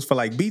like it was for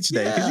like beach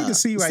day because you can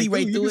see right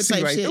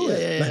through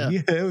it.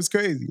 Yeah, it was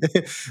crazy.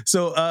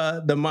 So,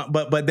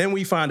 but then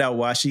we find out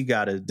why she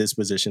got a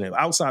disposition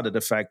outside of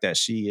the fact that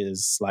she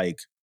is like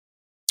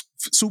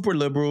super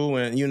liberal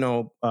and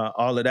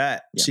all of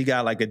that. Yeah. She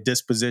got like a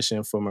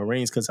disposition for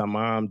Marines because her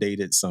mom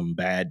dated some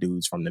bad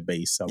dudes from the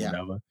base or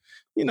whatever.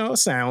 It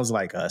sounds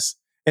like us.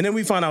 And then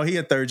we find out he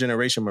a third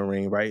generation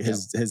Marine, right?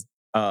 His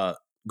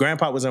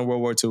grandpa was in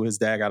World War II. His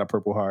dad got a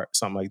Purple Heart,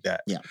 something like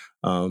that. Yeah.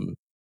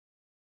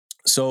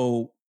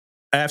 So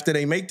after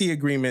they make the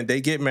agreement, they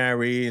get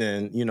married,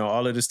 and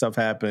all of this stuff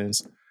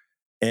happens.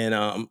 And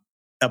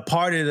a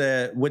part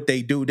of what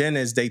they do then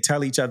is they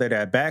tell each other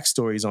their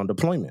backstories on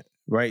deployment,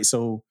 right?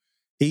 So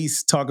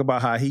he's talking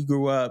about how he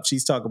grew up,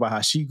 she's talking about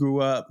how she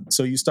grew up.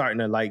 So they starting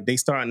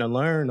to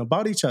learn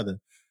about each other.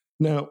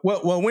 Now,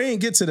 well, we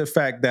didn't get to the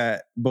fact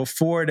that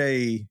before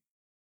he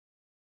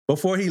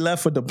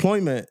left for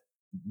deployment,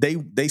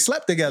 they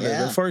slept together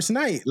the first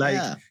night,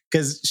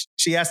 because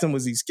she asked him,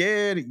 was he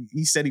scared?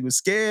 He said he was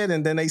scared,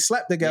 and then they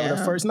slept together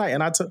the first night.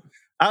 And I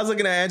was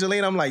looking at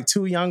Angelina, I'm like,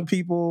 two young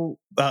people,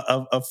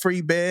 a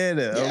free bed,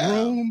 a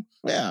room.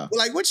 Yeah,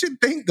 like what you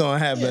think gonna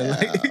happen? Yeah.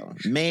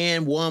 Like,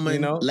 man,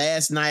 woman,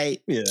 last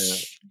night.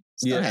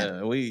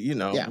 Yeah,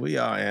 we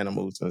are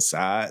animals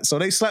inside. So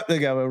they slept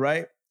together,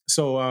 right?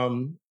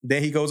 So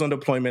then he goes on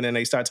deployment and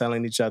they start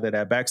telling each other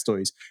their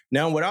backstories.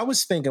 Now, what I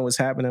was thinking was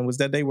happening was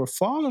that they were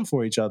falling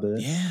for each other.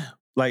 Yeah.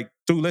 Like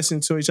through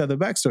listening to each other's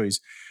backstories.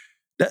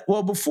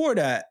 Before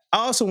that,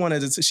 I also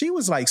wanted to, she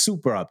was like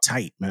super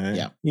uptight, man.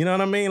 Yeah. You know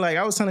what I mean? Like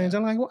I was telling her,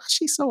 I'm like, why is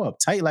she so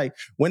uptight? Like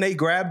when they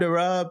grabbed her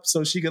up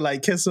so she could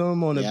like kiss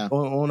him on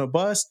a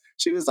bus,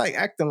 she was like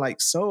acting like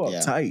so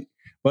uptight.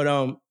 But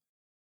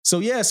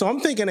so I'm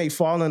thinking they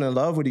falling in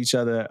love with each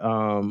other.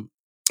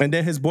 And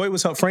then his boy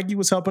Frankie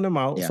was helping him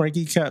out. Yeah.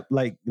 Frankie kept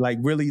like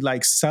really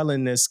like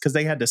selling this because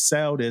they had to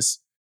sell this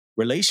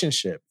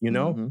relationship,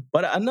 Mm-hmm.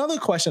 But another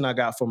question I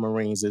got for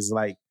Marines is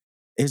like,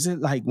 is it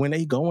like when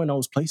they go in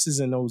those places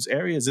in those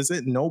areas, is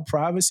it no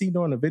privacy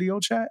during a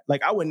video chat?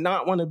 Like I would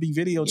not want to be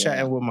video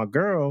chatting with my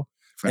girl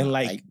and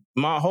like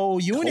my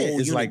whole unit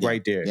is like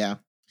right there. Yeah.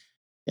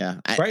 Yeah.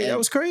 Right? That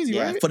was crazy,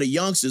 right? For the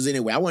youngsters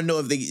anyway. I want to know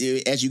if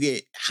they, as you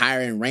get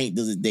higher in rank,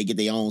 they get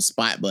their own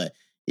spot. But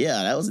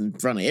yeah, that was in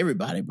front of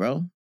everybody,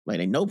 bro. Like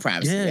they no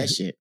privacy, that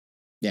shit.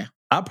 Yeah.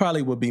 I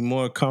probably would be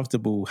more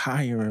comfortable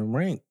higher in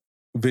rank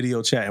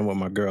video chatting with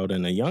my girl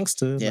than a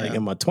youngster, like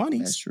in my 20s.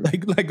 That's true.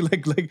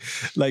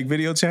 Like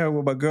video chatting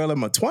with my girl in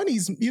my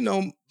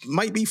 20s,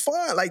 might be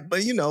fun. Like, but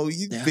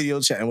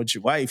video chatting with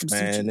your wife,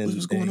 man.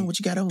 What's going on? What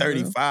you got on?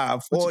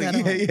 35, 40.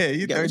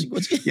 You 30.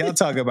 Y'all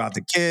talk about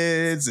the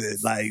kids and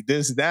like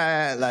this,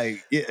 that.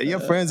 Like, your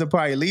friends will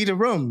probably leave the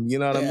room. You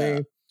know what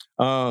I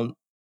mean?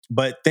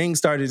 But things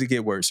started to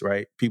get worse,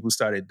 right? People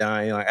started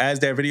dying. Like, as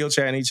they're video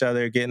chatting each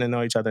other, getting to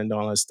know each other and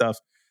doing all that stuff.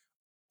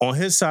 On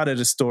his side of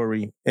the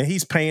story, and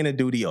he's paying the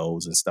duty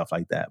owes and stuff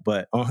like that.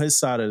 But on his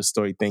side of the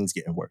story, things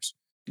getting worse.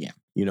 Yeah.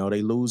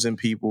 They losing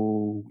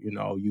people.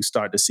 You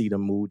start to see the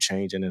mood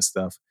changing and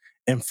stuff.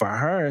 And for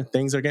her,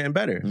 things are getting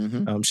better.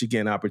 Mm-hmm. She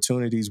getting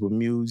opportunities with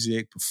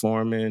music,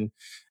 performing.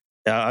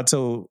 I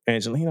told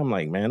Angelina, I'm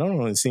like, man, I don't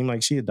really seem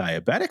like she a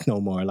diabetic no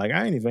more. Like,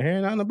 I ain't even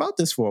hearing nothing about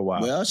this for a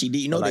while. Well, she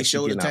did. They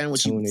showed the time when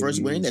she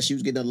first went in that she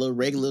was getting a little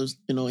regular,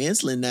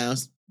 insulin now,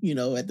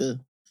 at the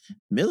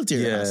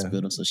military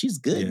hospital. So she's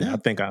good now. I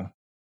think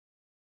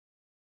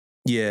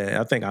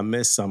I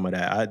missed some of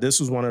that.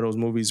 This was one of those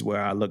movies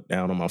where I looked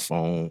down on my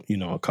phone,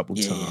 a couple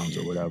times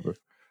or whatever.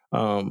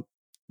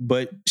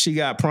 But she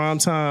got prom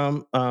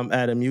time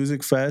at a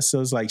music fest.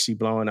 So it's like she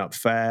blowing up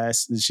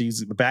fast.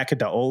 She's back at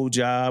the old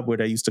job where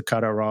they used to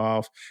cut her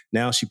off.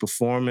 Now she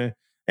performing.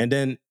 And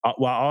then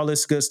while all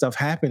this good stuff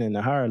happening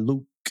to her,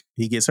 Luke,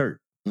 he gets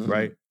hurt,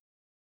 right?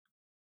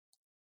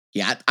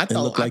 Yeah, I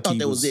thought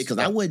that was it because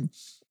I wouldn't.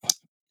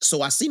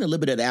 So I seen a little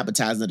bit of the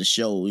advertising of the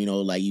show,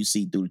 like you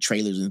see through the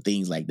trailers and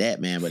things like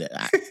that, man. But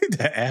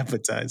the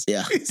advertising.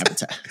 Yeah,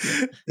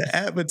 advertising. The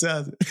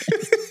advertising.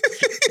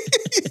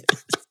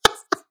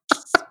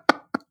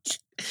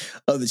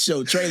 Of the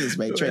show trailers,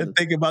 man.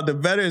 Think about the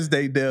Veterans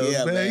Day deals,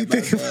 man.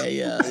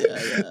 Yeah.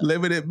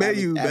 Limited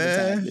menu,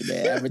 man.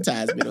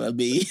 Advertisement on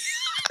me.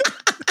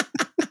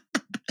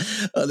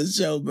 On the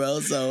show, bro.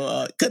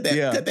 So cut that.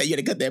 You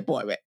gotta cut that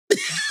part, man.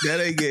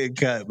 That ain't getting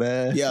cut,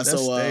 man. Yeah.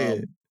 That's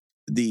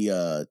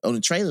on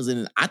the trailers,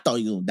 and I thought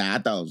he was gonna die. I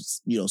thought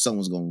someone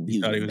was gonna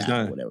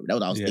die or whatever. That was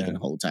what I was thinking the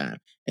whole time.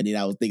 And then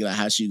I was thinking like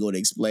how she go to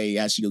explain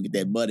how she go get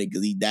that money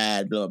because he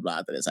died. Blah blah. I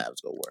thought that's how it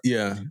was gonna work.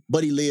 Yeah,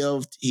 but he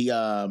lived. He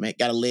got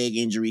a leg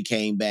injury,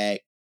 came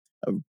back,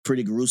 a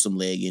pretty gruesome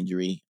leg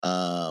injury.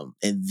 And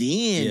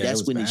then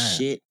that's when the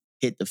shit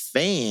hit the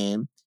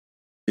fan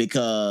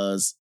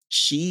because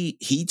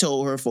he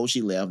told her before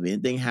she left, if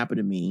anything happened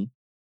to me,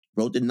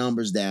 wrote the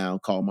numbers down,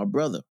 called my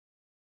brother.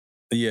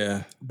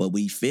 Yeah. But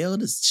we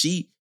failed.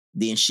 Something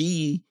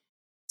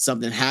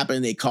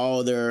happened. They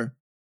called her.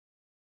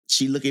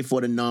 She looking for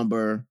the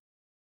number.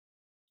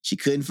 She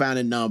couldn't find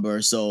a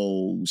number.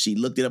 So she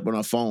looked it up on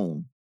her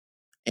phone.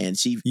 And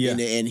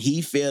and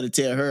he failed to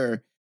tell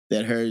her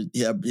that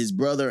his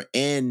brother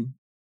and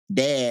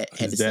dad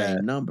had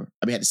same number.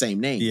 I mean, had the same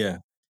name. Yeah.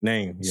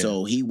 Name. Yeah.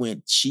 So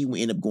she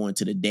ended up going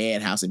to the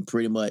dad house and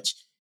pretty much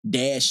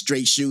dad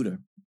straight shooter.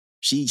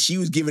 She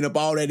was giving up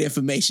all that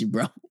information,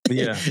 bro.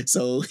 Yeah.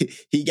 So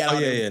he got all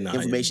the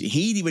information.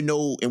 He didn't even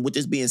know, and with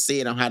this being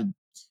said on how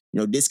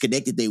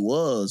disconnected they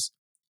was,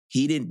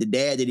 the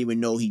dad didn't even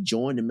know he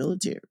joined the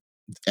military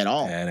at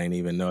all. Dad didn't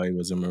even know he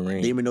was a Marine.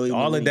 Didn't even know he was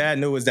all the dad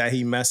knew was that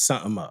he messed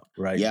something up,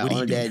 right? Yeah,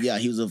 all dad,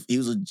 he was a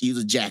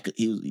jackass,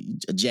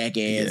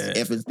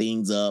 effing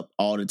things up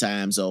all the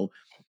time. So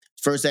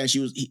first time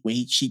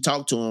she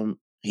talked to him,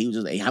 he was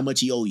just like, how much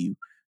he owe you?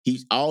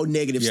 He's all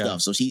negative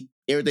stuff. So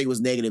everything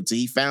was negative till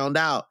he found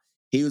out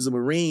he was a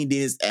Marine. Then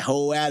his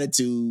whole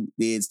attitude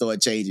then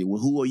started changing.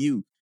 Well, who are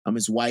you? I'm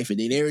his wife. And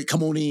then Eric,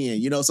 come on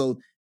in, so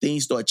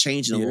things start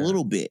changing a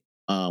little bit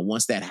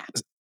once that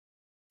happened.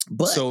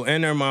 But so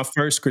enter my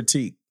first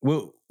critique.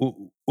 What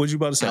you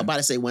about to say? I'm about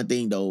to say one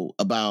thing though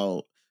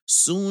about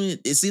soon.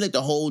 It seemed like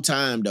the whole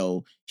time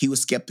though he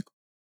was skeptical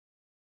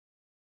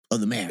of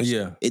the marriage.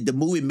 Yeah, the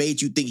movie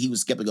made you think he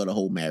was skeptical of the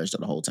whole marriage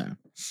the whole time.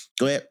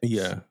 Go ahead.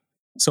 Yeah.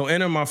 So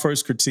enter my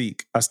first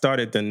critique. I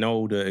started to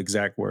know the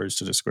exact words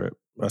to the script.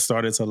 I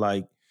started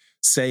to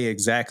say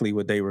exactly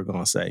what they were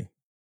gonna say.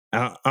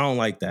 I don't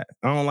like that.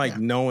 I don't like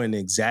knowing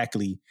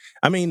exactly.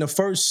 I mean, the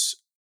first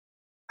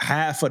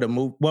half of the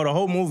movie, well, the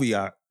whole movie,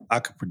 I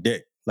could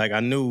predict. Like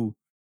I knew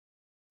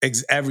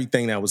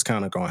everything that was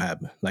kind of gonna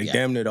happen.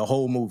 Damn near the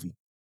whole movie.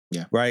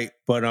 Yeah. Right.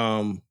 But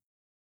I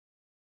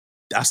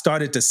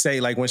started to say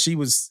when she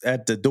was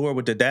at the door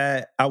with the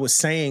dad, I was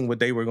saying what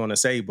they were gonna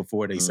say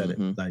before they said it.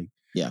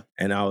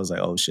 And I was like,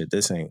 oh shit,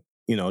 this ain't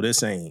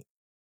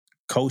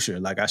kosher.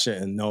 I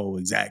shouldn't know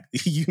exactly,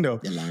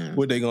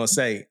 what they're gonna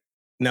say.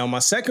 Now my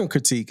second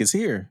critique is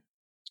here.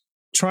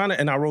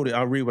 And I wrote it,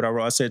 I'll read what I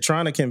wrote. I said,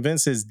 trying to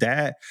convince his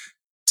dad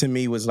to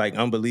me was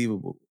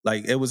unbelievable.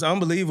 It was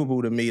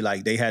unbelievable to me,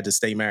 they had to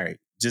stay married.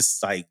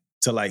 Just to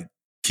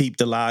keep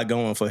the lie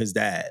going for his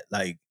dad.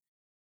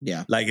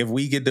 If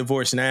we get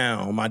divorced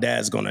now, my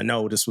dad's gonna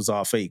know this was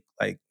all fake.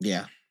 I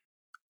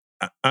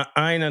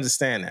ain't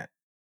understand that.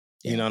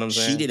 You know what I'm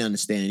saying? She didn't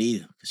understand it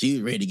either. She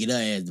was ready to get her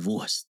ass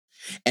divorced.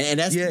 And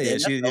that's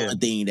the only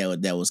thing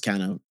that was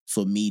kind of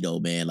for me though,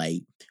 man.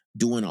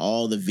 Doing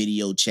all the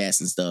video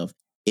chats and stuff,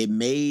 it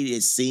made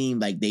it seem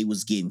like they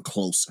was getting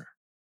closer.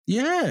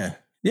 Yeah.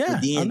 Yeah.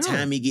 But then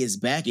time he gets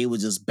back, it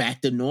was just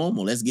back to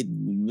normal. Let's get,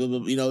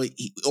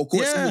 of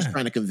course he was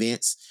trying to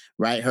convince,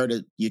 right, her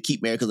to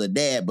keep married because of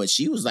dad, but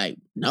she was like,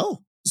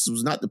 no, this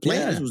was not the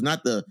plan. Yeah. This was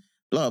not the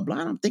blah, blah.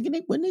 I'm thinking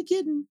when they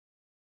getting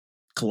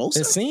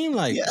closer. It seemed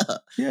like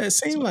it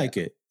seemed like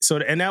it. So,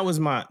 and that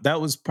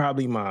was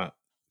probably my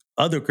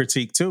other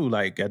critique too,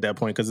 at that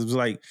point, because it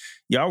was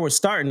y'all were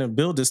starting to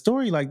build the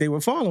story they were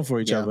falling for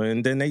each other,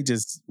 and then they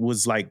just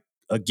was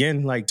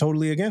again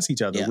totally against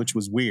each other, which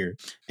was weird.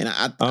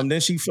 And then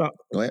she found.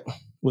 Go ahead.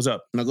 What's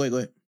up? No, go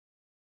ahead.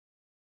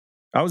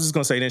 I was just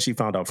gonna say, then she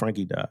found out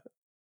Frankie died.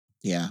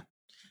 Yeah,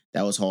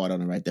 that was hard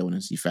on her right there when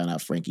she found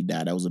out Frankie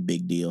died. That was a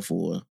big deal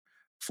for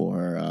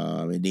her.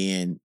 And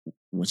then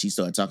when she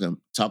started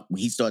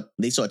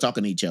they started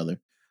talking to each other.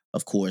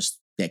 Of course,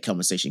 that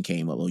conversation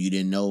came up. Oh, you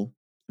didn't know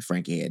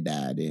Frankie had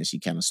died, and she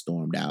kind of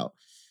stormed out,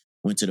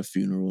 went to the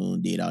funeral,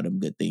 and did all them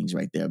good things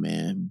right there,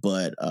 man.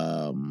 But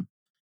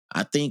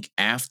I think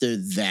after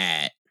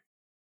that,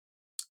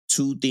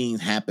 two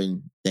things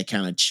happened that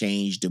kind of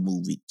changed the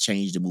movie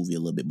a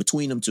little bit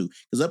between them two.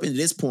 Because up until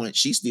this point,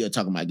 she's still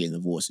talking about getting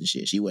divorced and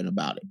shit. She wasn't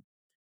about it.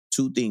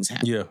 Two things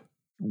happened. Yeah.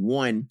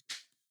 One,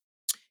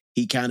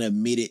 he kind of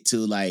admitted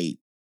to his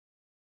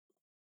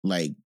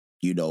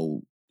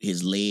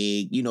leg.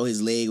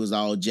 His leg was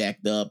all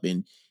jacked up,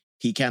 and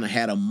he kind of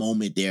had a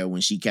moment there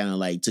when she kind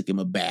of took him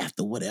a bath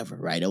or whatever,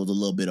 right? That was a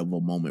little bit of a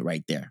moment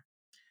right there.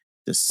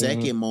 The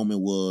second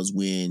moment was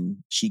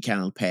when she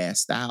kind of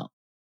passed out.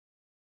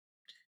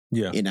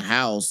 Yeah. In the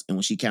house, and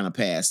when she kind of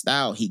passed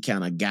out, he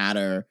kind of got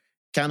her,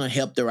 kind of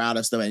helped her out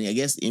and stuff. And I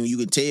guess you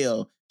can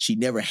tell she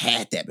never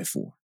had that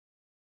before.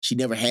 She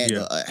never had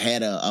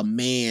had a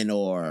man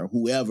or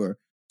whoever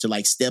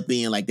to step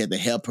in like that to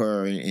help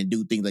her and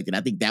do things like that.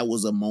 I think that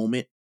was a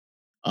moment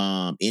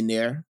in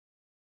there.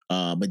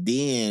 But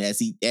then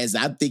as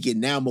I'm thinking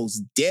now,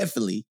 most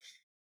definitely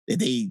that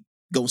they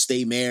gonna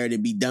stay married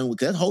and be done with.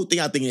 Cause that whole thing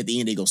I'm thinking at the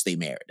end they gonna stay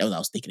married. That's what I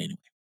was thinking anyway.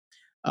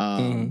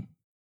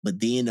 But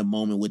then the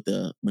moment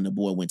when the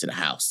boy went to the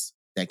house,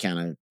 that kind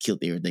of killed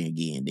everything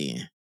again.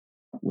 Then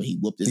when he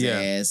whooped his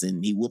ass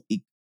and he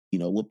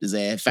whooped his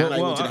ass. Found out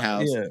he went to the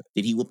house.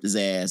 Then he whooped his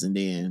ass, and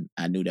then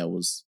I knew that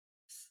was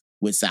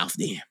went south.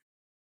 Then.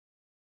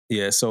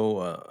 Yeah,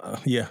 so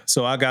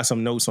I got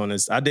some notes on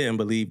this. I didn't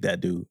believe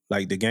that dude,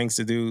 like the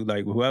gangster dude,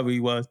 like whoever he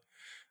was.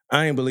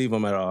 I ain't believe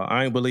him at all.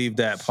 I ain't believe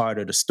that part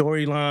of the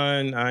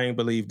storyline. I ain't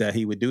believe that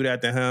he would do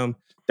that to him.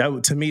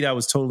 To me, that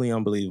was totally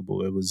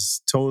unbelievable. It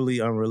was totally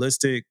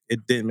unrealistic.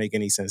 It didn't make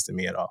any sense to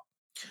me at all.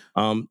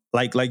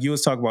 Like you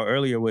was talking about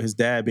earlier with his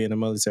dad being a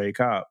military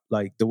cop,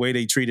 like the way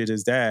they treated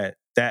his dad,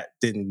 that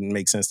didn't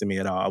make sense to me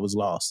at all. I was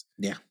lost.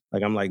 Yeah.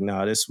 Like, I'm like,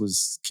 nah, this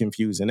was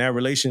confusing. That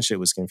relationship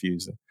was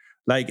confusing.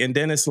 Like, and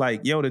then it's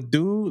like, yo, the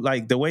dude,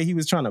 like the way he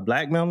was trying to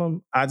blackmail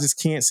him, I just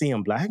can't see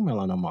him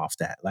blackmailing him off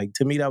that. Like,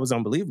 to me, that was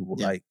unbelievable.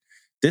 Yeah. Like,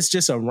 this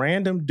just a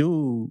random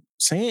dude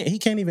saying he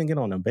can't even get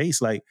on the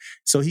base. Like,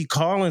 so he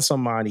calling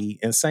somebody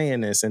and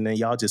saying this, and then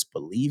y'all just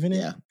believing it.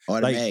 Yeah,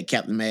 automatic,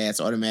 Captain Mads,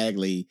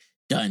 automatically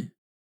done.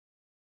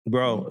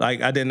 Bro,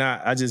 like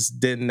I just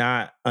did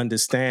not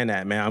understand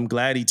that, man. I'm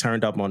glad he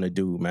turned up on the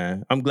dude,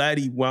 man. I'm glad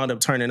he wound up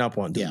turning up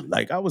on dude. Yeah.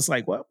 Like, I was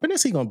like, well, when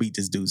is he gonna beat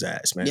this dude's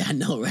ass, man? Yeah, I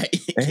know, right?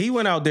 And he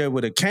went out there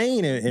with a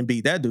cane and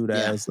beat that dude's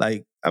ass.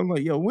 Like, I'm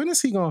like, yo, when is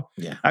he gonna?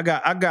 Yeah. I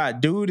got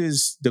dude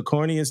is the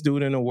corniest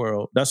dude in the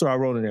world. That's what I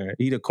wrote in there.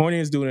 He the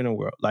corniest dude in the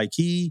world. Like,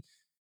 he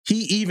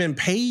even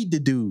paid the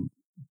dude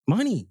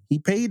money. He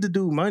paid the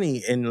dude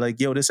money and like,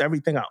 yo, this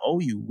everything I owe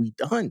you. We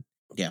done.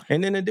 Yeah.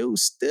 And then the dude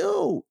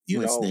still,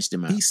 snitched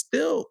him out. He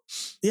still,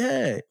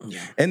 yeah.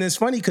 And it's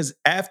funny because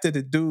after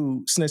the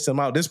dude snitched him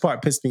out, this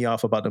part pissed me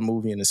off about the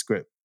movie and the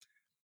script.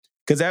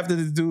 Because after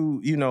the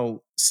dude,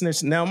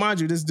 snitched, now mind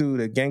you, this dude,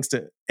 a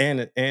gangster,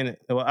 and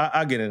well,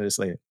 I'll get into this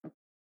later.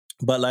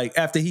 But like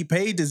after he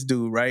paid this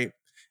dude, right?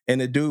 And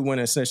the dude went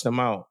and snitched him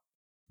out.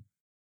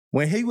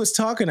 When he was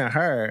talking to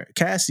her,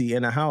 Cassie,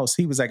 in the house,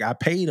 he was like, I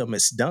paid him,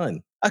 it's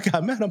done. I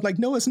got mad. I'm like,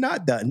 no, it's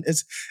not done.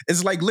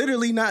 It's like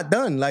literally not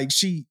done. Like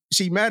she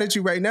mad at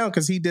you right now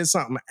because he did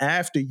something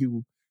after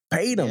you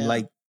paid him. Yeah.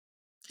 Like,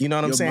 you know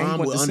what I'm saying? Your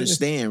mom will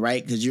understand,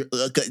 right? Because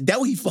that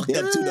what he fucked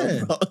up too,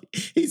 though, bro.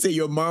 He said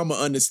your mom will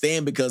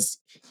understand because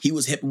he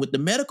was helping with the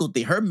medical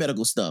thing, her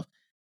medical stuff.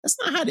 That's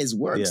not how this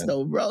works,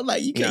 though, bro.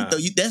 Like you can't.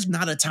 That's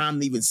not a time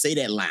to even say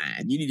that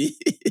line. You need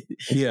it.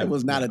 It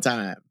was not a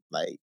time.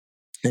 Like.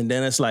 And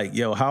then it's like,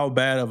 yo, how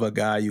bad of a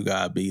guy you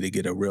gotta be to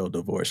get a real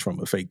divorce from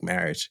a fake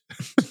marriage?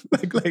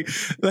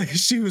 like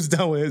she was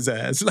done with his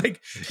ass. Like,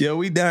 yo,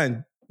 we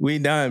done,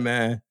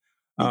 man.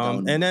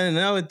 And then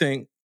another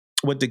thing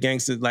with the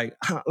gangsters, like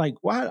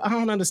why? I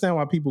don't understand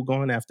why people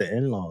going after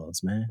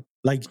in-laws, man.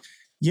 Like,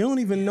 you don't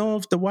even know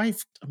if the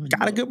wife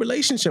got a good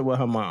relationship with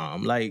her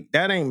mom. Like,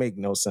 that ain't make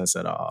no sense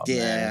at all.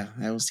 Yeah, man.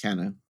 That was kind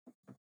of.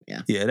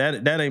 Yeah,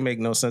 that ain't make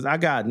no sense. I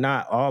got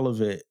not all of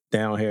it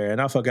down here,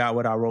 and I forgot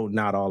what I wrote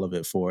not all of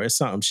it for. It's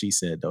something she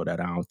said, though, that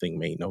I don't think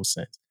made no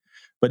sense.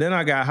 But then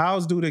I got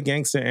how's do the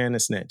gangster and the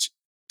snitch?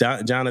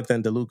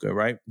 Jonathan DeLuca,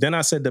 right? Then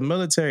I said the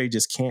military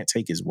just can't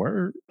take his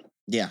word.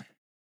 Yeah.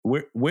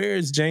 Where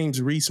is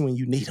James Reese when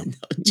you need him?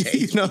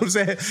 You know what I'm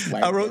saying?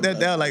 I wrote that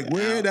down, like,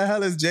 where the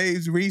hell is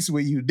James Reese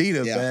when you need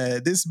him,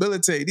 man? This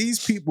military, these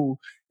people,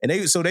 and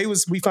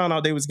we found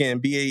out they was getting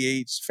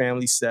BAH,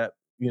 family step,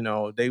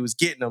 they was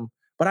getting them.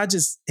 But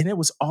and it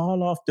was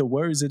all off the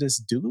words of this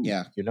dude,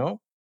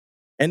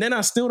 And then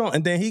I still don't,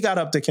 and then he got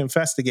up to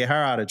confess to get her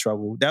out of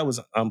trouble. That was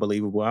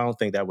unbelievable. I don't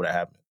think that would have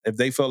happened. If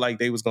they felt like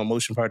they was going to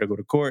motion for her to go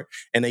to court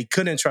and they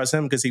couldn't trust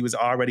him because he was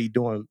already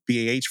doing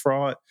BAH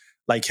fraud,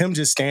 like him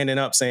just standing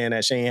up saying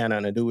that she ain't had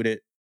nothing to do with it.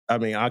 I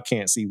mean, I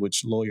can't see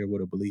which lawyer would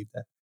have believed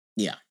that.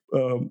 Yeah.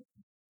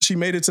 She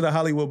made it to the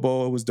Hollywood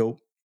Bowl. It was dope.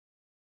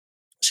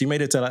 She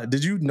made it to,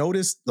 did you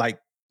notice,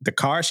 like, the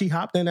car she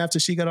hopped in after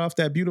she got off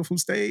that beautiful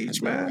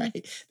stage, man?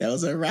 Right. That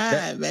was a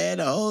ride, man.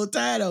 The whole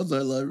time, that was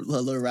her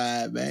little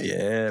ride, man.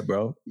 Yeah,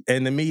 bro.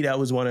 And to me, that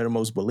was one of the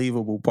most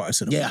believable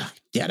parts of the movie.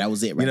 Yeah, that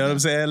was it, right? You know what I'm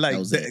saying? Like,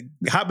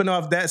 hopping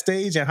off that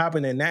stage and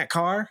hopping in that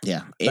car.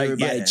 Yeah.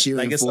 Everybody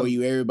cheering for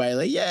you. Everybody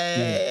like,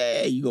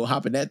 yeah. You go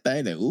hop in that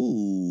thing, like,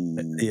 ooh.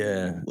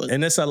 Yeah.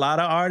 And there's a lot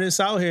of artists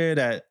out here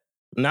that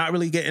not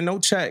really getting no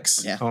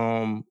checks. Yeah.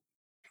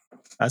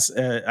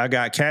 I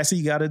got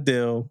Cassie got a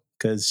deal.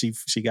 Because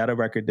she got a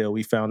record deal.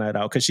 We found that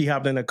out because she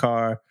hopped in the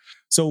car.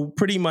 So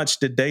pretty much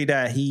the day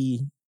that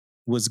he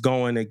was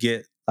going to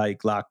get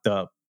like locked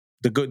up,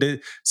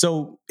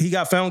 so he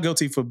got found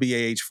guilty for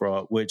BAH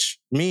fraud, which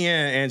me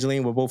and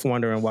Angeline were both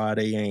wondering why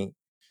they ain't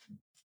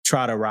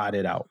try to ride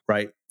it out,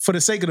 right? For the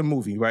sake of the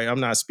movie, right? I'm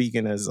not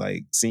speaking as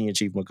like Senior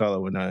Chief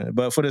McCullough or nothing,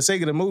 but for the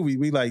sake of the movie,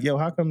 we like, yo,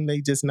 how come they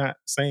just not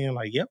saying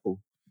like, yo,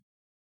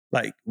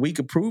 like we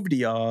could prove to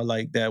y'all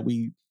like that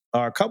we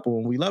are a couple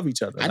and we love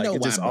each other. I know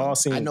why.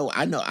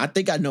 I know. I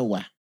think I know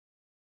why.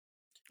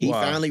 He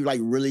finally like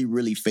really,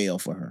 really fell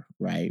for her,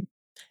 right?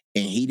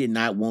 And he did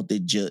not want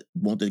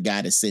the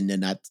guy to send her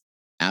not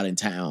out in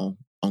town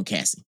on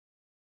Cassie.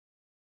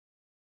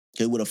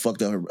 It would have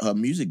fucked up her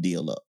music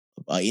deal up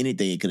or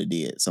anything it could have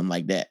did, something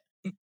like that.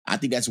 I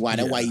think that's why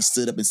he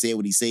stood up and said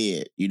what he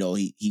said. He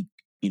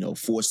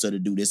forced her to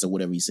do this or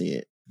whatever he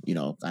said.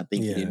 I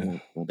think he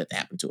didn't want that to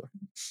happen to her.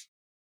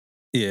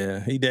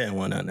 Yeah, he didn't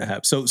want nothing to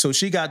happen. So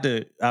she got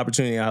the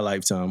opportunity in her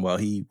lifetime while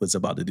he was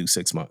about to do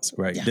 6 months,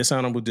 right? Yeah.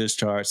 Dishonorable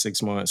discharge,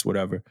 6 months,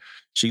 whatever.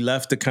 She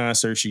left the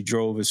concert. She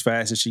drove as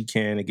fast as she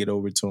can to get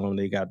over to him.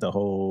 They got the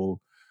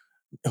whole,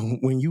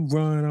 when you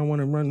run, I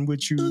want to run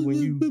with you. When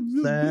you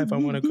laugh, I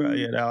want to cry.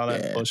 Yeah, all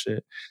that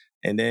bullshit.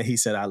 And then he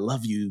said, I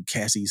love you,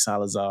 Cassie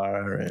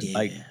Salazar. And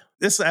like,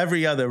 this is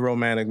every other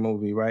romantic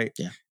movie, right?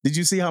 Yeah. Did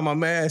you see how my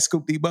man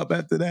scooped him up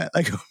after that?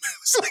 Like,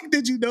 it's like,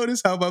 did you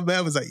notice how my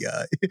man was like,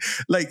 yeah,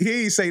 like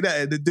he ain't say that.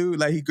 And the dude,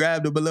 like, he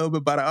grabbed him a little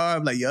bit by the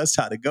arm, like, yo, it's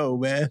time to go,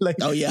 man. Like,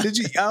 oh yeah. Did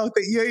you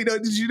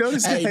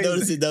notice that? I ain't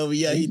noticed it though, but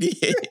yeah, he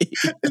did.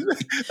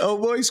 Oh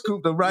boy,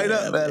 scooped him right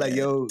up, man. Like,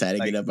 yo, time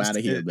to get up out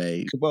of here,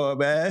 babe. Come on,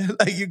 man.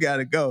 Like, you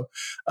gotta go.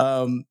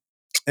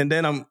 And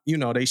then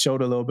they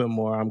showed a little bit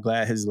more. I'm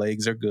glad his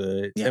legs are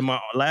good. Yeah. And my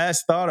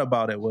last thought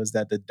about it was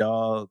that the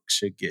dog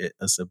should get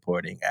a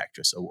supporting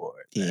actress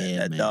award.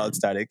 Yeah, that dog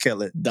started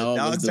killing.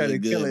 Dog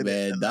started killing,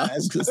 man.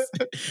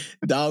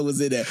 Dog was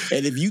in there.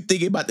 And if you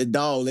thinking about the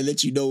dog, they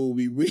let you know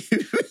when we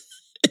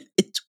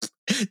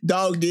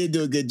Dog did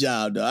do a good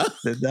job, dog.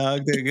 The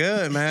dog did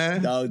good,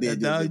 man. Dog did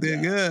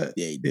good.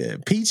 Yeah, he did. Yeah,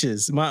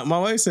 Peaches. My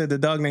wife said the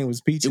dog name was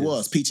Peaches. It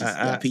was Peaches.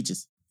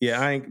 Peaches. Yeah,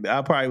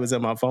 I probably was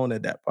on my phone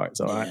at that part,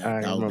 so I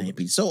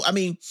remember.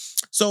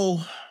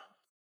 So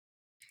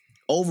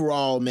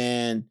overall,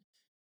 man,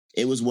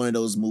 it was one of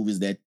those movies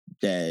that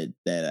when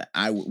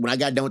I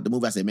got done with the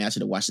movie, I said, man, I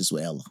should have watched this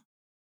with Ella.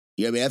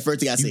 You know what I mean? That's the first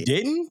thing I said. You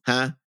didn't?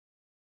 Huh?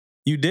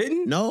 You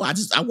didn't? No, I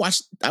didn't watch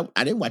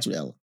it with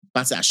Ella. But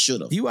I said I should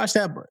have. You watched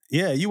that?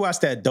 Yeah, you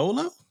watched that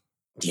Dolo?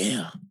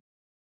 Yeah.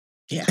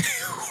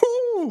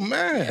 Oh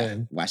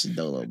man, watching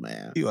Dolo,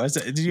 man.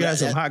 Did you have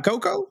some hot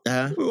cocoa?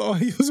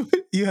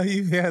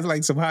 You had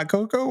like some hot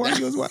cocoa while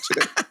you was watching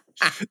it.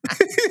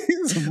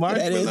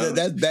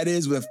 that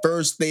is the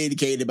first thing that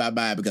came to my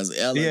mind because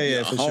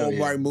Ella,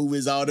 Hallmark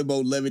movies, all them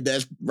old living,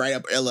 that's right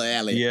up Ella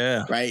alley.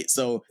 Yeah, right.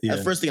 So that's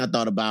the first thing I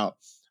thought about.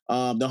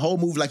 The whole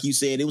movie, like you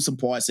said, there was some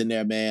parts in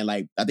there, man.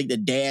 Like I think the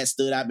dad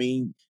stood. I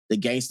mean, the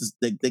gangsters,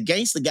 the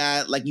gangster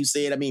guy, like you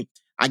said. I mean,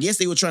 I guess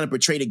they were trying to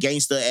portray the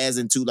gangster as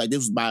into like this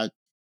was my.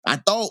 I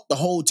thought the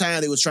whole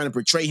time they was trying to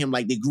portray him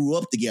like they grew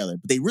up together,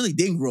 but they really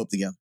didn't grow up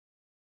together.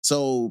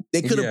 So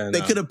they could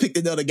have picked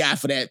another guy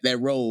for that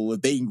role.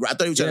 If they, I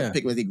thought he was trying to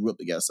pick when they grew up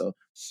together. So,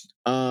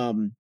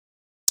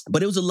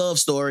 but it was a love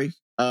story.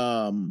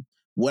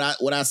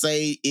 What I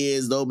say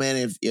is though,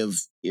 man,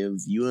 if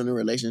you're in a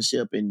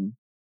relationship and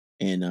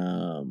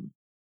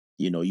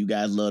you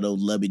guys love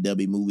those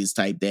lovey-dovey movies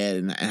type that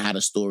and how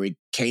the story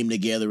came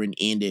together and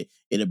ended,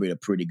 it'll be a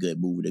pretty good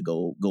movie to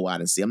go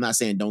out and see. I'm not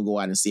saying don't go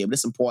out and see it, but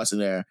there's some parts in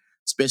there,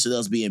 especially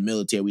us being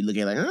military, we look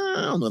at like, I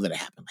don't know that it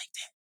happened like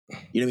that.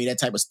 You know what I mean? That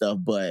type of stuff.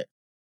 But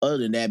other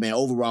than that, man,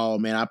 overall,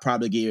 man, I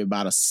probably give it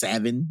about a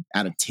 7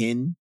 out of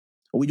 10.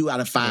 We do out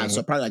of 5,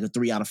 so probably like a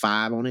 3 out of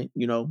 5 on it.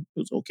 It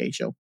was an okay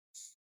show.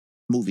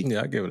 Movie.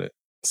 Yeah, I give it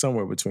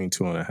somewhere between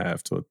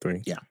 2.5 to a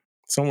 3. Yeah.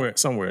 Somewhere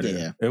there.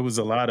 Yeah. It was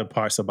a lot of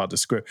parts about the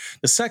script.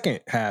 The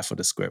second half of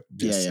the script,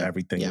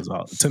 everything was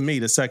all. To me,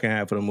 the second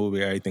half of the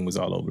movie, everything was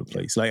all over the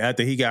place. Like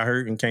after he got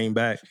hurt and came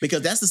back,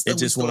 because that's the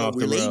stuff we start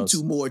relating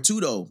to more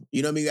too, though.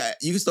 You know what I mean?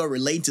 You can start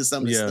relating to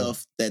some of the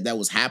stuff that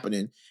was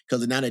happening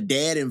because now the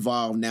dad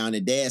involved now, and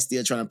the dad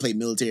still trying to play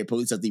military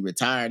police after he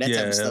retired. That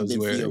type of stuff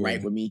didn't feel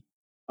right with me.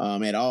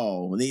 At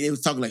all. When they was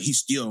talking like he'll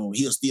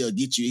still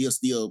get you. He'll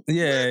still.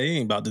 Yeah, he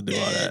ain't about to do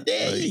all that.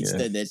 Dad, he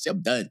said that shit.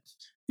 I'm done.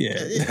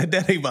 Yeah,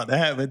 that ain't about to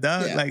happen,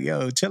 dog. Yeah. Like,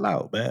 yo, chill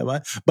out, man.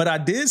 But I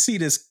did see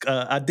this.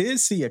 I did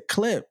see a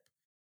clip.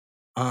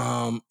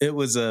 It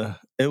was a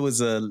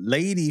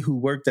lady who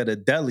worked at a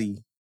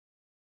deli,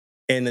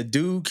 and the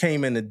dude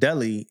came in the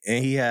deli,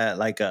 and he had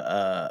like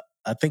I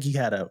think he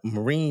had a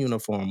Marine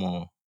uniform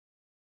on.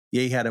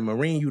 Yeah, he had a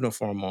Marine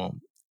uniform on.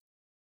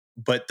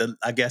 But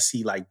I guess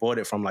he like bought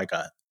it from like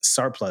a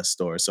surplus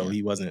store, so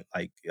he wasn't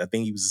like. I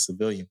think he was a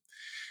civilian.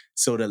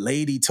 So the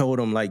lady told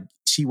him like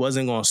she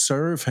wasn't gonna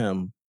serve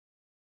him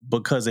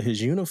because of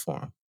his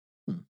uniform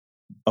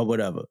or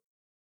whatever.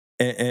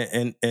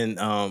 And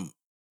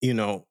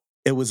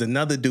it was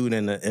another dude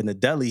in the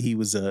deli. He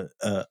was a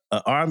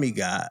army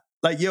guy.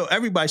 Like, yo,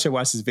 everybody should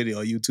watch this video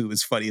on YouTube.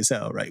 It's funny as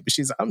hell, right? But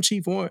she's like, I'm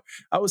Chief Warren.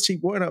 I was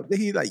Chief Warren.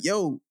 He's like,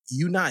 yo,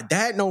 you not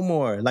that no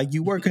more. Like,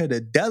 you work at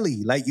a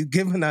deli. Like, you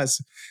giving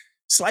us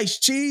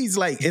sliced cheese.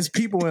 Like, it's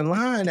people in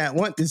line that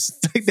want this,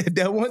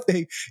 that want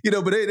they,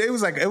 but it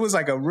was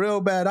like a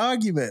real bad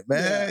argument,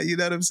 man. Yeah. You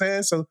know what I'm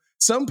saying? So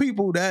some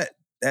people that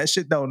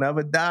shit don't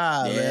ever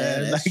die,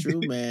 man. That's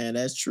true, man.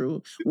 That's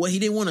true. What, he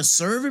didn't want to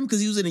serve him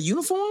because he was in a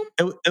uniform?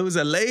 It was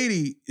a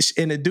lady,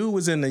 and the dude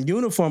was in the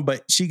uniform,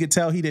 but she could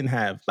tell he didn't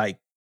have, like,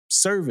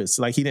 service.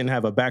 Like, he didn't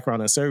have a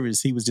background in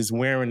service. He was just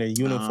wearing a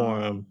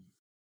uniform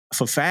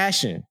for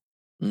fashion,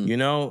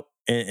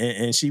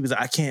 And she was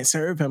like, I can't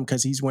serve him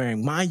because he's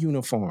wearing my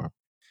uniform.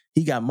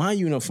 he got my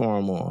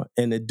uniform on.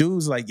 And the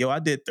dude's like, yo, I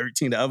did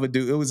 13. The other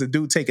dude, it was a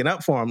dude taking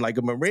up for him, like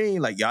a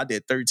Marine, like, yo, I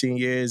did 13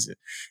 years in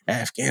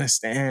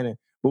Afghanistan and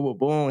boom, boom,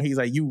 boom. He's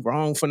like, you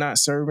wrong for not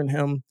serving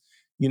him,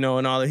 and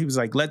all that. He was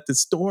like, let the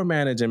store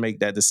manager make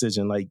that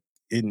decision. Like,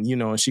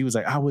 and she was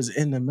like, I was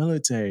in the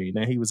military. And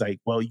then he was like,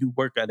 well, you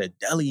work at a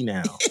deli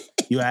now.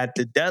 You at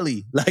the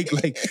deli. Like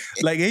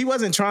he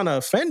wasn't trying to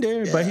offend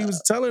her, but he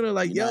was telling her,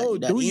 like, yo,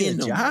 do your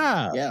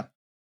job.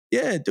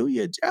 Yeah, do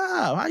your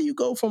job. How you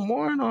go from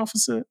warrant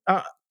officer?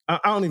 I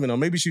don't even know.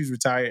 Maybe she was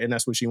retired and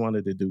that's what she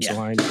wanted to do. Yeah.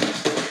 So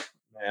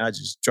I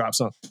just dropped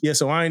something. Yeah,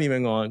 so I ain't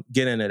even going to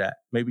get into that.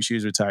 Maybe she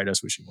was retired.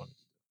 That's what she wanted to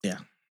do. Yeah.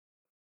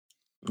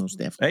 Most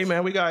definitely. Hey, man,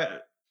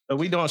 are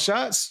we doing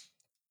shots?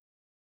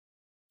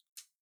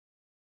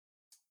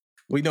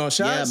 We doing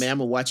shots? Yeah, man, I'm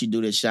going to watch you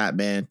do this shot,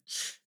 man.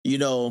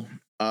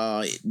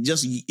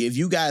 Just if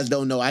you guys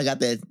don't know, I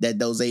got that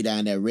dose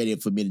down there ready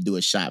for me to do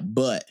a shot.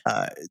 But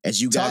as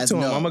you guys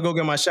know, I'm gonna go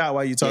get my shot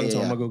while you talking to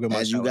him. I'm gonna go get my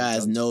shot. As you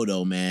guys know,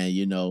 though, man,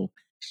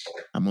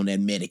 I'm on that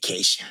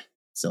medication.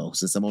 So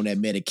since I'm on that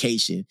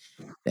medication,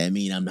 that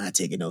means I'm not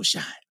taking no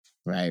shot,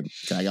 right?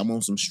 Like I'm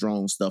on some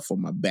strong stuff for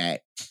my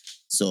back.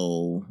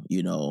 So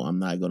I'm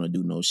not gonna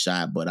do no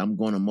shot, but I'm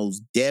gonna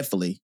most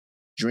definitely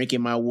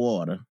drinking my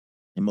water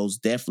and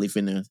most definitely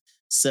finna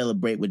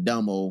celebrate with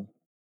Dumbo.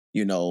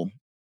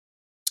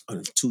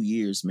 2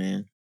 years,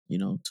 man.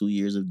 2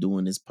 years of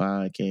doing this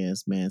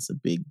podcast, man. It's a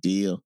big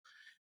deal.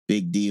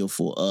 Big deal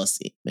for us,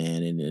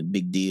 man, and a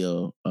big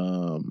deal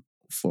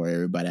for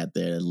everybody out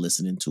there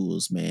listening to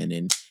us, man,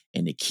 and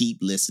to keep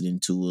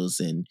listening to us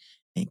and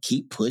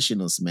keep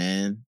pushing us,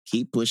 man.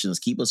 Keep pushing us,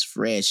 keep us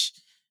fresh.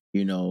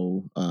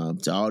 To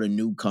all the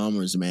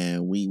newcomers,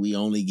 man, we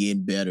only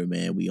getting better,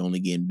 man. We only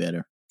getting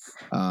better.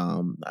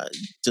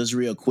 Just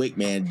real quick,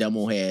 man,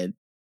 Dumbo had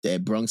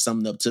that brung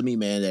something up to me,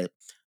 man, that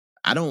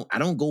I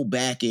don't go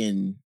back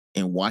and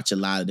watch a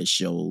lot of the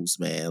shows,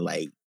 man.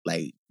 Like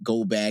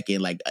go back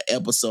and like an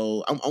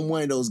episode. I'm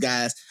one of those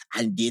guys.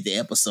 I did the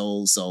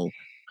episode, so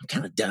I'm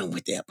kind of done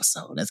with the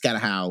episode. That's kind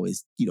of how I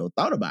always,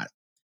 thought about it.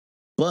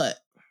 But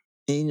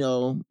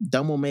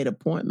Dumbo made a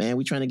point, man.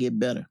 We trying to get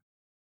better.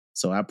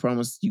 So I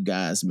promise you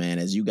guys, man,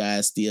 as you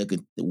guys still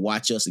could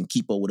watch us and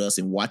keep up with us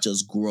and watch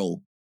us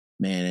grow,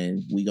 man,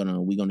 and we're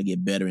gonna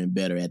get better and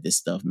better at this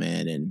stuff,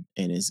 man, and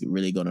it's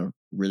really gonna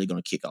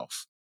kick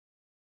off.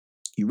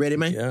 You ready,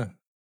 man?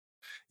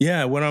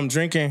 Yeah. What I'm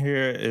drinking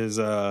here is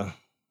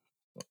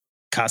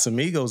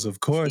Casamigos,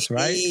 of course,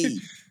 right?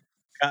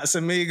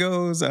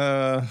 Casamigos,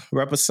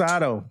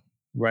 Reposado,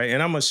 right?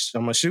 And I'm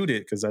gonna shoot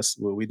it because that's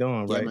what we're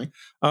doing, right? Man.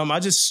 I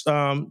just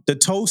the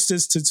toast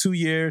is to 2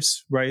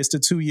 years, right? It's to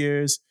 2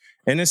 years,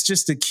 and it's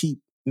just to keep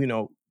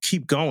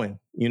going,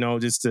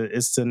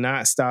 it's to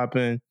not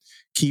stopping,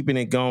 keeping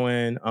it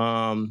going.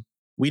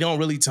 We don't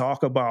really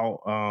talk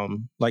about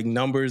like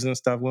numbers and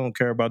stuff. We don't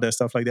care about that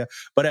stuff like that.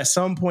 But at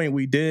some point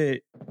we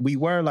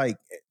were like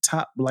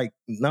top, like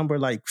number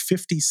like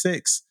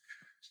 56,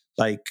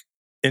 like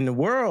in the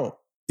world,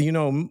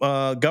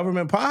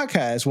 government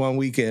podcast one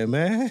weekend,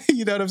 man.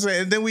 You know what I'm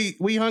saying? And then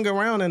we hung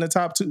around in the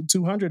top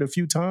 200 a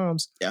few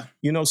times.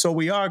 Yeah. So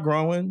we are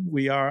growing.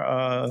 We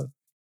are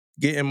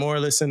getting more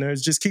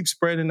listeners. Just keep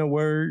spreading the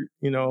word,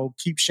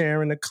 keep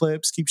sharing the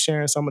clips, keep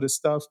sharing some of the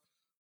stuff.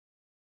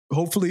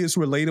 Hopefully it's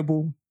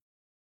relatable.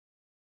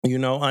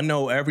 I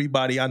know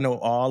everybody. I know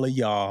all of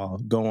y'all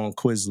go on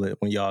Quizlet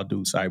when y'all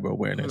do cyber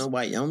awareness.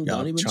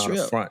 Don't even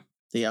trip. Front.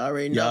 They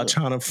already know. Y'all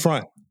trying to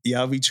front.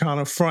 Y'all be trying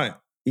to front.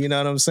 You know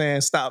what I'm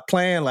saying? Stop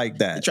playing like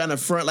that. They're trying to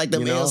front like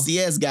them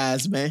LCS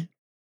guys, man.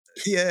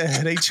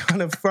 Yeah, they trying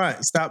to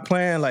front. Stop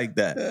playing like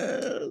that.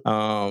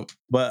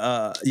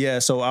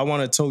 So I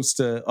want to toast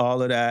to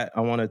all of that. I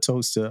want to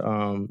toast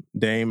to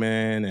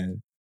Damon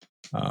and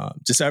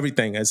just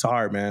everything. It's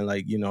hard, man.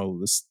 Like,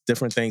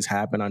 different things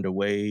happen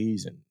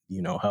underways and,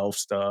 health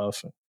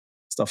stuff and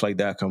stuff like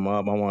that come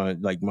up. I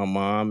want like my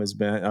mom has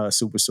been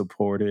super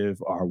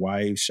supportive. Our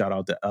wife, shout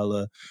out to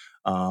Ella.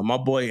 My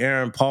boy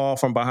Aaron Paul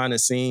from behind the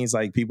scenes,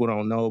 like people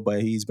don't know,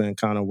 but he's been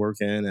kind of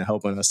working and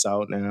helping us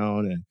out now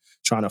and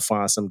trying to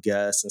find some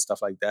guests and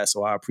stuff like that.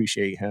 So I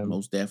appreciate him.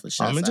 Most definitely.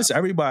 Shouts and just out.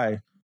 Everybody.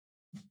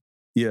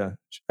 Yeah,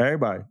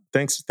 everybody.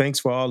 Thanks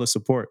for all the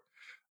support.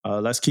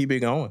 Let's keep it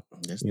going.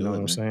 You know what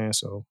I'm saying?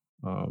 So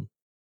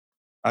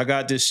I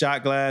got this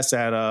shot glass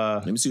at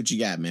Let me see what you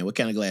got, man. What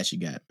kind of glass you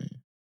got, man?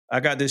 I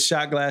got this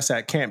shot glass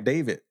at Camp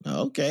David.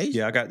 Okay.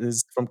 Yeah, I got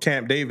this from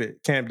Camp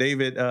David. Camp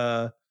David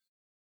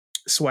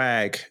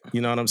swag.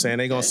 You know what I'm saying?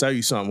 They gonna sell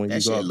you something when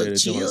you go up there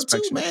to do an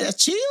inspection. Too, man.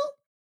 That's chill.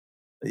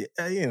 Yeah,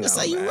 That's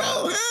how you roll,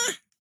 huh?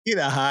 You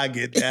know how I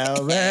get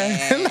down,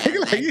 man.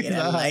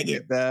 I like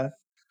it. Down.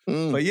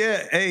 But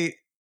yeah, hey,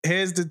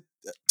 here's the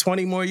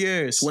 20 more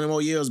years. 20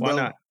 more years, bro. Why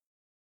not?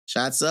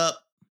 Shots up.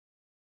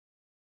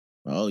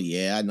 Oh,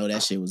 yeah. I know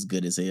that shit was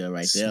good as hell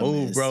right there,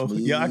 smooth, man. Bro.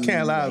 Smooth, Yo, I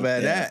can't lie about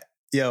there. that.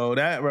 Yo,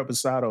 that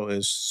Reposado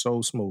is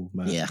so smooth,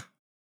 man. Yeah.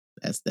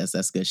 That's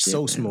good shit.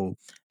 So man. smooth.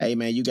 Hey,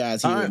 man, you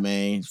guys here,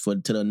 man.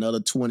 To another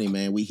 20,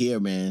 man. We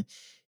here, man.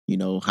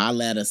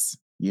 Holla at us.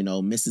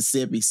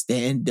 Mississippi,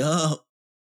 stand up.